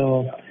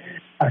 So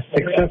a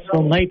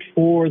successful night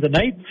for the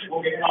Knights.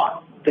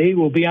 They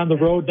will be on the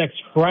road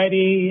next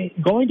Friday,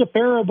 going to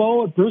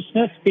Faribault at Bruce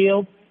Smith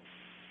Field.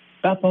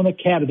 Bethlehem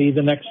Academy,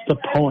 the next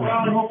opponent.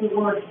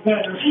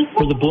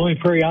 For the Blooming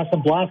Prairie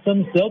Awesome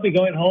Blossoms, they'll be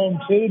going home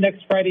too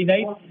next Friday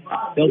night.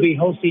 They'll be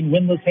hosting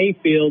Windlass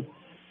Hayfield,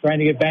 trying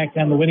to get back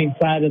on the winning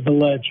side of the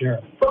ledger.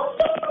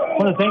 I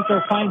want to thank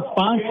our fine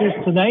sponsors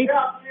tonight: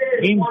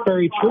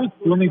 Amesbury Truth,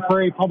 Blooming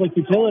Prairie Public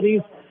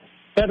Utilities,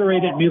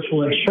 Federated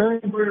Mutual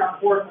Insurance,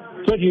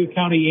 Goodhue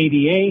County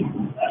ADA,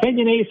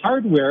 Kenyon Ace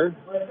Hardware,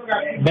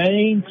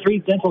 Main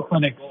Street Dental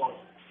Clinics,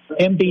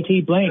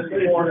 MBT Blank,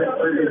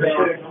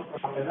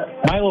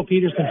 Milo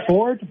Peterson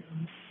Ford,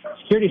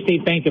 Security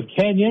State Bank of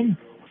Kenyon,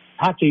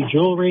 Hachi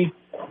Jewelry,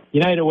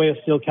 United Way of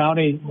Steele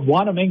County,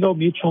 Wanamingo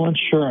Mutual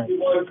Insurance.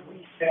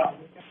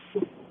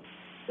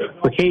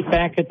 For Kate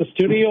back at the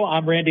studio,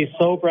 I'm Randy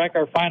Sobrak.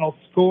 Our final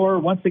score,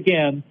 once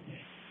again,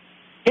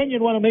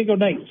 Kenyon-Wanamingo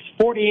Knights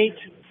 48,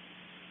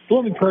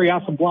 Blooming Prairie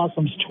Awesome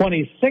Blossoms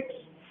 26.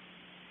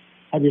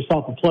 Have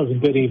yourself a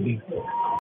pleasant good evening.